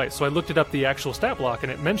 there's no way. So I looked it up the actual stat block,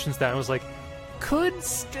 and it mentions that, and I was like, could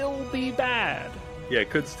still be bad. Yeah, it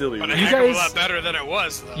could still be But bad. a heck of a lot better than it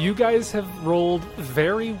was, though. You guys have rolled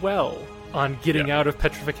very well on getting out of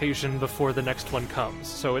petrification before the next one comes.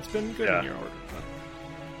 So it's been good in your order.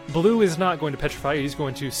 Blue is not going to petrify. He's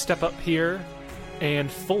going to step up here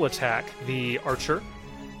and full attack the archer.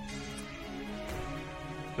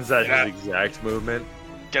 Is that his exact movement?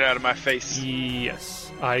 Get out of my face.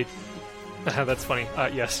 Yes. That's funny.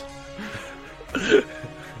 Yes.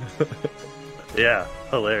 Yeah,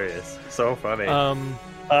 hilarious. So funny.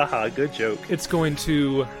 Haha, good joke. It's going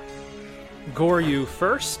to gore you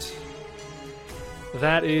first.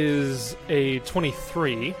 That is a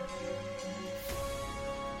 23.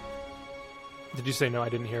 Did you say no? I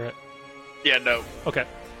didn't hear it. Yeah, no. Okay.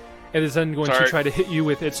 It is then going to try to hit you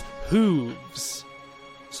with its hooves.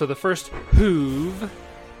 So the first hoove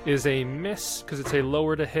is a miss, because it's a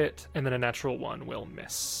lower to hit, and then a natural 1 will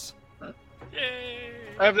miss. Yay!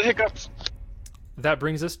 I have the hiccups. That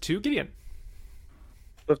brings us to Gideon.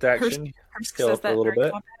 Swift action. Scale up a little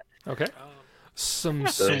bit. Okay. Some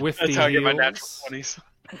swifty That's how I get my heals. natural 20s.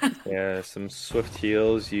 Yeah, some swift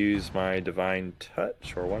heals. Use my divine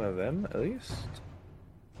touch, or one of them at least.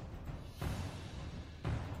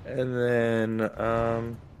 And then, I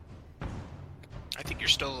think you're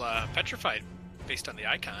still petrified, based on the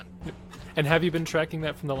icon. And have you been tracking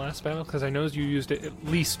that from the last battle? Because I know you used it at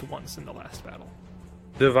least once in the last battle.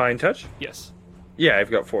 divine touch? Yes. Yeah,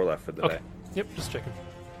 I've got 4 left for the day. Yep, just checking.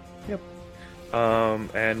 Yep.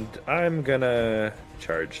 And I'm gonna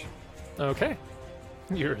charge. Okay.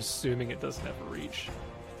 You're assuming it doesn't have a reach.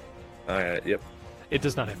 Yep. It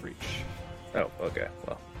does not have reach. Oh, okay.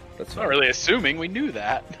 Well, that's Not really assuming. We knew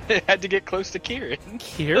that. It had to get close to Kieran.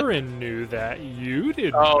 Kieran knew that. You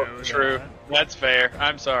didn't Oh, know true. that. That's fair.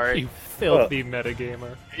 I'm sorry. You filthy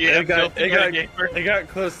metagamer. Yeah, it got gamer. it got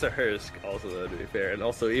close to hers. Also, though, to be fair, and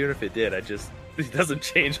also even if it did, it doesn't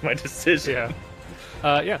change my decision.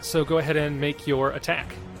 Yeah. So go ahead and make your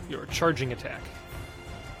attack, your charging attack.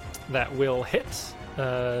 That will hit.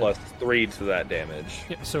 Plus 3 to that damage.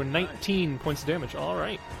 Yeah, so 19 points of damage. All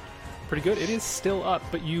right. Pretty good. It is still up,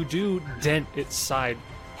 but you do dent its side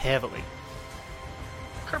heavily.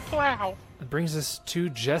 Kerplow. It brings us to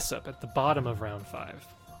Jessup at the bottom of round 5.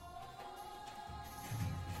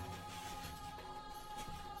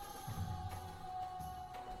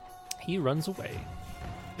 He runs away.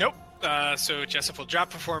 Nope. So Jessup will drop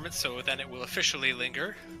performance, so then it will officially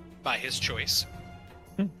linger by his choice.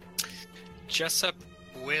 Jessup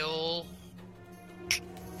will...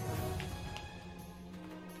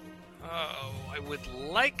 Oh, I would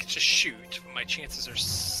like to shoot, but my chances are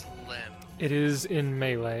slim. It is in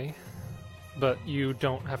melee, but you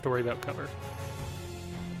don't have to worry about cover.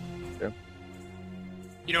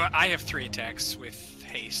 You know what? I have 3 attacks with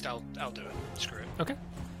haste. I'll do it. Screw it. Okay.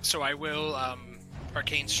 So I will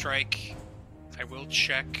arcane strike. I will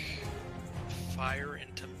check fire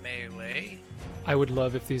into melee. I would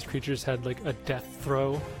love if these creatures had like a death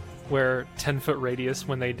throw where 10-foot radius,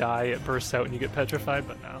 when they die, it bursts out and you get petrified,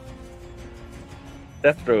 but no.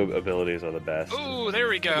 Death throw abilities are the best. Ooh, there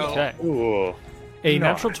we go. Okay. Ooh. A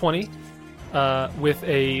natural 20 with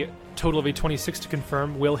a total of a 26 to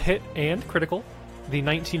confirm will hit and critical. The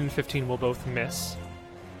 19 and 15 will both miss.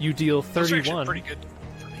 You deal Those are actually 31. pretty good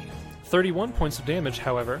for me. 31 points of damage,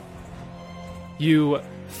 however. You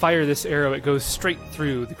fire this arrow, it goes straight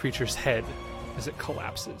through the creature's head as it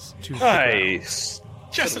collapses to the ground. Nice.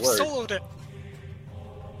 Jessup Good work. soloed it.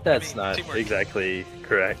 That's I mean, not teamwork. exactly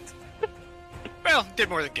correct. Well, did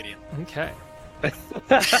more than Gideon. Okay.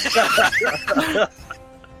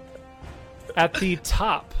 At the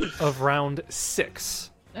top of round 6,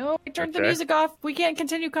 Oh, I turned the Okay. music off. We can't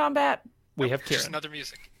continue combat. we have Just Kieran. another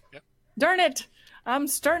music. Yep. Darn it! I'm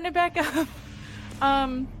starting it back up.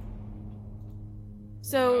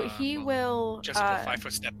 So he will. Jessup will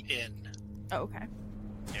 5-foot step in. Oh, okay.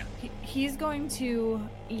 Yeah. He's going to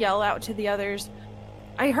yell out to the others.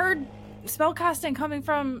 I heard spellcasting coming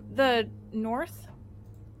from the north.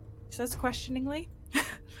 Says questioningly.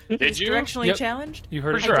 Did you? Directionally Yep. challenged? You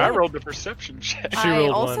heard For it. sure, I did. rolled the perception check. She I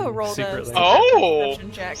rolled also one rolled secretly. a Oh!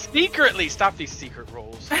 perception check. Secretly, stop these secret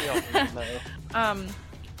rolls. We all know.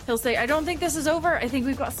 He'll say, I don't think this is over. I think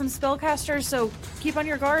we've got some spellcasters, so keep on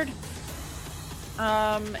your guard.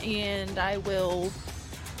 And I will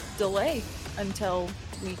delay until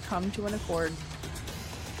we come to an accord.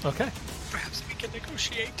 Okay. Perhaps we can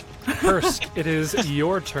negotiate. First, it is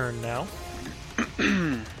your turn now.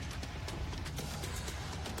 I'm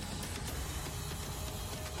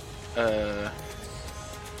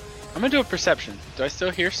gonna do a perception. Do I still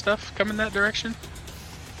hear stuff coming that direction?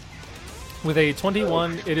 With a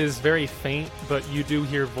 21, it is very faint, but you do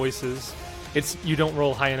hear voices. You don't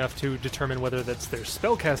roll high enough to determine whether that's their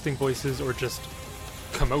spellcasting voices or just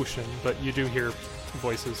commotion, but you do hear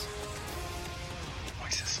voices.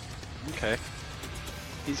 Voices. Okay.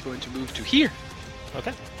 He's going to move to here.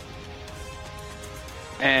 Okay.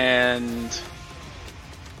 And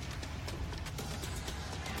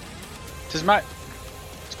as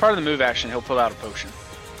part of the move action, he'll pull out a potion.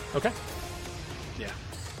 Okay. Yeah.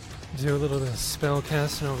 Do a little bit of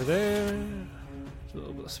spellcasting over there. Do a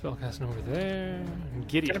little bit of spellcasting over there. And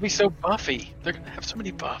It's Gideon. gonna be so buffy. They're gonna have so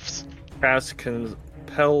many buffs. Cast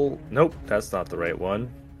compel. Nope, that's not the right one.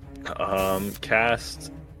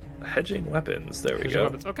 Cast hedging weapons. There we Here's go. your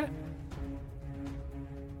weapons. Okay.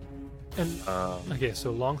 And okay,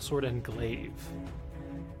 so longsword and glaive.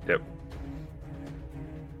 Yep.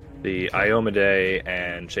 The Iomade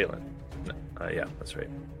and Shaylin. Yeah, that's right.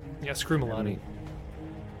 Yeah, screw Milani.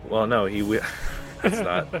 Well, no, that's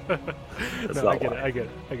not. That's No, not I get why. it.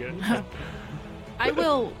 I get it. I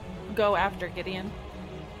will go after Gideon.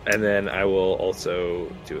 And then I will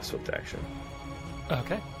also do a swift action.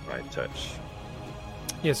 Okay. My touch.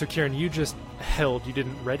 Yeah, so Kieran, you just held. You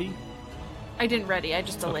didn't ready. I didn't ready, I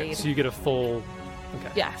just delayed. Okay, so you get a full.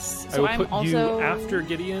 Okay. Yes. I So will I'm put also you after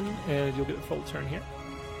Gideon, and you'll get a full turn here.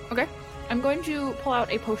 Okay. I'm going to pull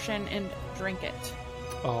out a potion and drink it.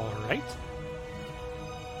 All right.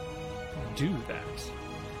 Do that.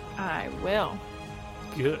 I will.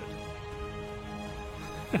 Good.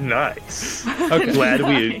 Nice. Okay. Glad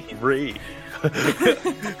we agree.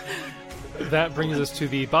 That brings us to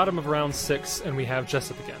the bottom of round 6, and we have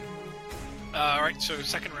Jessup again. Alright, so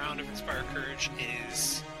second round of Inspire Courage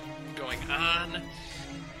is going on.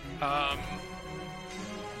 Yeah,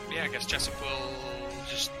 I guess Jessup will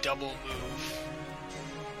just double move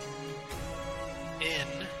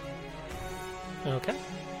in. Okay.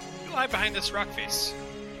 You lie behind this rock face.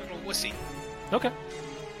 Little wussy. Okay.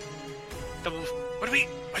 Double move. What are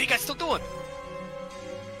you guys still doing?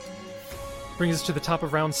 Brings us to the top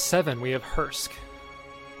of round 7. We have Hursk.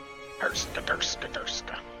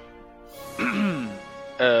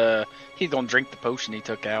 He's gonna drink the potion he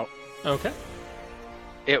took out. Okay.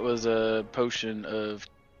 It was a potion of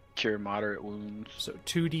cure moderate wounds So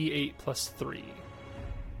 2d8 plus 3.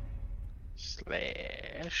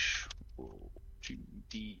 slash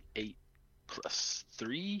 2d8 plus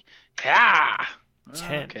 3. Yeah.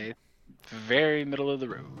 10. Okay. Very middle of the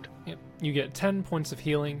road. Yep. You get 10 points of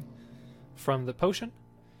healing from the potion.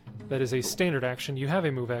 That is a standard action. You have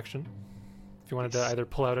a move action. If you wanted to either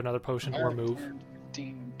pull out another potion or move.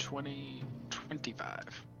 15, 20,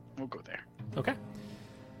 25. We'll go there. Okay.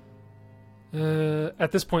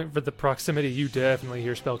 At this point, for the proximity, you definitely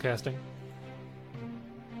hear spellcasting.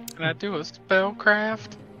 Can I do a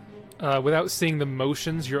spellcraft? Without seeing the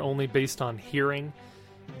motions, you're only based on hearing.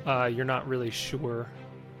 You're not really sure.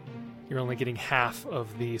 You're only getting half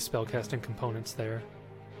of the spellcasting components there.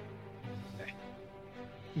 Okay.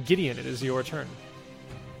 Gideon, it is your turn.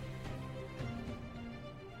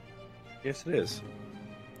 Yes, it is.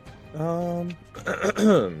 And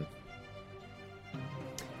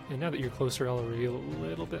now that you're closer, I'll reveal a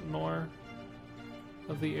little bit more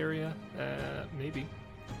of the area. Maybe.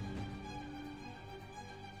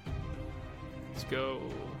 Let's go.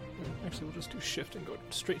 Actually, we'll just do shift and go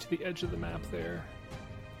straight to the edge of the map there.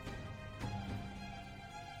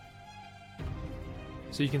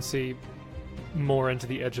 So you can see more into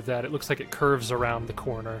the edge of that. It looks like it curves around the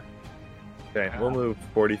corner. Okay, we'll move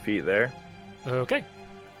 40 feet there. Okay.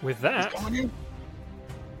 With that,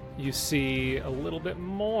 you see a little bit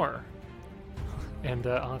more. And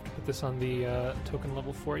I'll have to put this on the token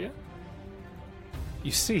level for you.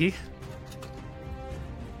 You see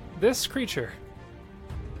this creature.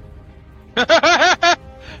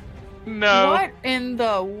 No. What in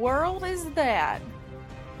the world is that?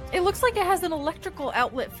 It looks like it has an electrical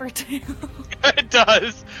outlet for a tail. It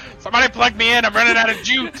does. Somebody plug me in. I'm running out of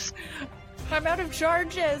juice. I'm out of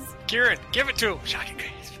charges. Kieran, give it to him. Shocking grace.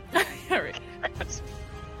 Alright.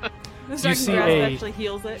 The You shocking see grasp a actually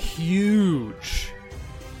heals it. huge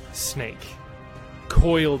snake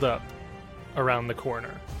coiled up around the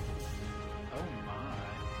corner. Oh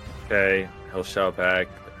my. Okay, he'll shout back.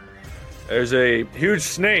 There's a huge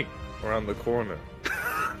snake around the corner.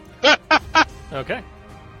 Okay.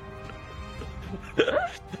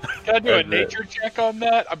 Can I do a nature check on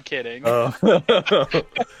that? I'm kidding.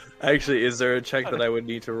 Actually, is there a check that I would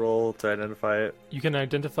need to roll to identify it? You can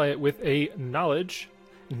identify it with a knowledge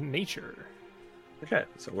nature. Okay,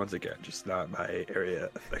 so once again, just not my area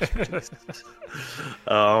of expertise.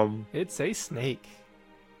 It's a snake.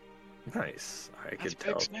 Nice. I That's can a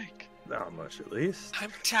tell big snake. not much at least.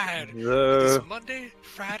 I'm tired of this Monday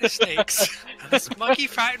Friday snakes and this monkey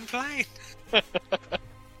fighting plane.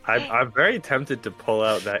 I'm very tempted to pull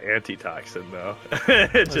out that antitoxin though,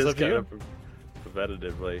 That's just up to kind you. of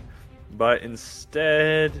preventatively, but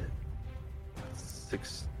instead,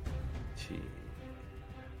 16.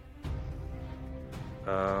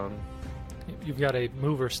 You've got a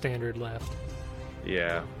mover standard left,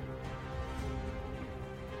 Yeah.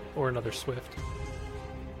 or another swift.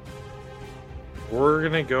 We're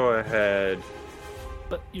gonna go ahead.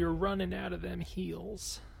 But you're running out of them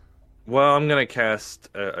heals. Well, I'm gonna cast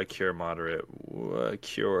a cure moderate,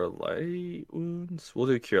 cure light wounds. We'll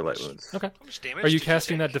do cure light wounds. Okay. How much damage Are you did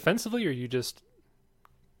casting that take? defensively, or are you just...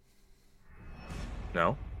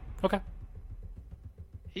 No. Okay.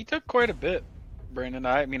 He took quite a bit, Brandon.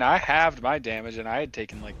 I mean, I halved my damage, and I had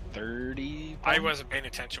taken like 30. I wasn't paying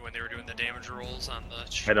attention when they were doing the damage rolls on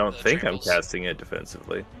the. I don't the think triples. I'm casting it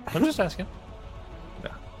defensively. I'm just asking.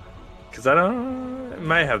 Because I don't. It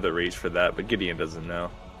might have the reach for that, but Gideon doesn't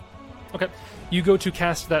know. Okay. You go to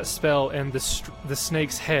cast that spell, and the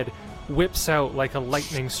snake's head whips out like a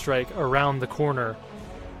lightning strike around the corner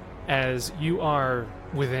as you are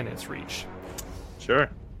within its reach. Sure.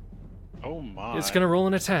 Oh my. It's going to roll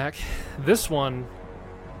an attack. This one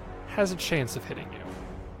has a chance of hitting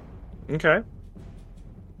you. Okay.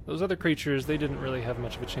 Those other creatures, they didn't really have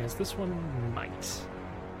much of a chance. This one might.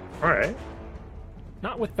 All right.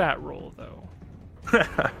 Not with that roll, though.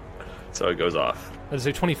 So it goes off, That is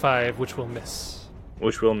a 25, which will miss.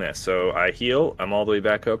 which will miss. So I heal. I'm all the way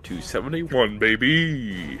back up to 71,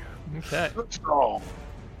 baby. Okay. strong.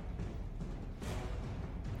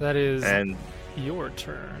 That is And your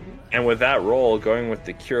turn. with that roll, going with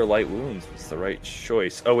the cure light wounds was the right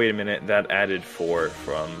choice. Oh wait a minute, that added 4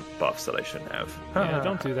 from buffs that I shouldn't have. Yeah,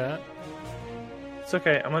 don't do that. It's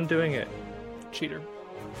okay. I'm undoing it. Cheater.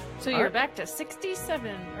 So you're back to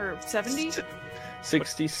 67 or 70?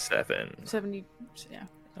 67. 70. Yeah.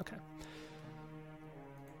 Okay.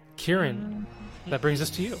 Kieran, that brings us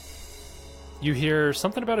to you. You hear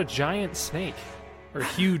something about a giant snake, or a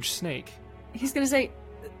huge snake. He's gonna say,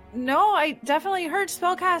 "No, I definitely heard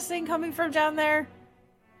spellcasting coming from down there."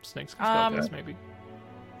 Snakes can spell cast, Um, maybe.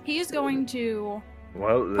 He's going to.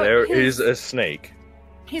 Well, Put there his- is a snake.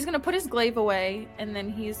 He's gonna put his glaive away, and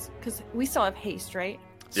then because we still have haste, right?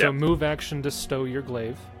 So Yep. move action to stow your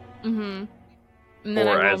glaive, Mm-hmm. And then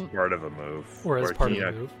Or I as will. part of a move. or as part of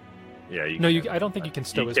yeah, the move. Yeah, you No, can. I don't think you can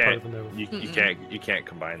stow You as part can't. of the move. You Mm-mm. can't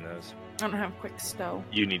combine those. I don't have quick stow.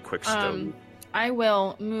 You need quick stow. I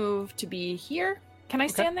will move to be here. Can I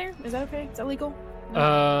stand there? Is that okay? Is that legal?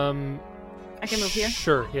 I can move here?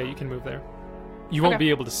 Sure, yeah, you can move there. You won't Okay. be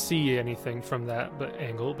able to see anything from that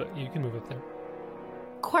angle, but you can move up there.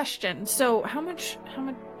 Question. So how much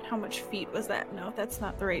feet was that? No, that's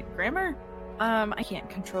not the right grammar. I can't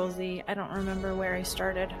control Z. I don't remember where I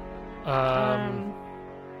started.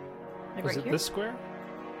 Like Was right it here? this square?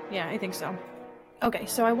 Yeah, I think so. Okay,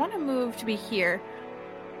 so I want to move to be here.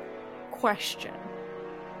 Question.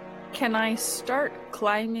 Can I start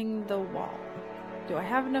climbing the wall? Do I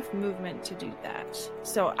have enough movement to do that?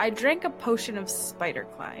 So I drank a potion of spider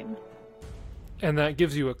climb. And that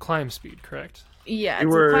gives you a climb speed, correct? Yeah, You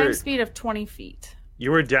it's were- a climb speed of 20 feet.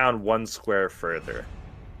 You were down 1 square further.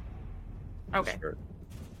 Okay. Sure.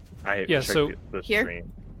 I Yeah, checked so- the Here?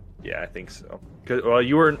 screen. Yeah, I think so. 'Cause- well,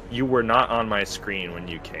 you were not on my screen when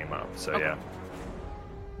you came up, so Okay. yeah.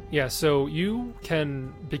 Yeah, so you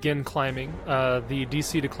can begin climbing. The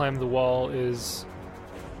DC to climb the wall is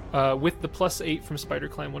with the +8 from spider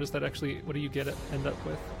climb. What do you end up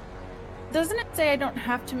with? Doesn't it say I don't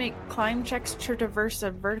have to make climb checks to traverse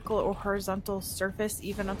a vertical or horizontal surface,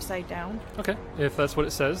 even upside down? Okay, if that's what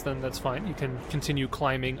it says, then that's fine. You can continue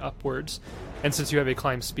climbing upwards. And since you have a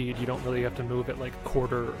climb speed, you don't really have to move at like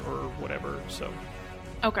quarter or whatever, so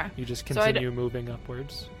Okay. you just So I d- continue moving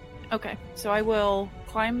upwards. Okay, so I will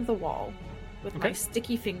climb the wall with my Okay.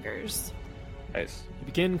 sticky fingers. Nice. You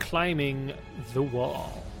begin climbing the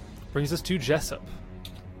wall. Brings us to Jessup.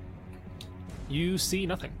 You see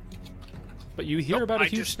nothing. But you hear about a I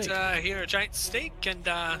huge just, snake. hear a giant snake, and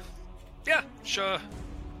yeah, sure.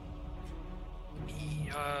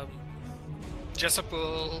 Jessup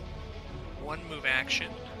will one move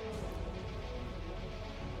action.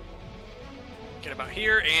 Get about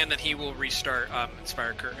here, and then he will restart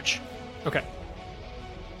Inspire Courage. Okay.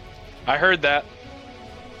 I heard that.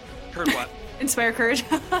 Heard what? Inspire courage.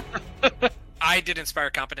 I did Inspire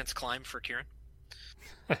Competence Climb for Kieran.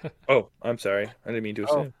 Oh, I'm sorry. I didn't mean to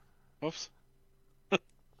assume. Whoops.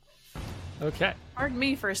 Okay. Pardon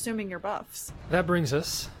me for assuming your buffs. That brings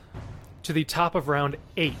us to the top of round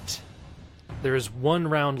 8. There is one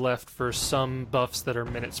round left for some buffs that are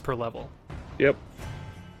minutes per level. Yep.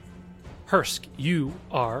 Hursk, you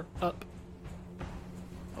are up.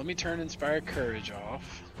 Let me turn Inspire Courage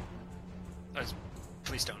off.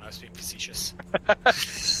 Please don't. I was being facetious.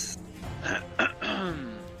 Let's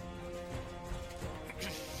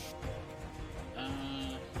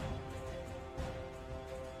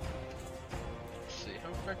see,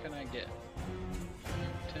 how far can I get?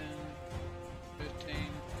 10, 15,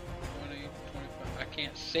 20, 25. I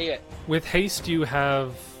can't see it. With haste, you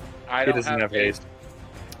have. I He don't doesn't have haste.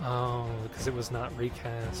 Oh, because it was not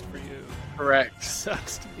recast for you. Correct.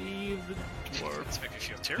 Sucks to be the dwarf. Let's make me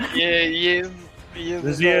feel terrible. Yeah, he is. He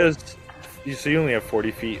is. So you only have 40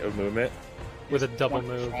 feet of movement. With a double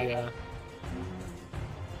move, yeah.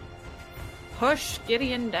 Push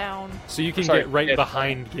Gideon down. So you can Sorry, get right yeah.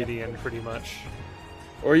 behind Gideon, pretty much.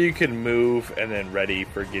 Or you can move and then ready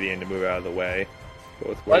for Gideon to move out of the way.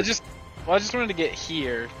 Both Well, I ways. just wanted to get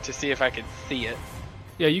here to see if I could see it.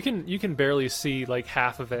 Yeah, you can barely see like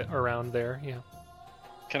half of it around there. Yeah.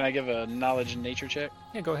 Can I give a knowledge and nature check?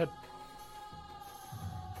 Yeah, go ahead.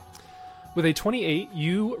 With a 28,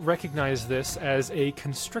 you recognize this as a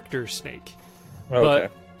constrictor snake. Okay.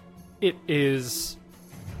 But it is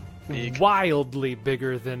Big. wildly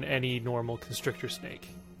bigger than any normal constrictor snake.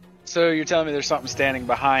 So you're telling me there's something standing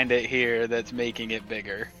behind it here that's making it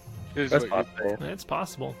bigger? Is That's what you're possible. It's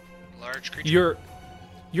possible. Large creature.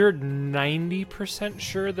 You're 90%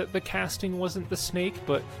 sure that the casting wasn't the snake,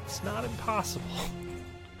 but it's not impossible.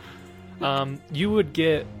 You would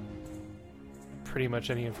get pretty much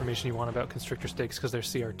any information you want about constrictor snakes because they're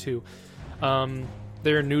CR2.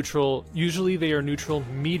 They're neutral. Usually they are neutral,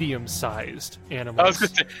 medium-sized animals. I was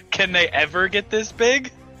gonna say, can they ever get this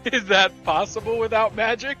big? Is that possible without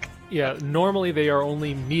magic? Yeah, normally they are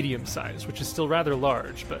only medium-sized, which is still rather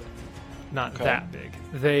large, but not Okay. that big.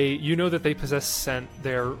 You know that they possess scent.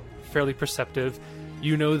 They're fairly perceptive.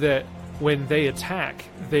 You know that when they attack,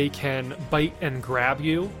 they can bite and grab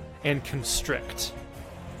you and constrict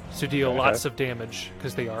to deal Okay. lots of damage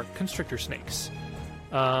because they are constrictor snakes.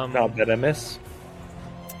 Not venomous.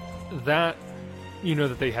 That you know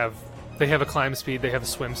that they have a climb speed, they have a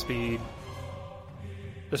swim speed.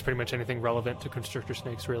 That's pretty much anything relevant to constrictor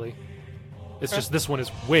snakes, really. It's just this one is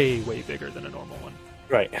way, way bigger than a normal one.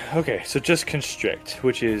 Right. Okay. So just constrict,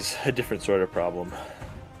 which is a different sort of problem.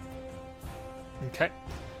 Okay.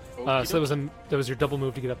 So that was your double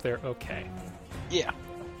move to get up there. Okay. Yeah.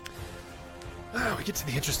 Oh, we get to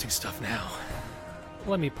the interesting stuff now.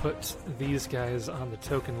 Let me put these guys on the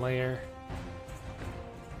token layer.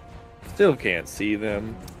 Still can't see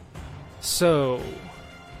them. So,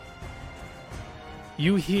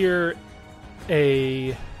 you hear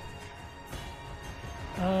a.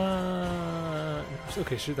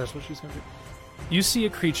 Okay, sure, that's what she's gonna do. You see a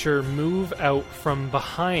creature move out from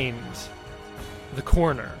behind the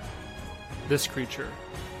corner. This creature.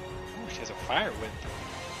 Ooh, she has a fire whip.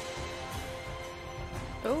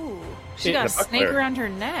 Oh, she It- got a the snake buckler. around her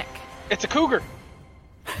neck. It's a cougar.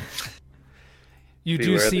 You do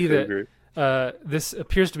Beware the see that cougar. this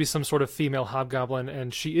appears to be some sort of female hobgoblin,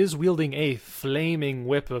 and she is wielding a flaming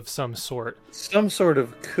whip of some sort. Some sort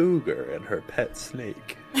of cougar and her pet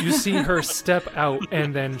snake. You see her step out,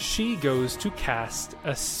 and then she goes to cast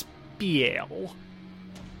a spell.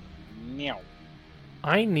 Meow.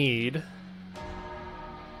 I need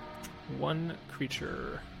one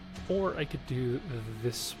creature, or I could do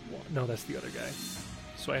this one. No, that's the other guy.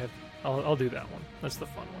 So I'll do that one. That's the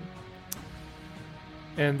fun one.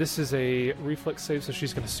 And this is a reflex save, so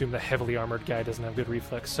she's going to assume the heavily armored guy doesn't have good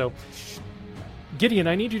reflex. So, Gideon,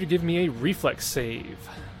 I need you to give me a reflex save.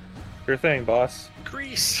 Sure thing, boss.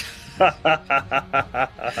 Grease. That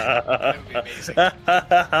would be amazing.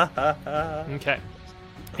 Okay.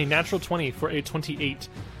 A natural 20 for a 28.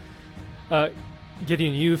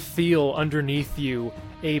 Gideon, you feel underneath you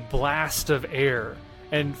a blast of air.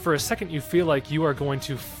 And for a second, you feel like you are going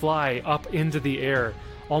to fly up into the air,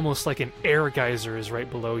 almost like an air geyser is right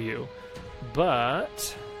below you.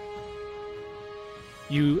 But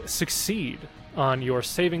you succeed on your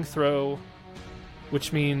saving throw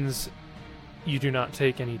which means you do not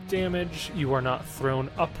take any damage. You are not thrown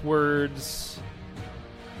upwards.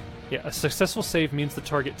 Yeah, a successful save means the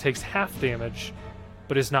target takes half damage,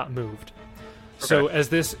 but is not moved. So as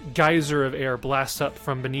this geyser of air blasts up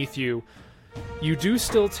from beneath you, you do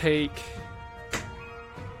still take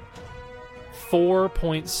 4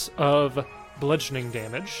 points of bludgeoning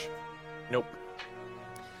damage. Nope.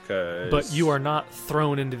 But you are not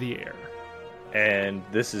thrown into the air. And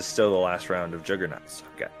this is still the last round of Juggernauts.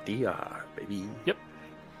 I've got DR, baby. Yep.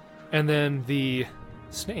 And then the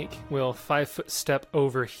snake will 5-foot step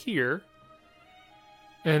over here,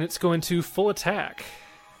 and it's going to full attack.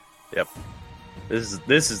 Yep.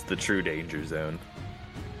 This is the true danger zone.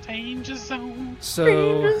 Danger zone.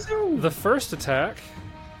 So the first attack,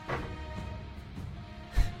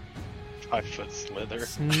 5-foot slither.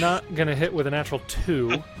 it's not gonna hit with a natural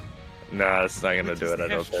 2. Nah, it's not gonna do it, I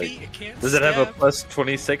don't Have think. feet, it can't Does it have a stab. plus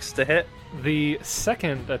 26 to hit? The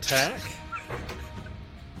second attack,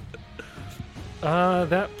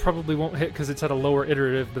 that probably won't hit because it's at a lower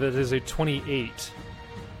iterative, but it is a 28.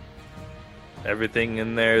 Everything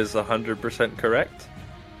in there is 100% correct?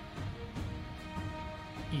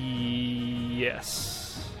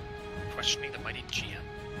 Yes. Questioning the mighty GM.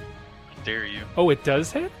 How dare you? Oh, it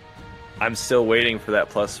does hit? I'm still waiting for that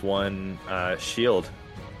 +1 shield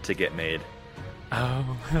to get made.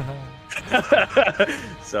 Oh.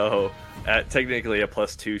 So, technically a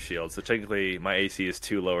 +2 shield. So technically my AC is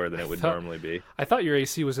 2 lower than it would normally be. I thought your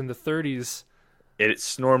AC was in the 30s.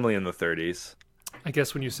 It's normally in the 30s. I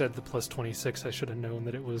guess when you said the plus 26, I should have known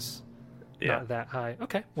that it was not that high.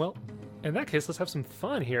 Okay, well, in that case, let's have some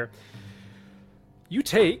fun here. You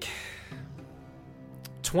take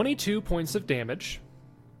 22 points of damage.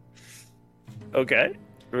 Okay.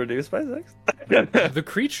 Reduced by 6. The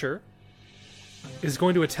creature is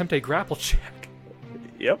going to attempt a grapple check.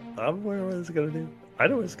 Yep, I'm aware what it's gonna do. I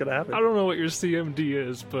know what's gonna happen. I don't know what your CMD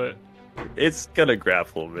is, but It's gonna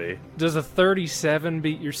grapple me. does a 37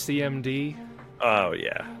 beat your CMD? Oh,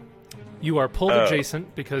 yeah. You are pulled Oh.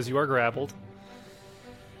 adjacent because you are grappled.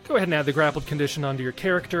 Go ahead and add the grappled condition onto your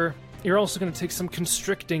character. You're also going to take some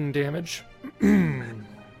constricting damage. I'm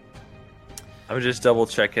just double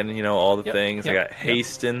checking, all the Yep, things. I yep, got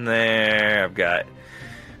haste in there. I've got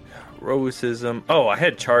heroism. Oh, I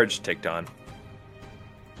had charge ticked on.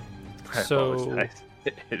 I So- apologize.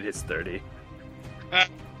 It is 30.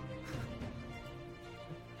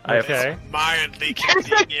 Okay. Mildly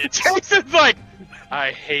convenient. Jason's like, I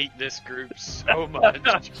hate this group so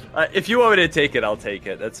much. If you want me to take it, I'll take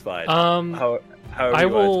it. That's fine. However I you want it to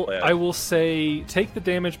will. play out. I will say take the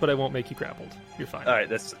damage, but I won't make you grappled. You're fine. All right,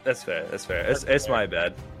 that's fair. That's fair. It's my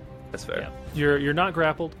bad. That's fair. Yeah. You're not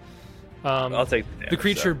grappled. I'll take the damage. The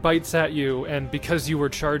creature bites at you, and because you were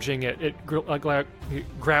charging it, it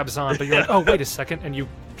grabs on. But you're like, oh, wait a second, and you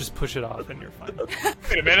just push it off, and you're fine.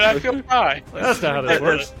 Wait a minute, I feel high. That's not how this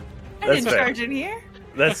works. I That's didn't fair. charge in here.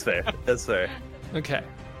 That's fair. That's fair. Okay,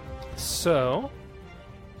 so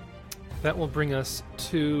that will bring us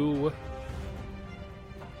to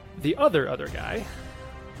the other guy.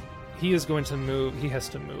 He is going to move. He has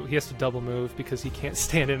to move. He has to double move because he can't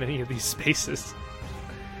stand in any of these spaces.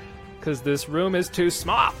 Because this room is too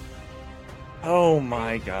small. Oh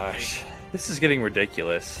my gosh, this is getting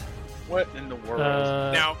ridiculous. What in the world?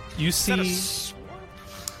 Now, You is that a see, swarm?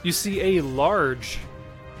 you see a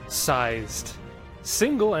large-sized,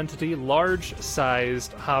 single-entity,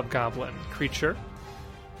 large-sized hobgoblin creature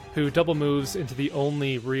who double moves into the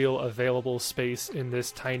only real available space in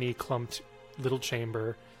this tiny, clumped little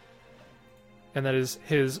chamber, and that is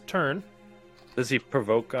his turn. Does he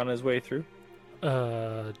provoke on his way through?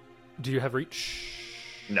 Do you have reach?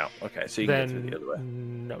 No. Okay, so you can get Then through the other way.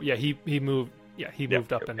 no. Yeah, he moved. Yeah, he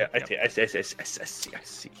moved up and. Yeah, yeah. I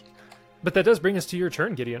see. But that does bring us to your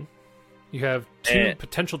turn, Gideon. You have two And-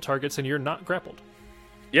 potential targets, and you're not grappled.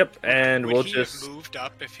 Yep, and Would we'll he just. have moved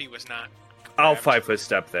up if he was not? I'll grabbed? 5-foot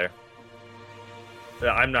step there.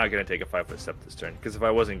 I'm not going to take a 5-foot step this turn because if I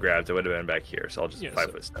wasn't grabbed, I would have been back here. So I'll just Yeah,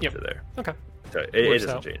 5-foot step yep. to there. Okay. So it Works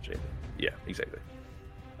doesn't out. change anything. Yeah, exactly.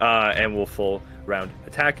 And we'll full round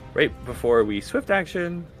attack right before we swift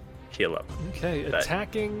action heal up. Okay, That-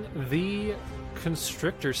 attacking the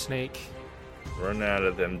constrictor snake. Run out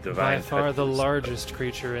of them By divine. far the touches. largest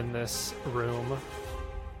creature in this room.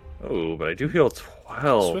 Oh, but I do heal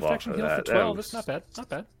 12. Swift off action of heal for that. 12. That That's not bad. Not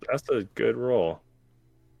bad. That's a good roll.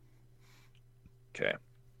 Okay. A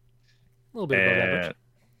little bit above average. And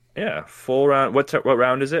yeah, full round. What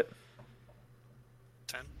round is it?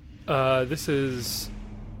 10. This is,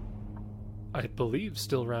 I believe,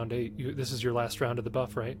 still round 8. This is your last round of the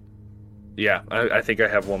buff, right? Yeah, I think I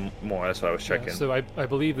have one more. That's what I was checking. Yeah, so I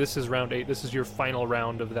believe this is round 8. This is your final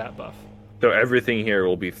round of that buff. So everything here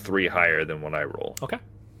will be 3 higher than what I roll. Okay.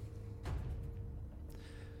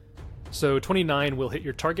 So 29 will hit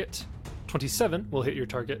your target. 27 will hit your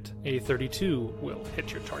target. A 32 will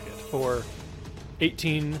hit your target for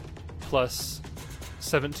 18 plus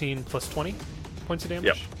 17 plus 20 points of damage.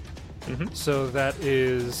 Yep. Mm-hmm. So that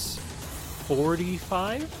is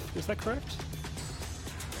 45. Is that correct?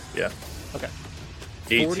 Yeah. Okay.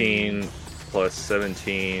 18 plus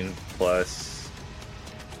 17 plus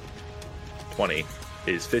 20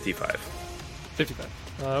 is 55. 55.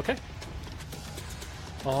 Okay.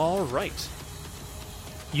 All right.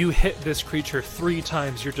 You hit this creature 3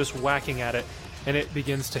 times. You're just whacking at it, and it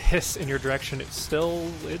begins to hiss in your direction. It's still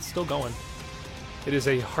going. It is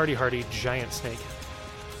a hardy giant snake.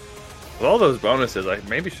 With all those bonuses, I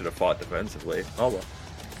maybe should have fought defensively. Oh well.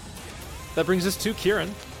 That brings us to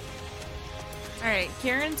Kieran. All right,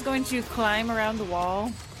 Kieran's going to climb around the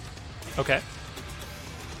wall. Okay.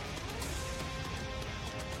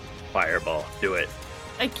 Fireball. Do it.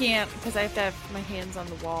 I can't because I have to have my hands on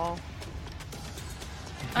the wall.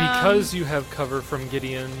 Because you have cover from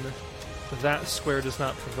Gideon, that square does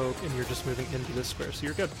not provoke, and you're just moving into this square, so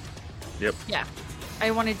you're good. Yep. Yeah,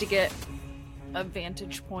 I wanted to get a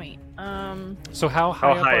vantage point. So how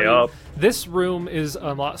high How high are you? up? This room is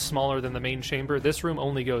a lot smaller than the main chamber. This room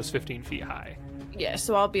only goes 15 feet high. Yeah,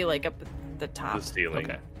 so I'll be like up at the top. The ceiling.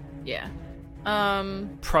 Okay. Yeah.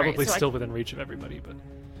 Probably alright, so still within reach of everybody, but...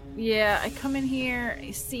 Yeah, I come in here,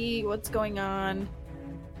 I see what's going on.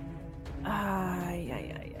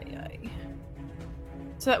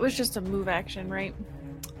 So that was just a move action, right?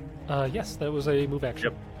 Yes, that was a move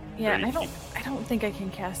action. Yep. Yeah, 30 I don't think I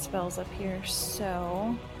can cast spells up here,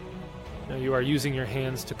 so Now you are using your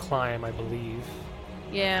hands to climb, I believe.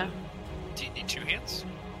 yeah. Do you need 2 hands?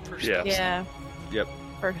 For Yeah. spells? Yeah. Yep.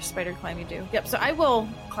 For spider climb you do. Yep, so I will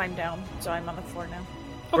climb down, so I'm on the floor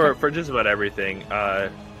now. For just about everything,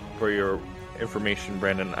 for your information,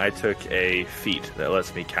 Brandon, I took a feat that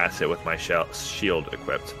lets me cast it with my shield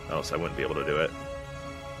equipped, else I wouldn't be able to do it.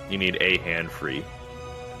 You need a hand free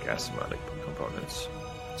cast some other components.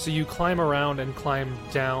 So you climb around and climb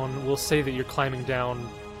down. We'll say that you're climbing down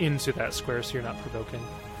into that square, so you're not provoking.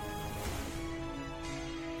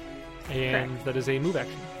 And that is a move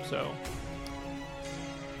action, so...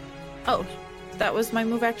 Oh, that was my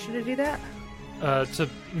move action to do that? To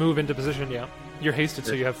move into position, yeah. You're hasted,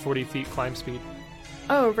 so you have 40 feet climb speed.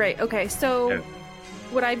 Oh, right. Okay. So, Yeah.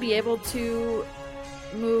 would I be able to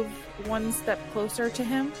move one step closer to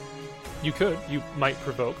him? You could. You might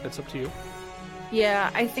provoke. That's up to you. Yeah,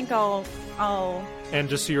 I think I'll. And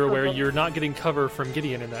just so you're aware, Provoke. you're not getting cover from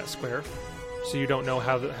Gideon in that square. So you don't know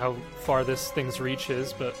how far this thing's reach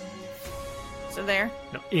is, but... So there,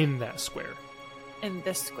 No, in that square. in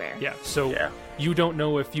this square. Yeah, so Yeah. you don't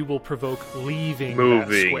know if you will provoke leaving that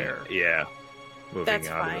Moving. square. Yeah. Moving That's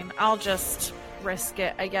out fine. of it. I'll just risk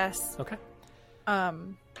it, I guess. Okay.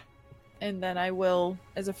 And then I will,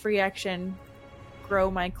 as a free action,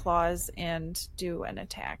 grow my claws and do an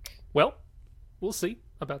attack. Well, we'll see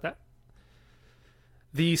about that.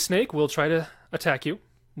 The snake will try to attack you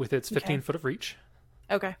with its 15 Okay. foot of reach.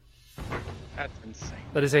 Okay. That's insane.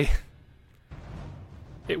 That is a...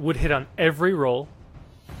 It would hit on every roll,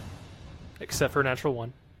 except for a natural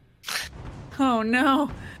 1. Oh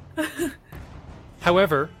no.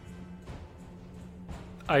 However,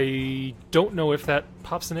 I don't know if that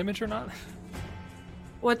pops an image or not.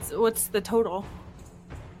 What's the total?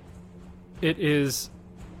 It is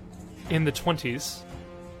in the 20s.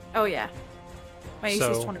 Oh yeah. My AC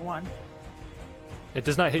is So- 21. It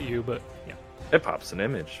does not hit you, but yeah. It pops an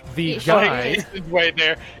image. The It's guy... Like, right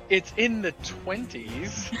there. It's in the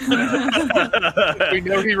 20s. We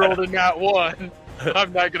know he rolled a nat 1.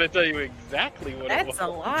 I'm not going to tell you exactly what it was. That's a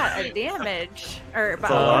lot of damage. Or a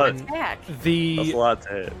lot. attack. That's The a lot to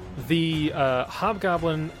hit. The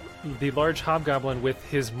hobgoblin, the large hobgoblin with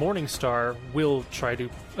his morning star, will try to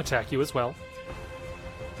attack you as well.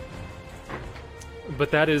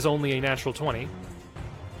 But that is only a natural 20.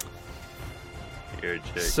 You're a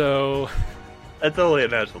chick. So That's only a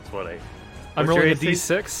natural 20. I'm What's your rolling a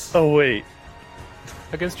AC? d6 Oh, wait.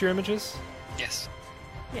 against your images, Yes.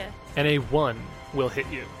 Yeah. and a 1 will hit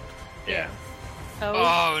you. Yeah.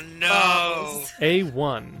 Oh no! balls. A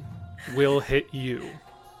 1 will hit you.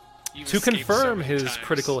 You've To escaped so confirm many his times.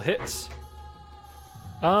 critical hits.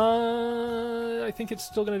 I think it's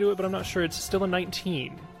still going to do it, but I'm not sure. It's still a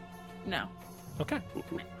 19. No. Okay.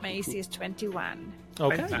 My AC is 21.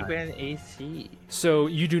 Okay. AC. So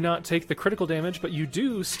you do not take the critical damage, but you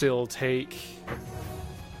do still take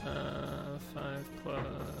 5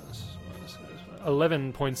 plus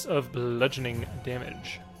 11 points of bludgeoning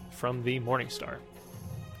damage from the Morningstar.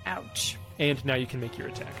 Ouch. And now you can make your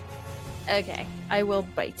attack. Okay, I will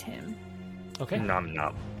bite him. Okay. Nom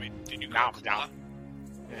nom. Wait, did you go claw?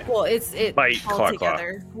 Well, it's Bite, all claw,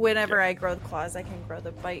 together. Whenever I grow the claws, I can grow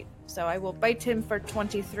the bite. So I will bite him for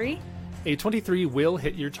 23. A 23 will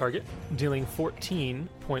hit your target, dealing 14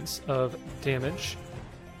 points of damage.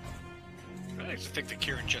 I like to think that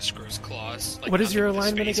Kieran just grows claws. What is your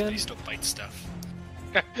nothing in alignment his face, but again? He still bites stuff.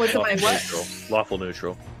 What's my Lawful what? neutral. Lawful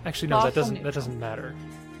neutral. Actually, no, Lawful that doesn't matter.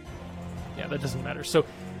 Yeah, that doesn't matter. So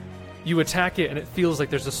you attack it, and it feels like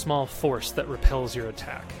there's a small force that repels your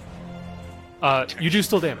attack. You do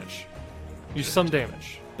still damage. You do some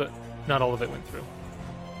damage, but not all of it went through.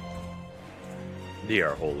 They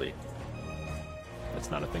are holy.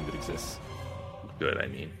 That's not a thing that exists. Good, I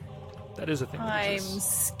mean. That is a thing that I'm exists.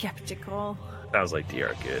 Sounds skeptical. like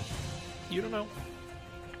DR good. You don't know.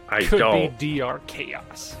 I Could don't. be DR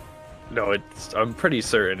Chaos. No, I'm pretty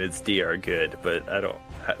certain it's DR good, but I don't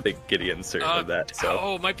think Gideon's certain of that. So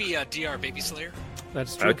Oh, it might be DR Baby Slayer.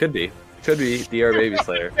 That's true. it could be. Could be DR Baby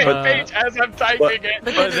Slayer. Uh, Page as I'm typing it.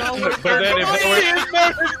 But then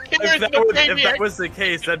if that was the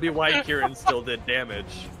case, that'd be why Kieran still did damage.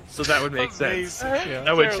 So that would make sense. Yeah.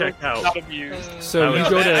 That would check out. Not amused. So you I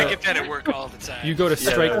go I to get that at work all the time. you go to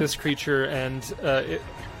strike Yeah. this creature, and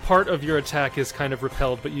part of your attack is kind of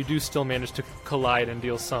repelled, but you do still manage to collide and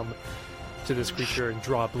deal some to this creature and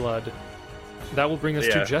draw blood. That will bring us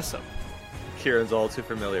to Yeah. Jessup. Kieran's all too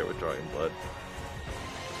familiar with drawing blood.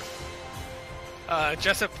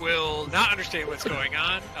 Jessup will not understand what's going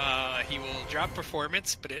on. He will drop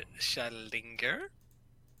performance, but it shall linger.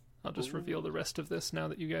 I'll just reveal the rest of this now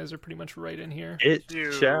that you guys are pretty much right in here. It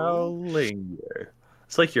Ew. shall linger.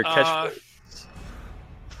 It's like your catchphrase.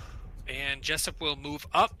 And Jessup will move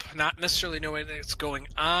up, not necessarily knowing what's going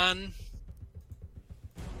on.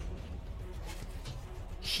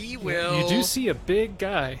 He will. You do see a big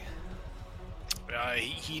guy.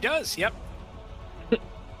 He does. Yep.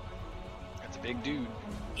 That's a big dude.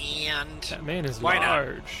 And That man is Why not?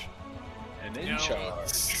 large. And you in know, charge.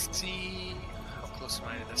 let's see how close am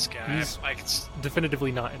I to this guy? He's- I can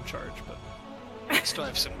Definitively not in charge, but still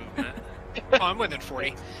have some movement. Oh, I'm within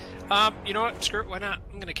 40. You know what? Screw it. Why not?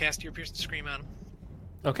 I'm gonna cast Ear Piercing Scream on him.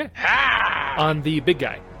 okay. Ah! On the big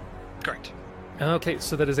guy. Correct. Okay,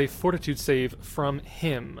 so that is a fortitude save from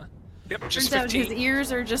him. Yep. Just Turns out his 15.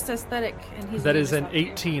 ears are just aesthetic, and he's That is an just not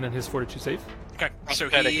there. 18 on his fortitude save. Okay. So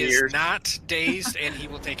Pathetic he is ears. not dazed, and he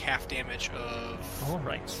will take half damage of All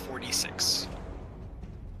right. 46.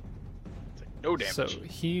 No damage. So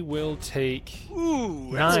he will take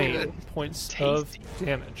Ooh, that's 9 good. points of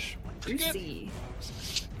damage. Juicy.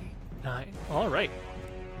 9. All right.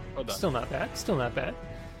 Well done. Still not bad. Still not bad.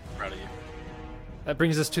 Proud of you. That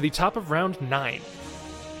brings us to the top of round 9.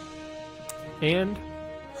 And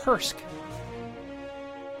Hursk.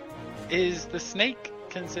 Is the snake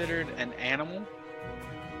considered an animal?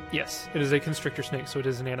 Yes, it is a constrictor snake, so it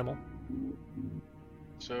is an animal.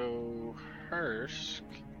 So Hursk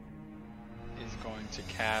is going to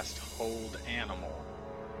cast Hold Animal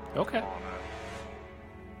Okay. on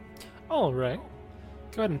it. All right.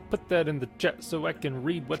 Go ahead and put that in the chat so I can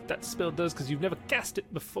read what that spell does, because you've never cast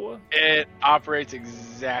it before. It operates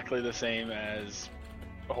exactly the same as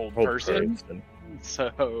Hold Person.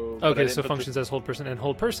 So but I Okay, didn't so put functions as hold person, and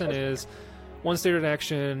hold person is one standard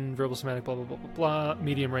action, verbal somatic, blah blah blah blah blah,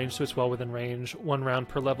 medium range, so it's well within range. 1 round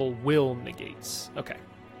per level. Will negates. Okay,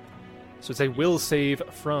 so it's a will save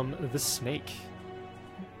from the snake.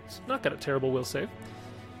 It's not got a terrible will save.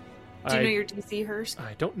 Do you know your DC, Hurst?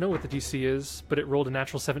 I don't know what the DC is, but it rolled a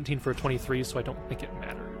natural 17 for a 23, so I don't think it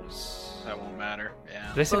matters. That won't matter.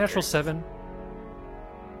 Yeah. Did I say Okay. natural 7?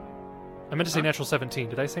 I meant to say natural 17.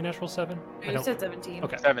 Did I say natural 7? I You don't. said 17.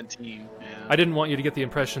 Okay. 17. Yeah. I didn't want you to get the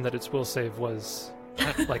impression that its will save was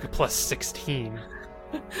like a plus 16.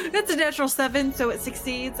 That's a natural 7, so it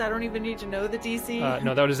succeeds. I don't even need to know the DC.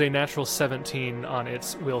 No, that is a natural 17 on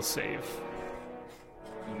its will save.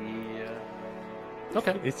 Yeah.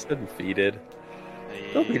 Okay. It's defeated.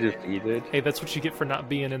 Don't be defeated. Hey, that's what you get for not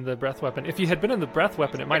being in the breath weapon. If you had been in the breath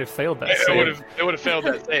weapon, it might have failed that It would save. have failed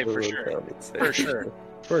that save for sure. For sure.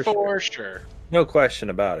 For sure. For sure. No question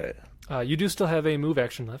about it. You do still have a move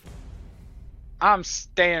action left. I'm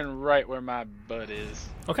staying right where my butt is.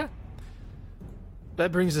 Okay.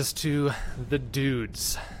 That brings us to the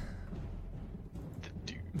dudes.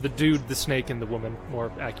 The dude, the snake, and the woman,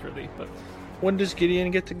 more accurately, but When does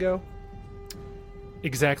Gideon get to go?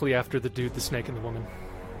 exactly after the dude, the snake, and the woman.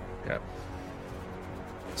 Okay.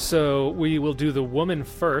 So we will do the woman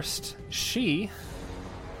first. She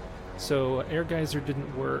So Air Geyser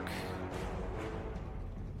didn't work.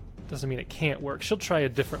 Doesn't mean it can't work. She'll try a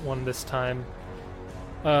different one this time.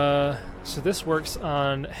 So this works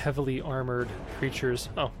on heavily armored creatures.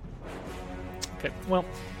 Oh. Okay, well,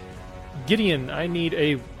 Gideon, I need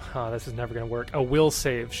a... Oh, this is never going to work. A will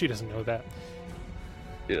save. She doesn't know that.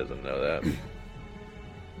 He doesn't know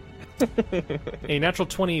that. A natural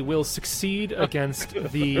 20 will succeed against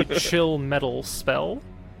the chill metal spell.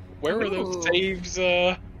 Where were those saves?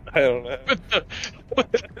 I don't know.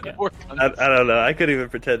 I don't know. I couldn't even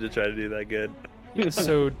pretend to try to do that good. Yeah,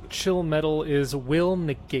 so chill metal is will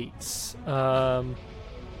negates.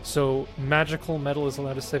 So magical metal is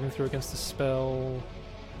allowed to saving throw against the spell.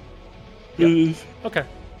 Yep. Okay.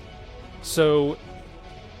 So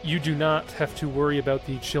you do not have to worry about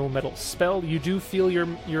the chill metal spell. You do feel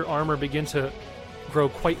your armor begin to grow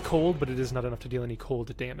quite cold, but it is not enough to deal any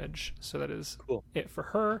cold damage. So that is cool. It for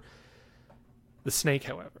her. The snake,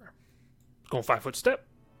 however, is going 5-foot step.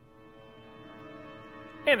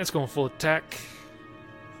 And it's going full attack.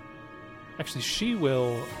 Actually, she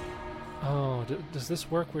will... Oh, does this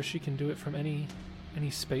work where she can do it from any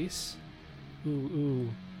space? Ooh.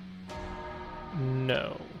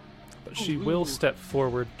 No. But she will step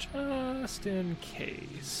forward just in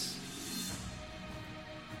case.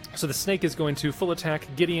 So the snake is going to full attack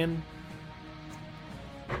Gideon.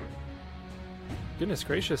 Goodness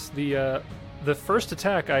gracious. The first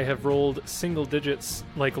attack I have rolled single digits,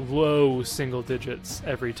 like low single digits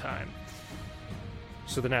every time.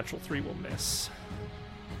 So the natural 3 will miss.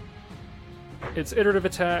 Its iterative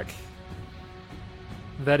attack.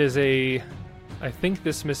 That is a... I think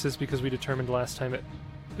this misses because we determined last time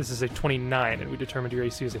this is a 29, and we determined your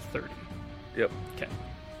AC is a 30. Yep. Okay.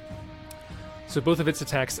 So both of its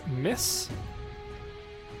attacks miss.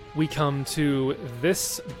 We come to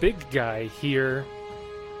this big guy here.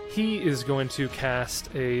 He is going to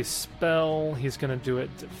cast a spell. He's going to do it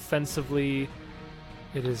defensively.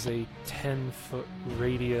 It is a 10-foot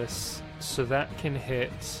radius, so that can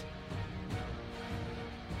hit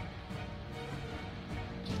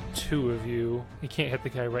 2 of you. He can't hit the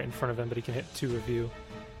guy right in front of him, but he can hit 2 of you.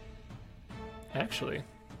 Actually,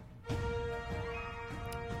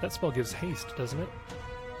 that spell gives haste, doesn't it?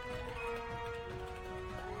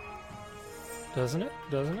 Doesn't it?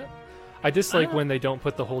 I dislike when they don't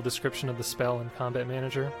put the whole description of the spell in Combat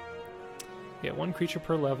Manager. Yeah, 1 creature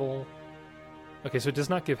per level. Okay, so it does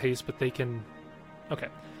not give haste, but they can... Okay.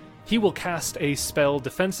 He will cast a spell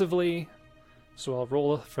defensively, so I'll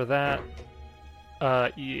roll for that.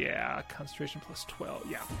 Yeah, concentration plus 12,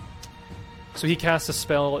 yeah. So he casts a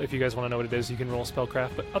spell. If you guys want to know what it is, you can roll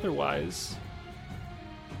spellcraft, but otherwise,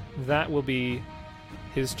 that will be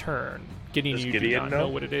his turn. Gideon, you do not know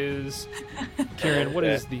what it is. Kieran, what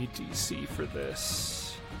is the DC for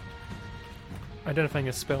this? Identifying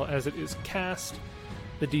a spell as it is cast,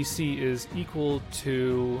 the DC is equal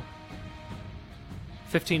to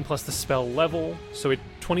 15 plus the spell level, so a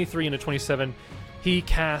 23 and a 27. He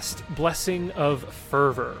cast Blessing of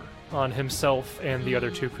Fervor on himself and the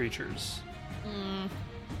other 2 creatures.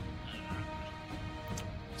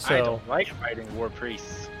 So, I don't like fighting war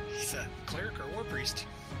priests. He's a cleric or war priest.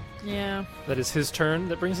 Yeah. that is his turn.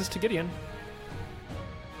 That brings us to Gideon.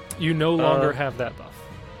 You no longer have that buff.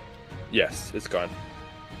 Yes, it's gone.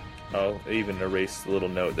 I'll even erase the little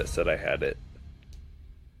note that said I had it.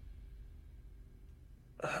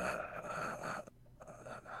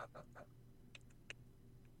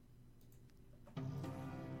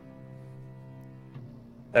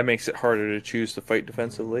 That makes it harder to choose to fight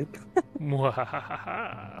defensively.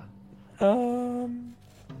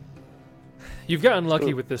 You've gotten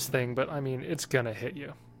lucky with this thing, but I mean, it's gonna hit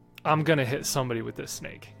you. I'm gonna hit somebody with this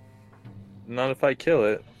snake. Not if I kill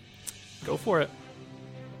it. Go for it.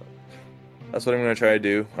 That's what I'm gonna try to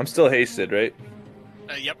do. I'm still hasted, right?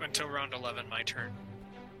 Yep, until round 11, my turn.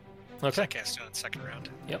 Okay. I cast it on second round.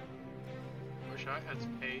 Yep. Wish I had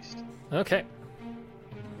some haste. Okay.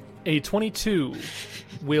 A 22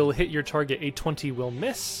 will hit your target. A 20 will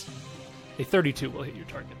miss. A 32 will hit your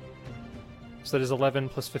target. So that is 11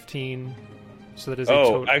 plus 15. So that is a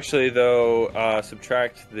total. Actually, though,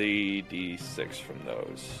 subtract the d6 from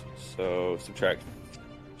those. So subtract.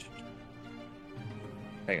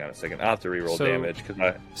 Hang on a second. I'll have to reroll damage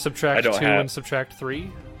because subtract 2 and subtract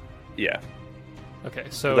 3. Yeah. Okay,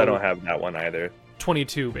 so I don't have that one either.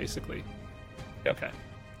 22 basically. Yep. Okay.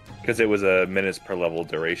 Because it was a minutes per level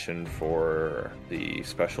duration for the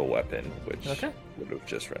special weapon, which would have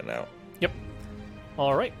just run out. Yep.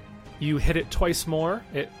 All right. You hit it twice more.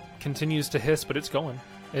 It continues to hiss, but it's going.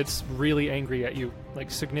 It's really angry at you,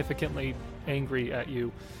 like significantly angry at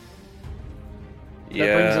you.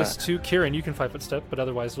 That brings us to Kieran. You can 5-foot step, but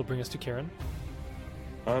otherwise it'll bring us to Kieran.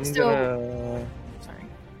 I'm So- gonna. Sorry.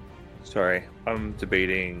 Sorry, I'm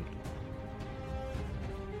debating.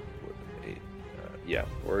 Yeah,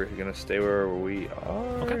 we're gonna stay where we are.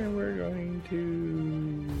 Okay. And we're going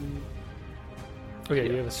to. Okay,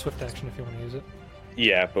 Yeah. you have a swift action if you want to use it.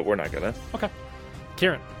 Yeah, but we're not gonna.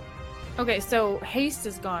 Kieran, Okay, so haste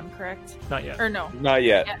is gone, correct? not yet. Or no? Not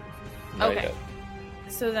yet. Yeah. Not Okay. yet.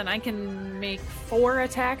 So then I can make 4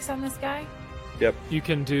 attacks on this guy? You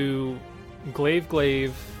can do glaive,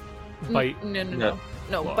 bite. No. No.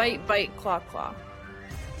 No, Claw. bite, claw.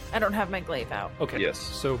 I don't have my glaive out. Okay. Yes.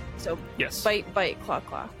 So Yes. bite,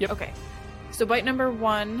 claw. Yep. Okay. So bite number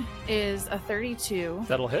 1 is a 32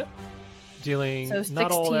 That'll hit. Dealing So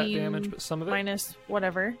not all that 16 damage, but some of it. minus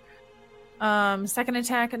whatever. Second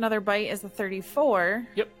attack, another bite is a 34.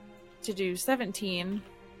 Yep. To do 17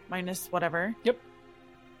 minus whatever. Yep.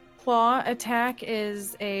 Claw attack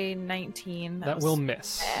is a 19. That was will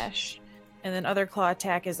miss. dash. And then other claw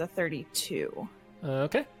attack is a 32.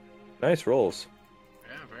 Okay. Nice rolls.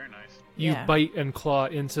 Yeah, very nice. You Yeah. bite and claw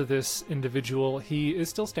into this individual. He is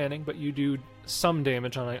still standing, but you do some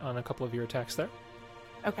damage on a couple of your attacks there.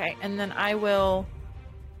 Okay, and then I will.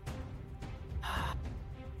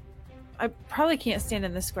 I probably can't stand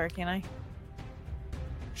in this square, can I?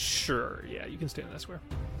 Sure. Yeah, you can stand in that square.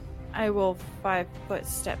 I will 5-foot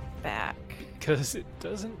step back. Because it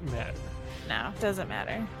doesn't matter. No, doesn't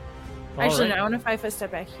matter. All Actually, right. no, I want to 5-foot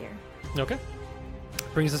step back here. Okay.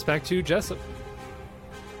 Brings us back to Jessup.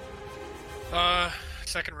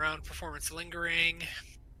 Second round performance lingering.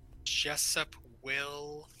 Jessup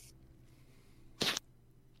will.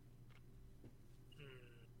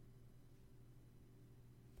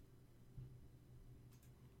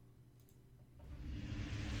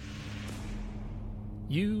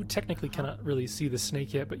 You technically cannot really see the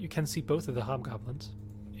snake yet, but you can see both of the hobgoblins.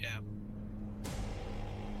 Yeah.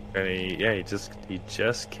 And he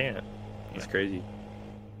just can't. It's crazy.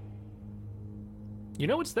 You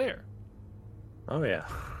know it's there, Oh yeah.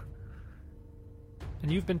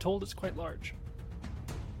 and you've been told it's quite large.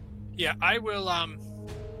 Yeah, I will, I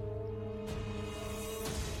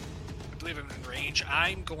believe I'm in range.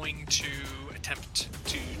 I'm going to attempt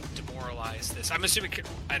to demoralize this. I'm assuming,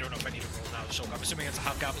 I don't know if I need to roll now, so I'm assuming it's a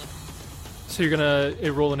hobgoblin. So you're gonna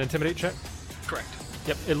roll an intimidate check? Correct.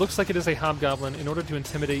 Yep, it looks like it is a hobgoblin. In order to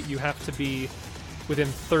intimidate, you have to be within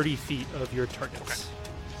 30 feet of your targets. Okay.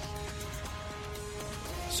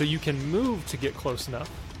 So you can move to get close enough.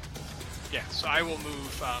 Yeah, so I will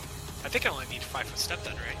move, I think I only need 5-foot step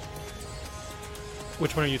then, right?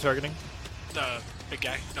 Which one are you targeting? The big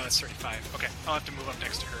guy? No, that's 35. Okay, I'll have to move up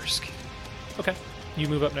next to Hursk. Okay. You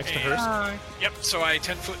move up next to And- hers. Yep, so I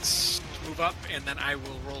 10-foot move up, and then I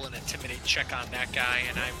will roll an intimidate check on that guy,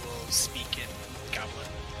 and I will speak in Goblin.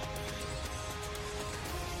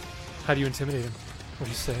 How do you intimidate him? What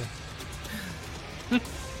do you say?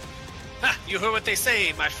 Ha! You heard what they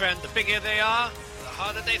say, my friend. The bigger they are, the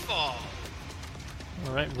harder they fall.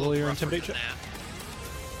 All right, roll your Rougher intimidate than check. that.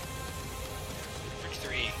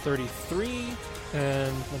 33. 33.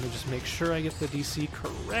 And let me just make sure I get the DC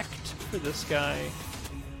correct for this guy.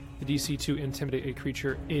 The DC to intimidate a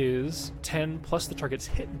creature is 10 plus the target's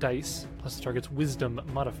hit dice plus the target's wisdom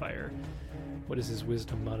modifier. What is his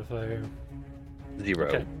wisdom modifier? 0.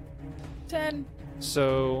 Okay. 10.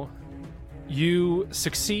 So you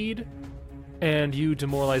succeed and you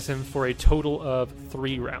demoralize him for a total of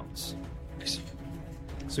 3 rounds. Nice.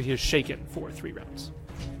 So he is shaken for 3 rounds.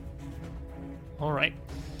 All right.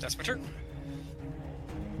 That's my turn.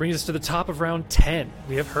 Brings us to the top of round 10.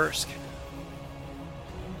 We have Hursk.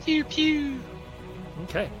 Pew pew.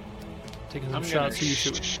 Okay. Taking some I'm shots gonna to you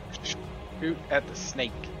too. shoot at the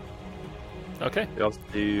snake. Okay. You also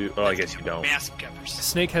do. Oh, I guess you don't. Massive covers.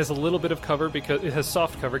 Snake has a little bit of cover because it has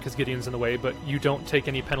soft cover because Gideon's in the way, but you don't take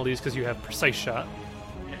any penalties because you have precise shot.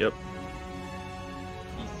 Yep.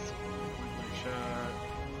 One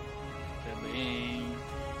shot. Deadly aim.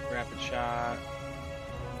 Rapid shot.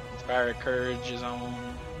 Inspired courage is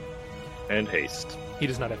on. And haste. He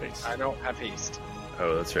does not have haste. I don't have haste.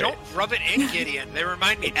 Oh, that's right. Don't rub it in, Gideon. They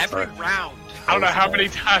remind me every Sorry. round. I don't know how many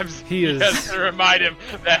times He is- has to remind him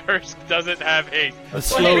that Hursk doesn't have haste. The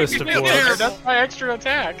slowest of Well, dwarves. That's my extra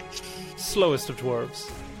attack. Slowest of dwarves.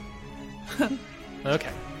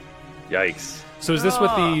 Okay. Yikes. So is this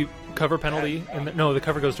with the cover penalty? And no, the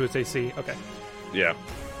cover goes to its AC. Okay. Yeah.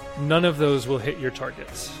 None of those will hit your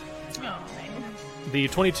targets. Oh, The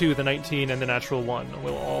 22, the 19, and the natural 1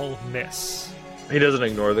 will all miss. He doesn't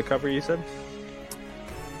ignore the cover, you said?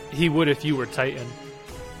 He would if you were Titan,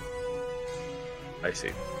 I see.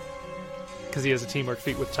 because he has a teamwork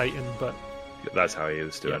feat with Titan, but That's how he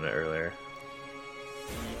was doing it earlier.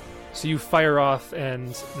 So you fire off, and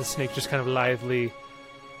the snake just kind of lively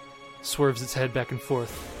swerves its head back and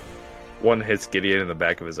forth. One hits Gideon in the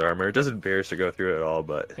back of his armor. It doesn't pierce or go through it at all,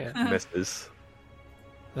 but misses.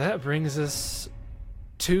 That brings us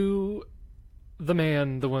to the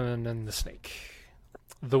man, the woman, and the snake.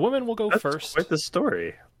 The woman will go That's first. quite the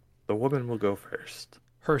story. The woman will go first.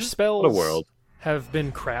 Her spells What a world. have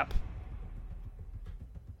been crap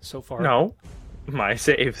so far. No. My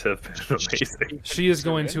saves have been amazing. She is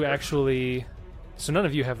going to actually... So none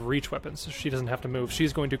of you have reach weapons, so she doesn't have to move.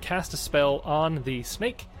 She's going to cast a spell on the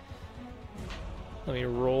snake. Let me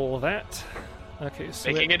roll that. Okay,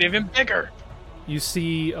 so Making it even bigger. you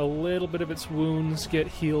see a little bit of its wounds get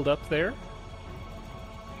healed up there.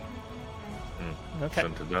 Okay,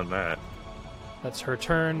 Shouldn't have done that. that's her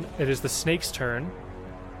turn. It is the snake's turn.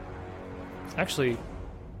 Actually,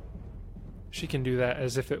 she can do that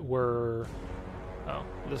as if it were... Oh,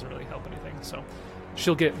 it doesn't really help anything. So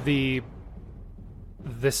she'll get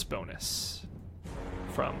this bonus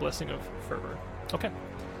from Blessing of Fervor. Okay.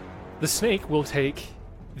 The snake will take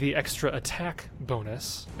the extra attack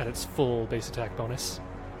bonus at its full base attack bonus.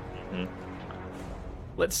 Mhm.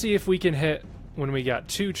 Let's see if we can hit when we got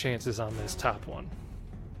 2 chances on this top one.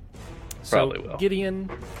 Probably So will. Gideon,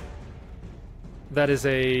 that is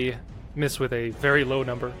a miss with a very low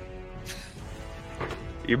number.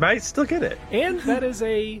 You might still get it. And that is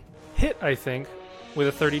a hit, I think, with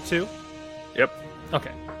a 32. Yep.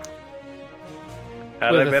 Okay.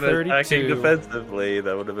 Had With I a been 32. attacking defensively,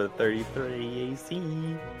 that would have been 33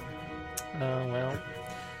 AC. Well.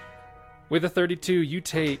 With a 32, you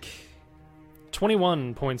take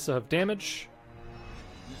 21 points of damage.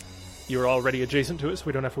 You're already adjacent to it, so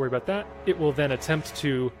we don't have to worry about that. It will then attempt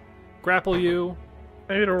to grapple you.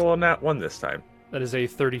 Maybe it'll roll on that one this time. That is a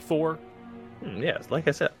 34. Yeah, like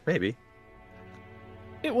I said, maybe.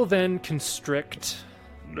 It will then constrict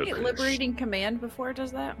Wait, liberating command before it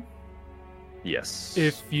does that? Yes.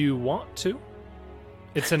 if you want to.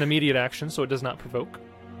 It's an immediate action, so it does not provoke.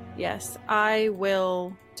 Yes, I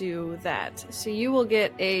will do that. So you will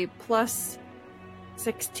get a plus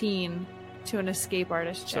 16 to an escape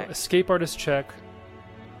artist So check. escape artist check,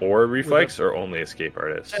 Or reflex, or only escape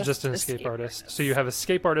artist. just an escape artist. So you have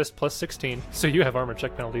escape artist plus 16. So you have armor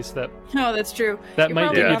check penalties. That Oh, that's true. That You're might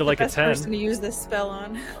probably get you not to the like a best 10. person to use this spell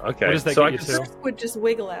on. Okay. What does that so get I you can to? Would just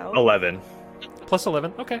wiggle out. 11. plus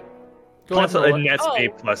 11. Okay. Go Plus ahead and roll and it. that's a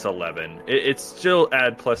Oh. plus 11. It's still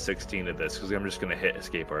add plus 16 to this, because I'm just going to hit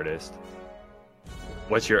escape artist.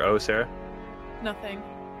 What's your O, Sarah? Nothing.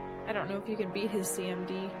 I don't know if you can beat his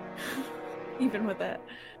CMD. Even with that.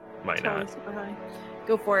 Might It's probably not. super high.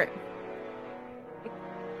 Go for it.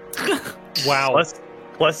 Wow.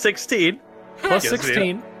 Plus 16 Plus Gives me a-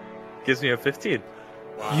 16. gives me a 15.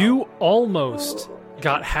 You almost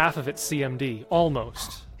got half of its CMD.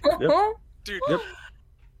 Almost. Dude. Yep.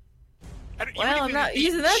 I don't, you Well, wouldn't I'm even not beat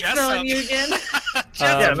using that Jessup. spell on you again. Jessup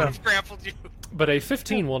Yeah, would no. have grappled you. But a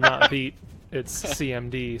 15 will not beat its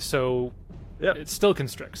CMD, so Yep. it still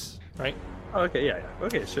constricts, right? Okay, yeah.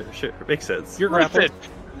 Okay, sure. Makes sense. You're grappled.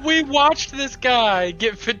 Listen, we watched this guy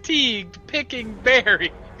get fatigued picking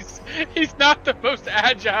berries. He's not the most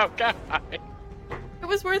agile guy. It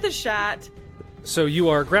was worth a shot. So you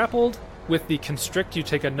are grappled. With the constrict, you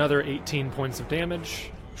take another 18 points of damage.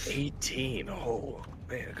 18. Oh,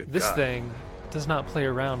 man. Good This God. thing does not play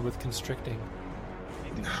around with constricting.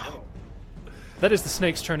 No. That is the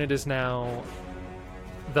snake's turn. It is now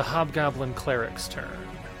the hobgoblin cleric's turn.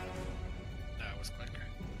 No, it was Clicker.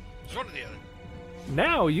 It was one or the other.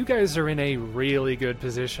 Now you guys are in a really good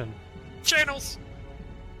position. Channels!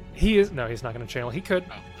 He's not going to channel. He could,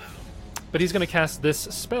 Oh. but he's going to cast this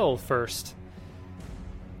spell first.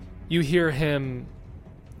 You hear him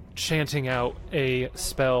chanting out a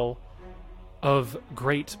spell of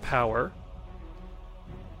great power,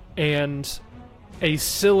 and a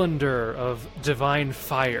cylinder of divine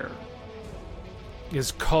fire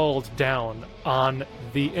is called down on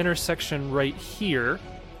the intersection right here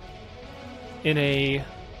in a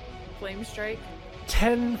Flame strike.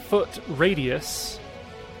 10-foot radius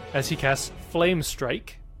as he casts Flame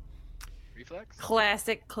Strike. Reflex?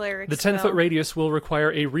 Classic cleric The 10-foot spell. radius will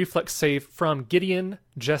require a reflex save from Gideon,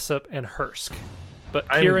 Jessup, and Hursk. But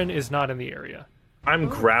I'm- Kieran is not in the area. I'm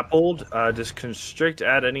grappled. Does constrict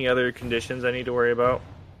add any other conditions I need to worry about?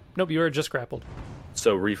 Nope, you are just grappled.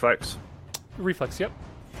 So reflex. Reflex, yep.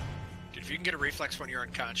 Dude, if you can get a reflex when you're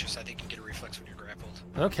unconscious, I think you can get a reflex when you're grappled.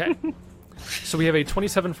 Okay. So we have a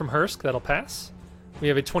 27 from Hursk, that'll pass. We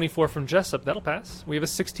have a 24 from Jessup, that'll pass. We have a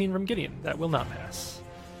 16 from Gideon, that will not pass.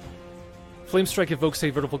 Flame Strike evokes a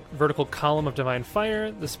vertical column of divine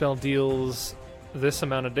fire. The spell deals this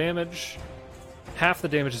amount of damage. Half the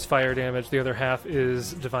damage is fire damage. The other half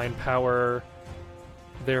is divine power.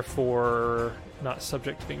 Therefore, not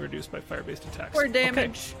subject to being reduced by fire-based attacks. Or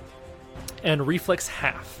damage. Okay. And reflex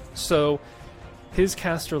half. So his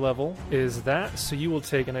caster level is that. So you will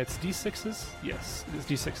take, and it's d6s? Yes, it is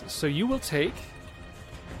d6s. So you will take...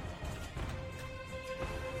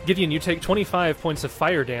 Gideon, you take 25 points of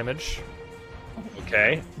fire damage.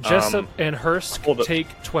 Okay. Jessup and Hursk hold up. take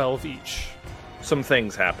 12 each. Some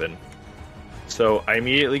things happen. So I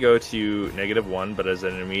immediately go to -1, but as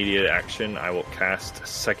an immediate action, I will cast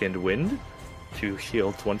Second Wind to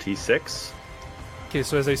heal 26. Okay,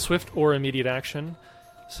 so as a swift or immediate action,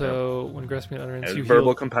 so when grasping utterance, And you verbal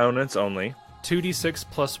heal components only. 2d6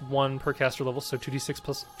 plus 1 per caster level, so 2d6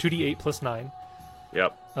 plus 2d8 plus 9.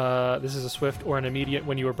 Yep. This is a swift or an immediate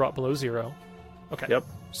when you are brought below 0. Okay. Yep.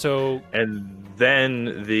 So And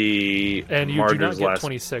then the and you do Martyr's not get last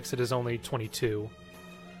 26; it is only 22.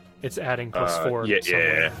 It's adding plus 4. yeah.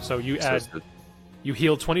 somewhere. So you so add, it's the- you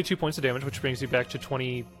heal 22 points of damage, which brings you back to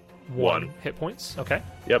 21 hit points. Okay.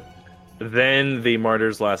 Yep. Then the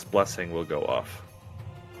Martyr's Last Blessing will go off.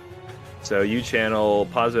 So you channel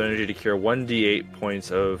positive energy to cure 1d8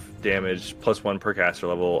 points of damage plus 1 per caster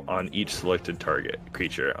level on each selected target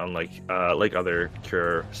creature. Unlike like other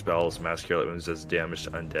cure spells, Mass Cure Light Wounds does damage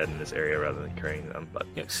to undead in this area rather than curing them. But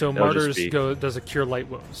Yeah, so That'll Martyrs just be- does a cure light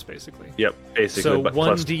wounds, basically. yep, basically. So but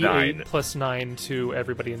plus 1d8 9. plus 9 to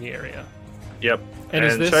everybody in the area. Yep. And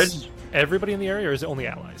is should I this just- everybody in the area, or is it only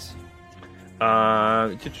allies?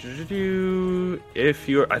 If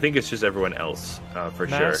you're, I think it's just everyone else for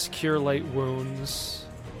Mass sure. cure light wounds.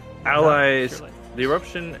 Allies. Cure light. The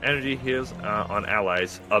eruption energy heals on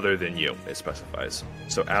allies other than you. It specifies.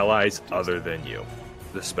 So allies other than you.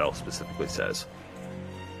 The spell specifically says.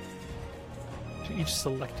 To each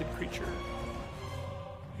selected creature.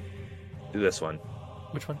 Do this one.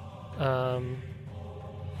 Which one?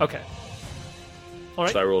 Okay. All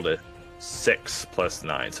right. So I rolled a 6 plus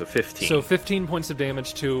 9, so 15. So 15 points of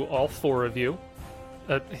damage to all 4 of you.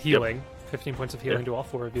 Healing. 15 points of healing Yep. to all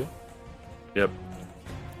 4 of you. Yep.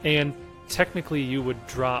 And technically you would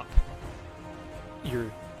drop your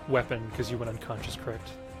weapon because you went unconscious, correct?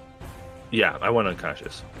 Yeah, I went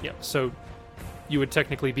unconscious. Yeah, so you would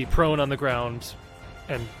technically be prone on the ground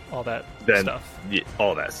and all that Then stuff.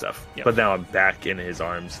 all that stuff. Yep. But now I'm back in his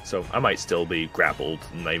arms, so I might still be grappled,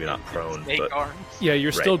 maybe not prone. Snake But arms. Yeah,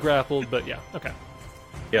 you're Right. still grappled, but yeah, okay.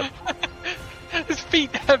 yep. His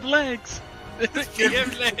feet have legs. You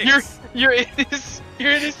have legs. You're in his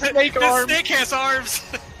snake The arms. snake has arms.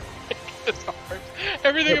 His arms.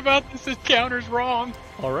 Everything about this encounter's wrong.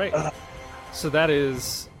 All right. So that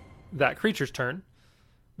is that creature's turn,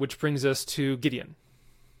 which brings us to Gideon.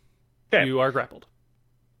 Okay. You are grappled.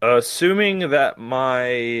 Assuming that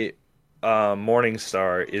my Morning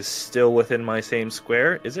Star is still within my same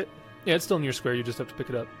square, is it? Yeah, it's still in your square. You just have to pick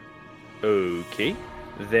it up. Okay.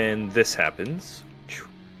 Then this happens.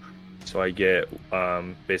 So I get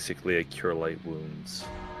basically a Cure Light Wounds.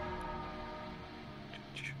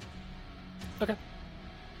 Okay.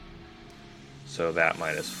 So that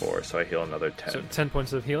 -4, so I heal another 10. So 10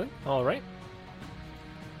 points of healing. All right.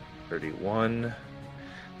 31.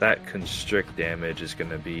 That constrict damage is going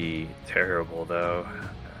to be terrible, though.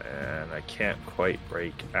 And I can't quite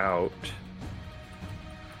break out.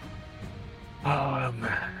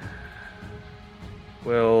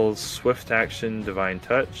 Will Swift Action Divine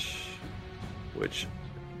Touch, which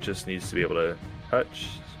just needs to be able to touch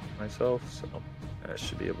myself, so I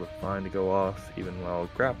should be able to find to go off even while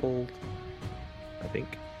grappled, I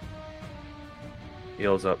think.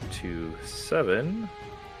 Heals up to 7.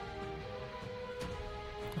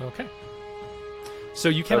 Okay. So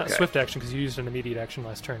you cannot Okay. swift action because you used an immediate action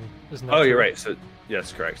last turn. Isn't that Oh, you're true? right. So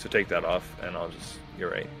yes, correct. So take that off, and I'll just. You're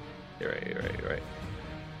right. You're right.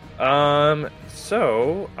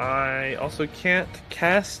 So I also can't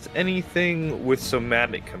cast anything with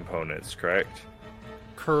somatic components, correct?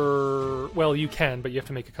 Well, you can, but you have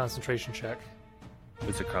to make a concentration check.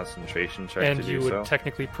 It's a concentration check And to you do would so.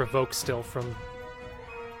 technically provoke still from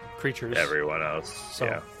creatures. Everyone else. So-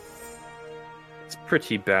 Yeah. It's a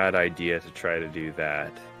pretty bad idea to try to do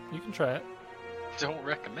that. You can try it. Don't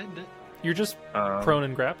recommend it. You're just Um, prone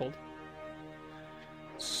and grappled.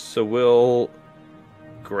 So we'll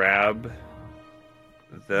grab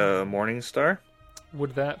the Morning Star.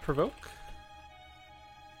 Would that provoke?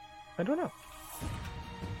 I don't know.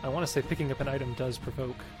 I want to say picking up an item does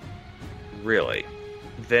provoke. Really?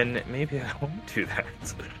 Then maybe I won't do that.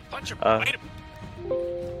 Punch him. Uh, Bite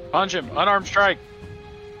him. Punch him. Unarmed strike.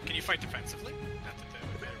 Can you fight defensively? Not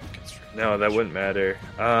that the matter with constrict. No, that wouldn't matter.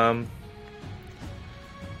 Yeah,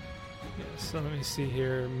 so let me see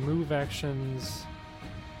here. Move actions.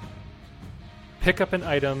 Pick up an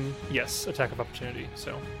item. Yes, attack of opportunity.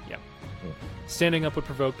 So, yeah. Standing up would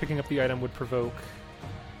provoke. Picking up the item would provoke.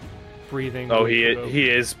 Breathing. Oh, he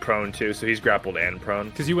is prone too, so he's grappled and prone.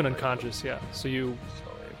 Because you went unconscious, yeah. So you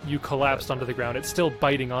collapsed onto the ground. It's still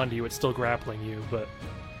biting onto you. It's still grappling you, but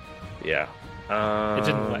Yeah. it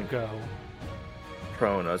didn't let go.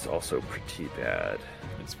 Prone is also pretty bad.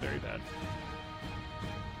 It's very bad.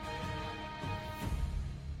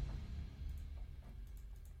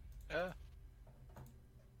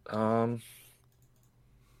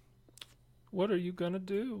 What are you gonna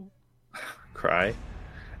do? Cry.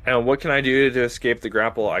 And what can I do to escape the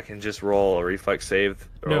grapple? I can just roll a reflex save,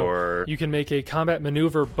 or You can make a combat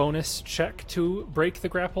maneuver bonus check to break the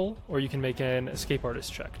grapple, or you can make an escape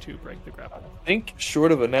artist check to break the grapple. I think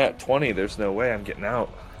short of a nat 20, there's no way I'm getting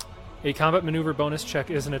out. A combat maneuver bonus check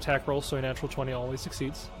is an attack roll, so a natural 20 always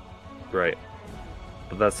succeeds. Right.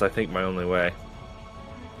 But that's, I think, my only way.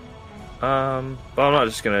 But I'm not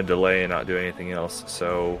just going to delay and not do anything else,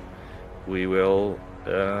 so we will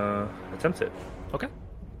attempt it. Okay.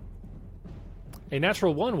 A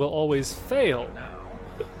natural 1 will always fail.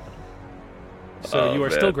 So you are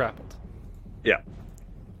still grappled. Yeah.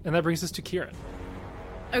 And that brings us to Kieran.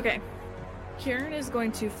 Okay. Kieran is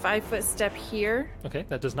going to 5-foot step here, Okay,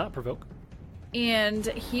 that does not provoke. and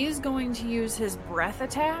he's going to use his breath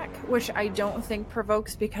attack, which I don't think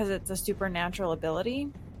provokes because it's a supernatural ability.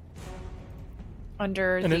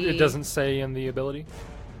 Under And it doesn't say in the ability?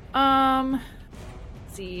 Let's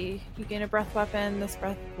see. You gain a breath weapon. This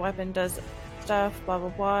breath weapon does stuff, blah, blah,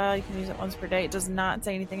 blah. You can use it once per day. It does not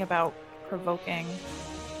say anything about provoking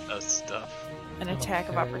Stuff. an attack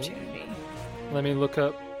of Okay. opportunity. Let me look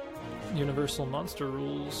up Universal Monster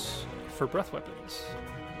rules for breath weapons.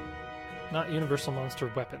 Not Universal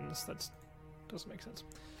Monster weapons. That doesn't make sense.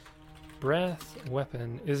 Breath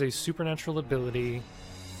weapon is a supernatural ability.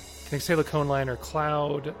 Can exhale a cone line or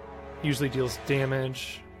cloud. Usually deals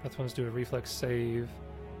damage. Breath weapons do a reflex save.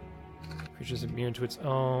 Creature's immune to its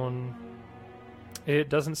own. It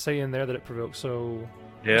doesn't say in there that it provokes, so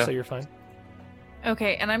Yeah. say you're fine.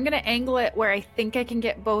 Okay, and I'm going to angle it where I think I can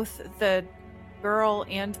get both the girl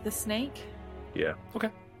and the snake Yeah.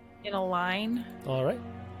 in a line. All right.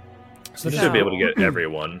 So you So- should be able to get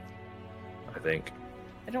everyone, I think.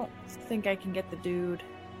 I don't think I can get the dude.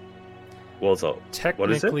 Well, it's all...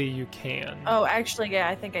 Technically, you can. Oh, actually, yeah,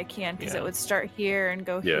 I think I can because Yeah. it would start here and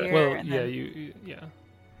go Yeah. here. Well, and yeah, then... yeah.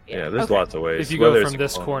 Yeah, there's Okay. lots of ways. If you Whether go it's from a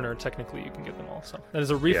this clone- corner, technically you can get them all. So that is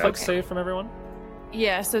a reflex okay. save from everyone.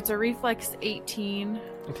 Yeah, so it's a reflex 18.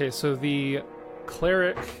 Okay, so the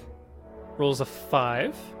cleric rolls a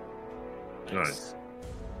 5. Nice.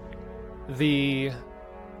 The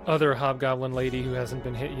other hobgoblin lady who hasn't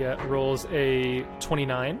been hit yet rolls a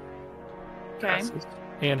 29 Okay,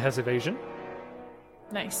 and has evasion.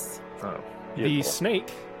 nice. Oh, The beautiful.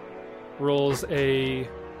 snake rolls a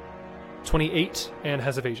 28 and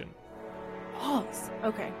has evasion. Oh,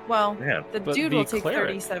 okay. Well, Man. the But dude the will take cleric-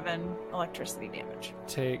 37 electricity damage.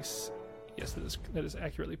 Takes, yes, that is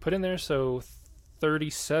accurately put in there. So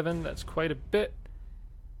 37. That's quite a bit.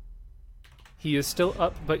 He is still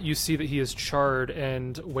up, but you see that he is charred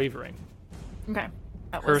and wavering. Okay,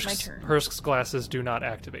 that was my Hursk's, turn. Hursk's glasses do not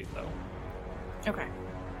activate, though. Okay.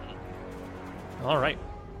 All right.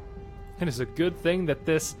 It is a good thing that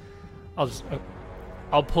this...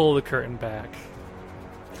 I'll pull the curtain back.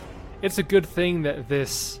 It's a good thing that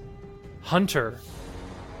this hunter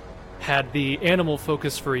had the animal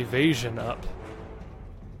focus for evasion up.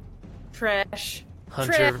 Trash.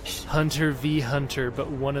 Hunter Trash. v Hunter, but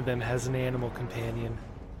one of them has an animal companion.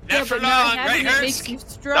 Not for but not long, having right, it makes Hursk? you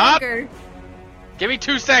stronger. Give me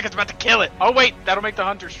 2 seconds. I'm about to kill it. Oh wait, that'll make the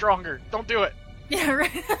hunter stronger. Don't do it. Yeah,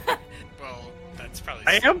 right. Well, that's probably.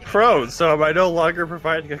 I am prone, so am I no longer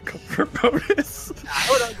providing a comfort bonus?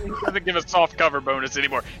 He doesn't give a soft cover bonus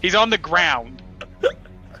anymore. He's on the ground.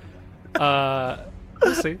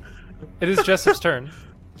 We'll see. It is Jessup's turn.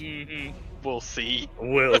 Mm-hmm. We'll see.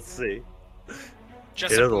 We'll see.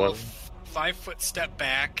 Jessup It is will one. 5-foot step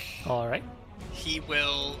back. All right. He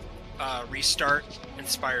will restart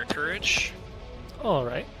Inspire Courage. All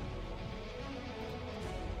right.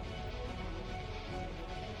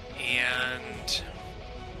 And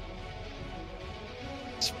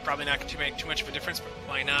it's probably not going to make too much of a difference, but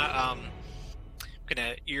why not? I'm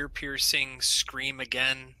going to ear-piercing scream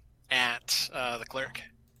again at the cleric.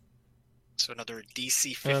 So another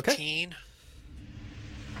DC 15.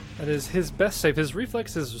 That is his best save. His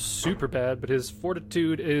reflex is super bad, but his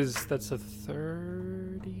fortitude is... That's a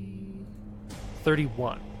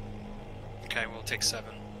 31. Okay, we'll take 7.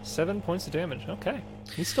 7 points of damage. Okay,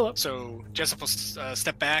 he's still up. So Jessup will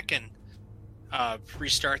step back and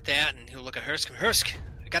restart that, and he'll look at Hursk. Hursk,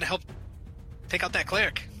 I gotta help take out that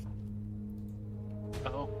cleric.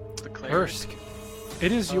 Oh, the cleric. Hursk,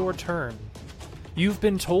 it is your turn. You've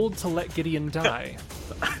been told to let Gideon die.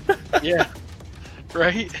 Yeah.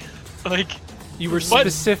 Right? Like, You were What?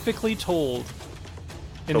 specifically told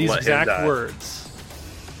in To these let him exact die. words.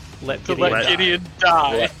 Let to Gideon let die. Gideon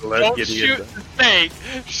die. Let Don't Gideon shoot die. the snake.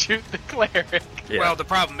 Shoot the cleric. Yeah. Well, the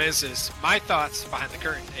problem is my thoughts behind the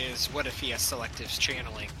curtain is, what if he has selectives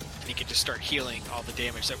channeling, and he can just start healing all the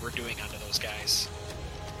damage that we're doing onto those guys?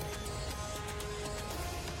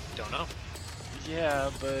 Don't know. Yeah,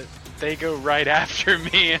 but they go right after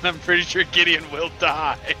me, and I'm pretty sure Gideon will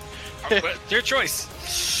die. But their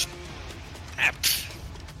choice. Ah, pfft,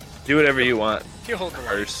 Do whatever you want. he'll hold the line.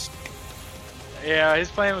 First. Yeah, his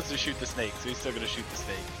plan was to shoot the snake, so he's still gonna shoot the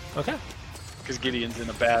snake. Okay. Because Gideon's in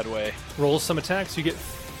a bad way. Roll some attacks. You get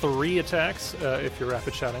 3 attacks if you're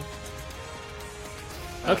rapid shouting.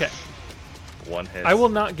 Okay. One hit. I will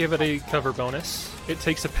not give it a cover bonus. It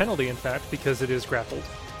takes a penalty, in fact, because it is grappled.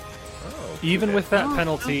 Oh, Even okay. with that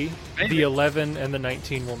penalty, maybe. the 11 and the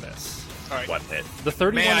 19 will miss. All right. One hit. The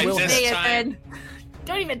 31 May I will this hit. Say it time- then.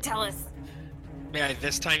 Don't even tell us. May I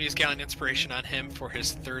this time use Gallant Inspiration on him for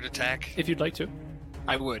his 3rd attack? If you'd like to.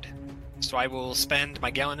 I would. So I will spend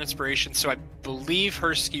my Gallant Inspiration. So I believe,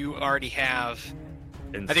 Hursk, you already have...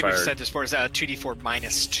 Inspired. I think we've said this before, is 2d4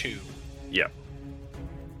 minus 2. Yep.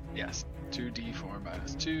 Yes. 2d4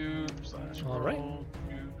 minus 2 / All right. roll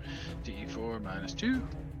 2d4 minus 2.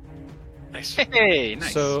 Nice. Hey,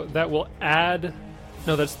 nice. So that will add.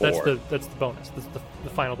 No, that's Four. the bonus. The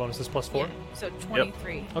final bonus is +4. Yeah, so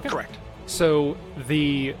 23. Okay. Correct. So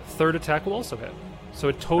the 3rd attack will also hit. So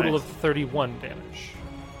a total Nice. of 31 damage.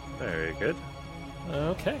 Very good.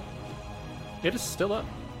 Okay. It is still up.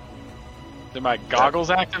 Did my goggles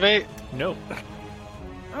activate? No.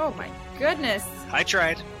 Oh my goodness. I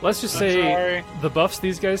tried. Let's just I'm say sorry. the buffs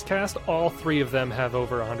these guys cast, all 3 of them have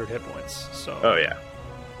over 100 hit points. So Oh yeah.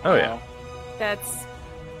 Oh yeah. That's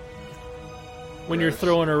when you're Gross.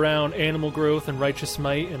 throwing around animal growth and righteous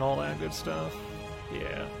might and all that good stuff.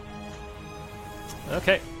 Yeah.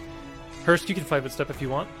 Okay. Hurst, you can 5-foot step if you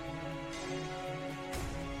want.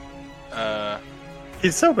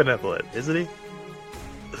 He's so benevolent, isn't he?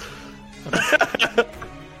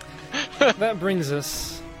 That brings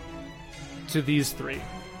us to these 3.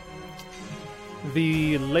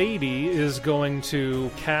 The lady is going to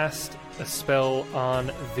cast a spell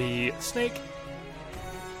on the snake,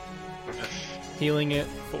 healing it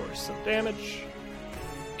for some damage.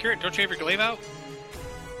 Kieran, don't you have your glaive out?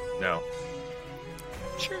 No.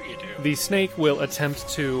 Sure you do. The snake will attempt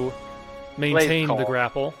to maintain call. the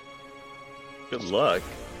grapple. Good luck.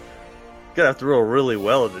 Gonna have to roll really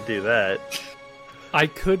well to do that. I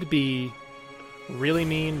could be really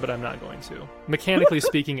mean, but I'm not going to. Mechanically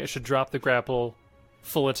speaking, it should drop the grapple,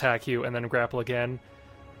 full attack you, and then grapple again,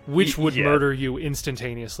 which would Yeah. murder you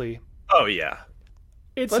instantaneously. Oh yeah.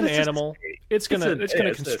 It's But an it's just a animal. snake. It's gonna It's a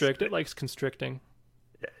constrict. snake. It likes constricting.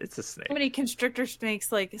 Yeah, it's a snake. how many constrictor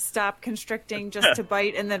snakes like stop constricting just to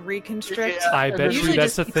bite and then reconstrict. Yeah. I bet you Usually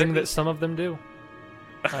that's just a thing that some of them do.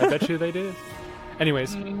 I bet you they do.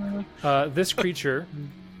 Anyways, this creature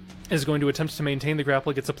is going to attempt to maintain the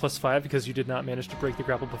grapple. It gets a +5 because you did not manage to break the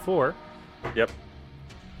grapple before, Yep.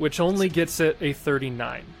 which only gets it a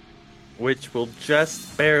 39. Which will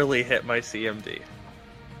just barely hit my CMD.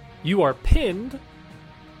 You are pinned,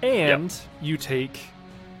 and you take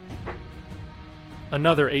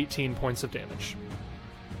another 18 points of damage.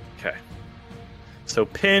 Okay. So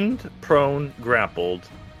pinned, prone, grappled,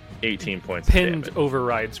 18 points Pinned of damage.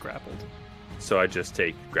 overrides grappled. So I just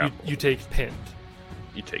take You, grappled. you take pinned.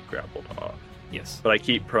 You take grappled off. Yes. But I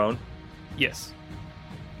keep prone. Yes.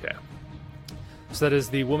 Okay. So that is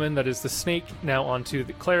the woman, that is the snake. Now onto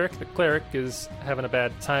the cleric. The cleric is having a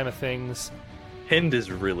bad time of things. Pinned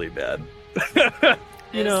is really bad.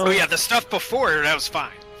 You know, Oh yeah, the stuff before that was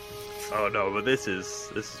fine. Oh no, but this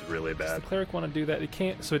is really does bad. the cleric want to do that? It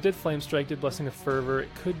can't. So it did flame strike, did blessing of fervor.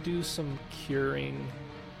 It could do some curing,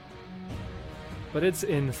 but it's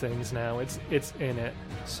in things now. It's in it.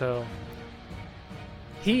 So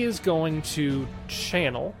he is going to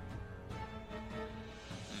channel.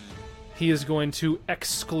 He is going to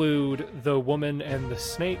exclude the woman and the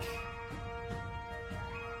snake,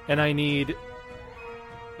 and I need.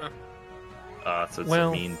 So it's Well,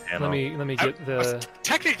 a mean panel. let me I get was the.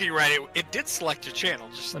 technically right. It did select your channel,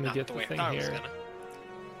 just Let me not get the the way thing I thought it was here. gonna.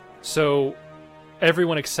 So,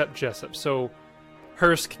 everyone except Jessup. So,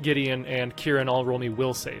 Hursk, Gideon, and Kieran all roll me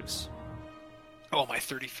will saves. Oh, am I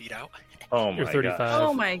 30 feet out? Oh You're my 35. god.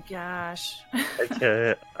 Oh my gosh.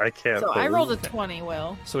 I can't. So I rolled a believe- 20,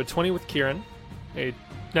 Will. So a 20 with Kieran, a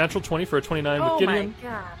natural 20 for a 29 Oh with my Gideon,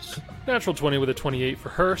 gosh. natural 20 with a 28 for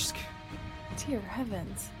Hursk. Dear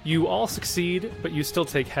heavens. You all succeed, but you still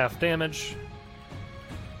take half damage.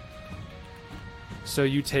 So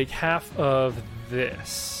you take half of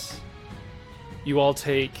this. You all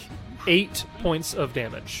take 8 points of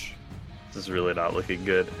damage. This is really not looking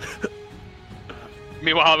good.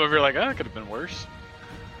 Meanwhile, I'm over here like, oh, it could have been worse.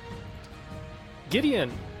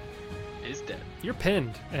 Gideon, Is dead. you're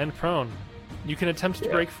pinned and prone. You can attempt to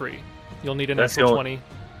break free. You'll need a That's natural the 20.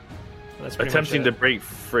 That's pretty Attempting much to it. break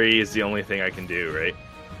free is the only thing I can do, right?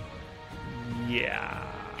 Yeah.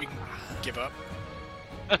 You can give up.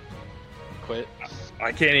 Quit.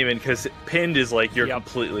 I can't even, because pinned is like you're Yep.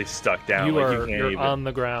 completely stuck down. You like, are you can't you're even, on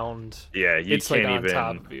the ground. Yeah, you It's like can't on even.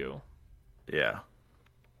 top of you. Yeah.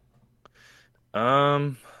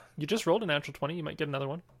 You just rolled a natural 20. You might get another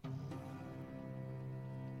one.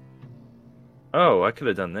 Oh, I could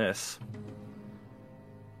have done this.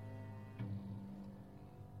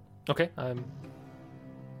 Okay, I'm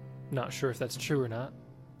not sure if that's true or not.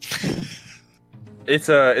 Is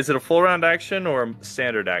it a full round action or a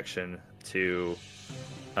standard action to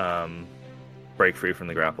break free from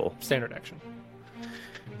the grapple? Standard action.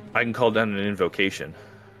 I can call down an invocation.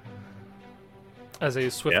 As a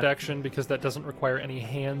swift Yeah. action, because that doesn't require any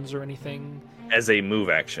hands or anything. As a move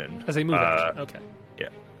action. As a move action. Okay.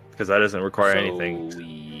 Because that doesn't require So, anything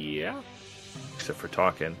Yeah, except for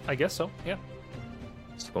talking. I guess so. Yeah.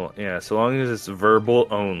 So, yeah, so long as it's verbal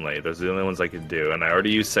only. Those are the only ones I could do. And I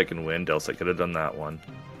already used second wind, else I could have done that one.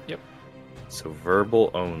 Yep. So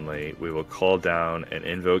verbal only, we will call down an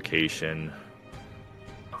invocation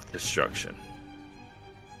of destruction.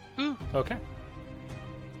 Okay.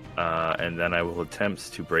 And then I will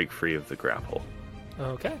attempt to break free of the grapple.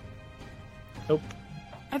 Okay. Nope.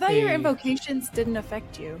 I thought your Hey. invocations didn't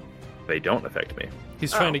affect you. They don't affect me.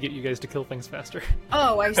 He's trying to get you guys to kill things faster.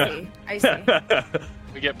 Oh, I see. I see.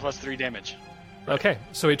 We get +3 damage. Okay,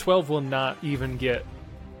 so a 12 will not even get.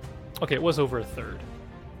 Okay, it was over a third.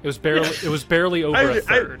 It was barely. It was barely over a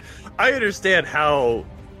third. I understand how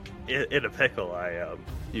in a pickle I am,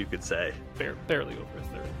 you could say. Barely over a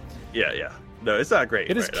third. Yeah. No, it's not great.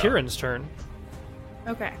 It is right now. Kieran's turn.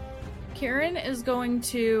 Okay. Kieran is going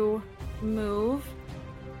to move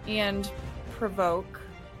and provoke.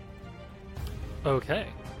 Okay.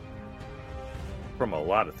 From a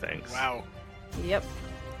lot of things. Wow. Yep.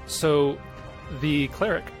 So the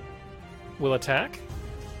cleric will attack.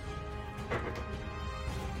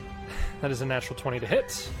 That is a natural 20 to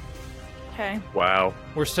hit. Okay. Wow.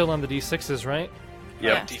 We're still on the d6s, right?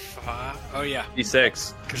 Yep. D5. Oh yeah.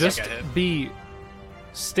 D6. Just got hit. be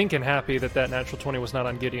stinking happy that natural 20 was not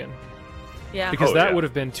on Gideon. Yeah. Because Oh, that yeah. would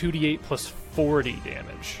have been 2d8 plus 40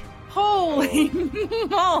 damage. Holy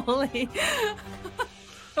moly!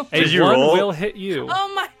 A Did you 1 roll? will hit you.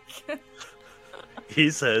 Oh my god! He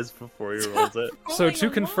says before he rolls it. So Rolling to a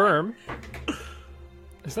one. confirm,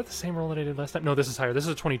 is that the same roll that I did last time? No, this is higher. This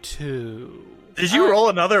is a 22. Did you roll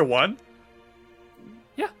another one?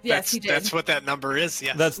 Yeah, Yes, that's, he did. That's what that number is.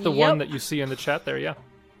 Yes. that's the Yep. one that you see in the chat there. Yeah,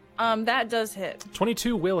 That does hit.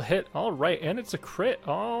 22 will hit. All right, and it's a crit.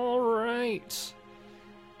 All right.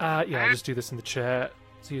 Yeah, I'll just do this in the chat.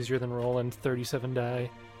 It's easier than rolling 37 die.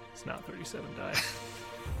 It's not 37 die.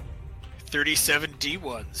 37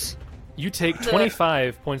 D1s. You take The-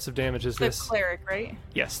 25 points of damage as The this. cleric, right?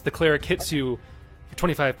 Yes, the cleric hits you for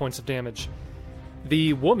 25 points of damage.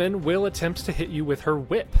 The woman will attempt to hit you with her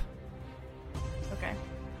whip. Okay.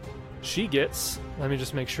 She gets. Let me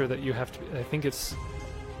just make sure that you have to. I think it's.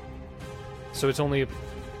 So it's only.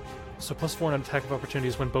 So +4 on attack of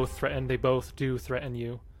opportunities when both threaten. They both do threaten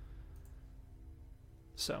you.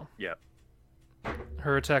 So Yep.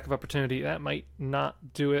 her attack of opportunity, that might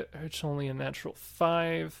not do it. It's only a natural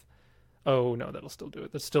 5. Oh no, that'll still do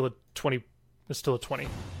it. That's still a 20. That's still a 20.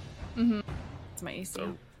 It's my AC.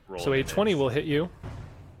 Roll So a it. 20 will hit you.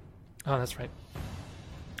 Oh, that's right.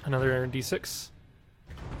 Another d6.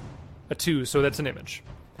 A 2, so that's an image.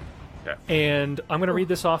 Okay. And I'm going to read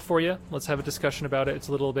this off for you. Let's have a discussion about it. It's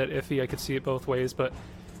a little bit iffy. I could see it both ways, but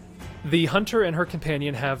the hunter and her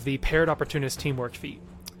companion have the paired opportunist teamwork feat.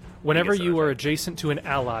 Whenever Yes, you okay. are adjacent to an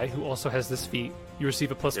ally who also has this feat, you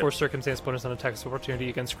receive a +4 Yep. circumstance bonus on attacks of opportunity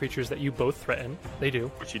against creatures that you both threaten. They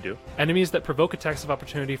do. What you do? Enemies that provoke attacks of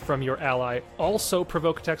opportunity from your ally also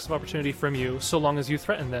provoke attacks of opportunity from you so long as you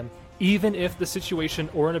threaten them, even if the situation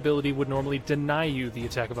or an ability would normally deny you the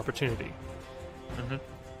attack of opportunity.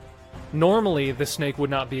 Normally, the snake would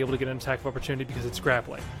not be able to get an attack of opportunity because it's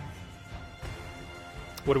grappling.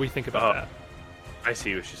 What do we think about Oh. that? I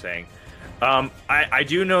see what you're saying. I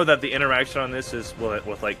do know that the interaction on this is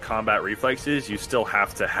with like combat reflexes. You still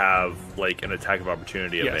have to have like an attack of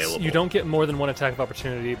opportunity Yes, available. you don't get more than one attack of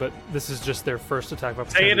opportunity, but this is just their first attack of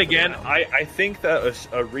opportunity. Say it for the again. round. I think that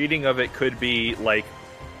a reading of it could be like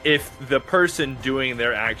if the person doing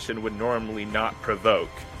their action would normally not provoke,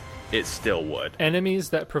 it still would. Enemies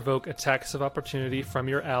that provoke attacks of opportunity from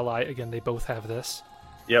your ally, again, they both have this,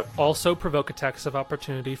 Yep. also provoke attacks of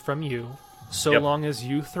opportunity from you, so Yep. long as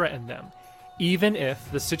you threaten them, even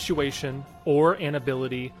if the situation or an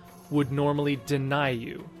ability would normally deny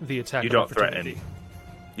you the attack You of don't opportunity. threaten.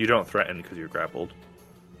 You don't threaten because you're grappled.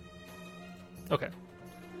 Okay.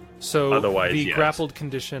 So Otherwise, the yes. grappled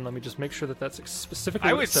condition, let me just make sure that that's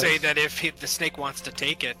specifically I what it would say says. that if the snake wants to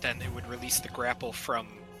take it, then it would release the grapple from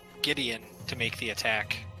Gideon to make the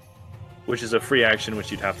attack. Which is a free action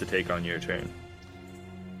which you'd have to take on your turn.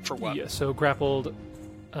 For what? Yeah, so grappled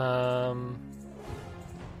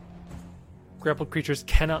grappled creatures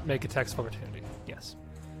cannot make attacks of opportunity. Yes.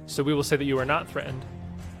 So we will say that you are not threatened.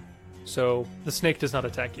 So the snake does not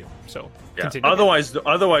attack you. So Yeah. continue.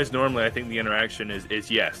 Otherwise, normally I think the interaction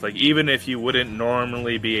is yes. Like even if you wouldn't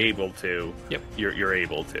normally be able to, Yep. you're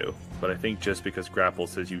able to. But I think just because grapple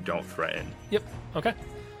says you don't threaten. Yep. Okay.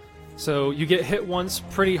 So you get hit once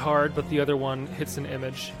pretty hard, but the other one hits an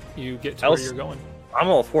image. You get to Else- where you're going. I'm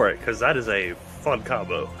all for it because that is a fun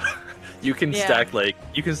combo. You can Yeah. stack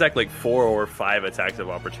like 4 or 5 attacks of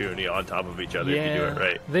opportunity on top of each other if you do it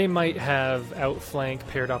right. They might have outflank,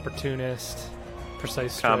 paired opportunist,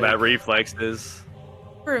 precise strike. Combat reflexes.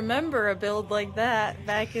 Remember a build like that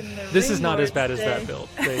back in the. This is not as Ringlords bad as day. that build.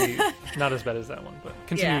 They not as bad as that one, but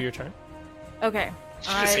continue Yeah. your turn. Okay. She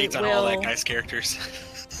just hates on all that guy's characters.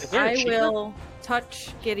 Is there a I cheater? will touch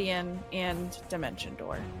Gideon and Dimension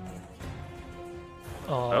Door.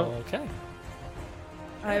 Okay.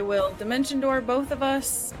 I will Dimension Door both of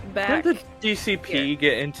us back. Did the DCP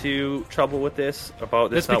get into trouble with this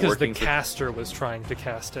about this That's not because the working? caster was trying to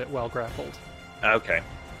cast it while grappled. Okay.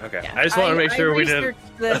 Yeah. I just want to make sure we didn't.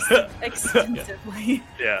 researched this extensively.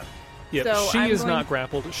 Yeah. Yep. So she I'm is going- not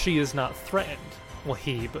grappled. She is not threatened. Well,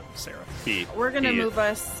 he, but Sarah. We're gonna He- move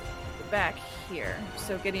us back here,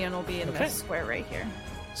 so Gideon will be in Okay. this square right here.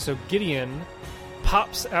 So Gideon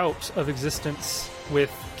pops out of existence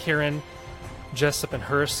with Kieran, Jessup, and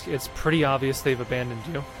Hursk. It's pretty obvious they've abandoned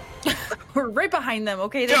you. We're right behind them.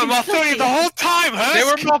 Okay, they Yeah, can I'm still off see the us. whole time, huh? They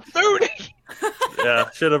were buffoony. Yeah.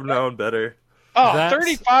 Should have known better. Oh, That's-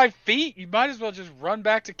 35 feet? You might as well just run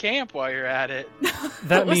back to camp while you're at it.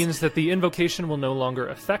 That was- means that the invocation will no longer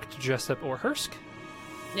affect Jessup or Hursk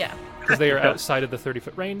Yeah. because they are outside of the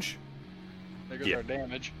 30-foot range. There goes Yeah. our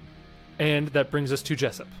damage. And that brings us to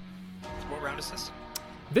Jessup. What round is this?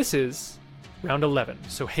 This is round 11.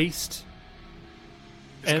 So haste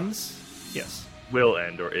ends. Yes. Will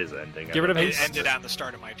end or is ending. I Get rid of don't know. It haste. ended on the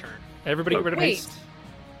start of my turn. Everybody get rid of Wait. haste.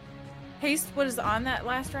 Haste was on that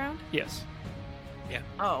last round. Yes.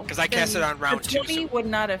 Oh, 'Cause I cast then it on round the 2, 20 so- would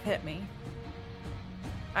not have hit me.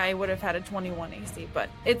 I would have had a 21 AC, but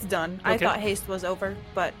it's done. I Okay. thought haste was over,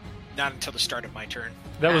 but Not until the start of my turn.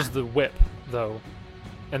 That was the whip, though.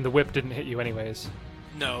 And the whip didn't hit you anyways.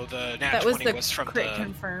 No, the nat that was 20 the was from crit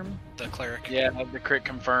confirm. the cleric. Yeah, the crit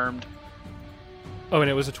confirmed. Oh, and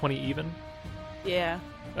it was a 20 even? Yeah.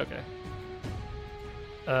 Okay.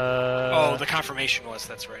 Oh, the confirmation was,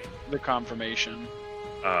 that's right. The confirmation.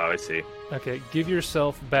 Oh, I see. Okay, give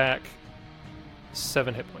yourself back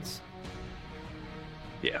 7 hit points.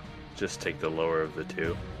 Yeah. Just take the lower of the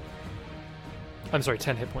two. I'm sorry,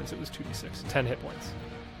 10 hit points. It was 2d6. 10 hit points.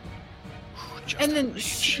 Just And then reach.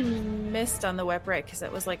 she missed on the whip, right? Because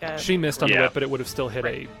it was like a. She missed on the Yeah. whip, but it would have still hit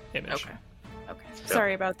Right. a image. Okay. Okay.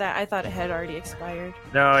 Sorry about that. I thought it had already expired.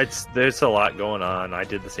 No, there's a lot going on. I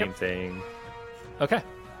did the same thing. Okay.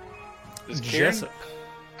 Does Kieran Jessup.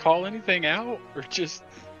 call anything out? Or just...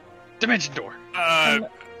 Dimension Door.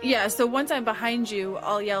 Yeah, so once I'm behind you,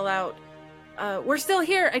 I'll yell out, we're still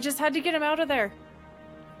here. I just had to get him out of there.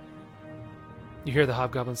 You hear the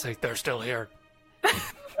hobgoblin say, "They're still here."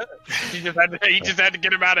 He just had to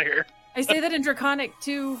get him out of here. I say that in Draconic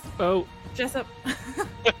too, Oh, Jessup.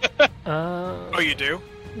 Oh, you do?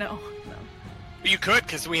 No. You could,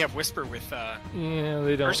 because we have Whisper with, yeah,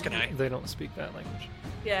 they don't. Erskine. They don't speak that language.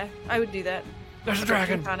 Yeah, I would do that. There's a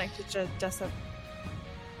dragon. Draconic to Jessup.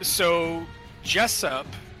 So, Jessup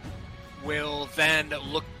will then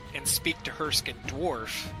look and speak to Hursk in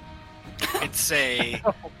Dwarf and say,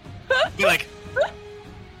 be like,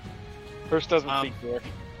 First doesn't Um, speak dwarf.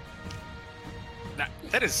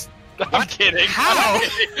 that is... I'm kidding. How?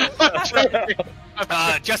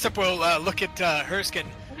 Jessup will look at Hursk and,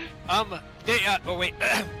 they, oh wait,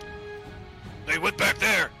 they went back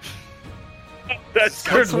there. That's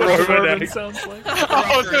That's what dwarven Dwarven egg. sounds like.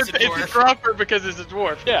 I was gonna It's a say it's a dwarf. dropper because it's a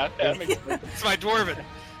dwarf. Yeah, that makes sense. It's my dwarven.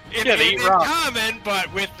 Yeah, they eat rocks. common,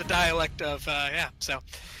 but with the dialect of so.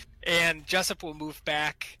 And Jessup will move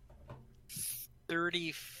back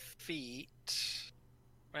 30 feet.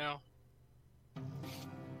 Well.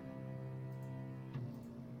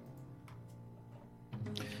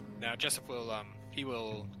 Now Jessup will he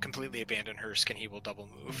will completely abandon Hursk and he will double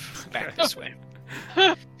move back this way.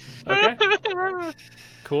 Okay.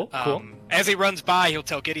 Cool. Cool. As he runs by, he'll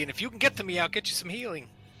tell Gideon, "If you can get to me, I'll get you some healing."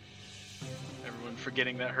 Everyone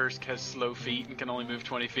forgetting that Hursk has slow feet and can only move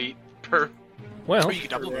 20 feet per. Well, Oh, you can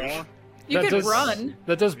double move. You that could does- run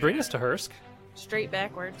That does bring us to Hursk. straight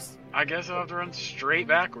backwards. I guess I'll have to run straight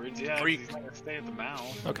backwards. Yeah, Or you- he's gonna stay at the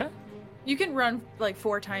mouth. Okay. You can run like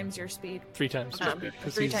 4 times your speed. 3 times.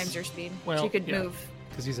 3 times your speed. well, so you could yeah. move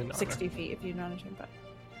Because he's in armor. 60 feet if you know what I'm talking about.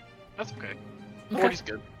 That's okay. Okay. 40's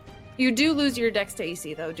good. You do lose your dex to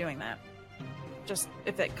AC though doing that. Just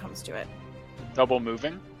if it comes to it. Double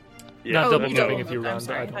moving. Not Oh, double you moving double if you moved, I'm run.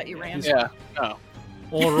 sorry, but I don't thought you ran. use- Yeah. Oh.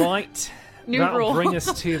 All right. New That'll rule. bring us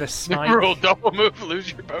to the New snake. rule: double move,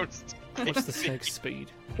 lose your bonus. What's the snake's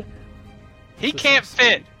speed? He the can't snake's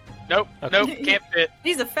fit. Nope. Okay. Nope. Can't fit.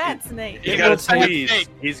 He's a fat snake. He's It got will to take- squeeze.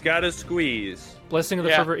 He's got to squeeze. Blessing of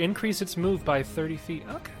the Yeah. Fervor, increase its move by 30 feet.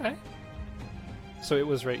 Okay. So it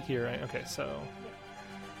was right here, right? Okay, so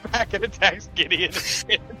Back and attacks Gideon. so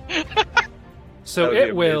That would it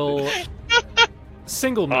be will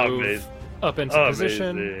single move Amazing. up into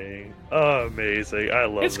position. Amazing. Amazing. I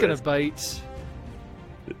love It's gonna this. bite.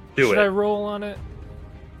 Do Should it. I roll on it?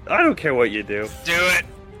 I don't care what you do. Do it.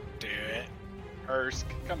 Do it. Hursk.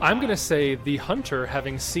 Come on. I'm gonna say the hunter,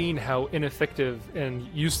 having seen how ineffective and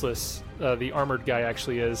useless the armored guy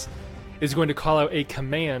actually is going to call out a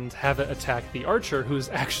command, have it attack the archer, who's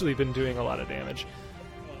actually been doing a lot of damage.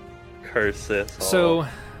 Curse this. all. So,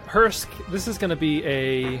 Hursk, this is gonna be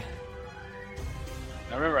a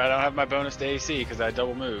Now remember, I don't have my bonus to AC because I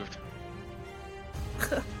double moved.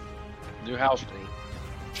 New house rule.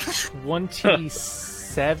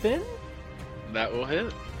 27. That will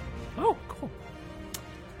hit. Oh, cool.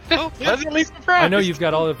 Oh, Pleasantly surprised. I know you've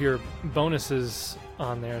got all of your bonuses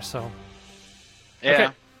on there, so. Yeah. Okay.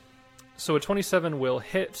 So a 27 will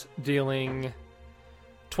hit, dealing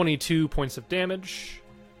 22 points of damage.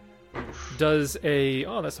 Does a...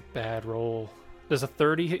 Oh, that's a bad roll. Does a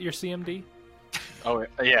 30 hit your CMD? Oh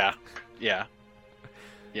yeah. Yeah.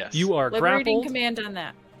 Yes. You are Liberating grappled. command on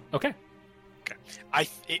that. Okay.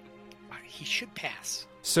 He should pass.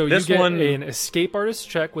 So This you get one- an escape artist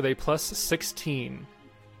check with a plus 16.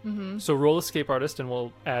 Mm-hmm. So roll escape artist and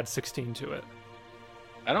we'll add 16 to it.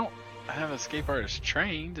 I don't have escape artist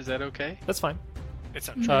trained. Is that okay? That's fine. It's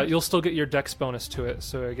not You'll still get your dex bonus to it,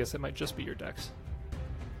 so I guess it might just be your dex.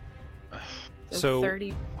 So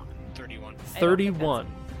 30. 31. 31.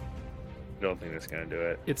 don't think that's gonna do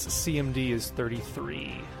it. Its CMD is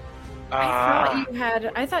 33.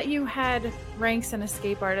 I thought you had ranks and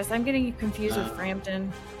escape artist. I'm getting you confused with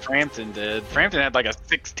Frampton. Frampton did. Frampton had like a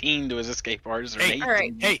 16 to his escape artist. Or an Hey, 18. All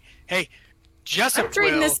right. Hey, Jessup I'm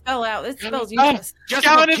trading will... this spell out. This spell's useless. Jessup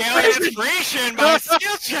Gallon will count inspiration. inspiration by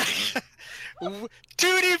skill check.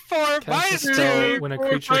 2d4 Cast a minus spell 2. when a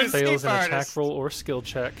creature minus fails an escape attack artist. roll or skill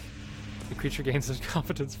check. The creature gains a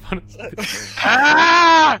competence bonus.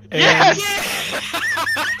 Ah! And- Yes!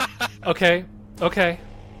 Okay.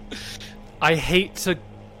 I hate to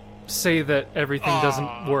say that everything doesn't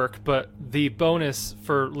Aw. work, but the bonus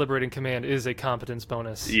for liberating command is a competence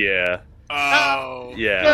bonus. Yeah. Oh. Yeah.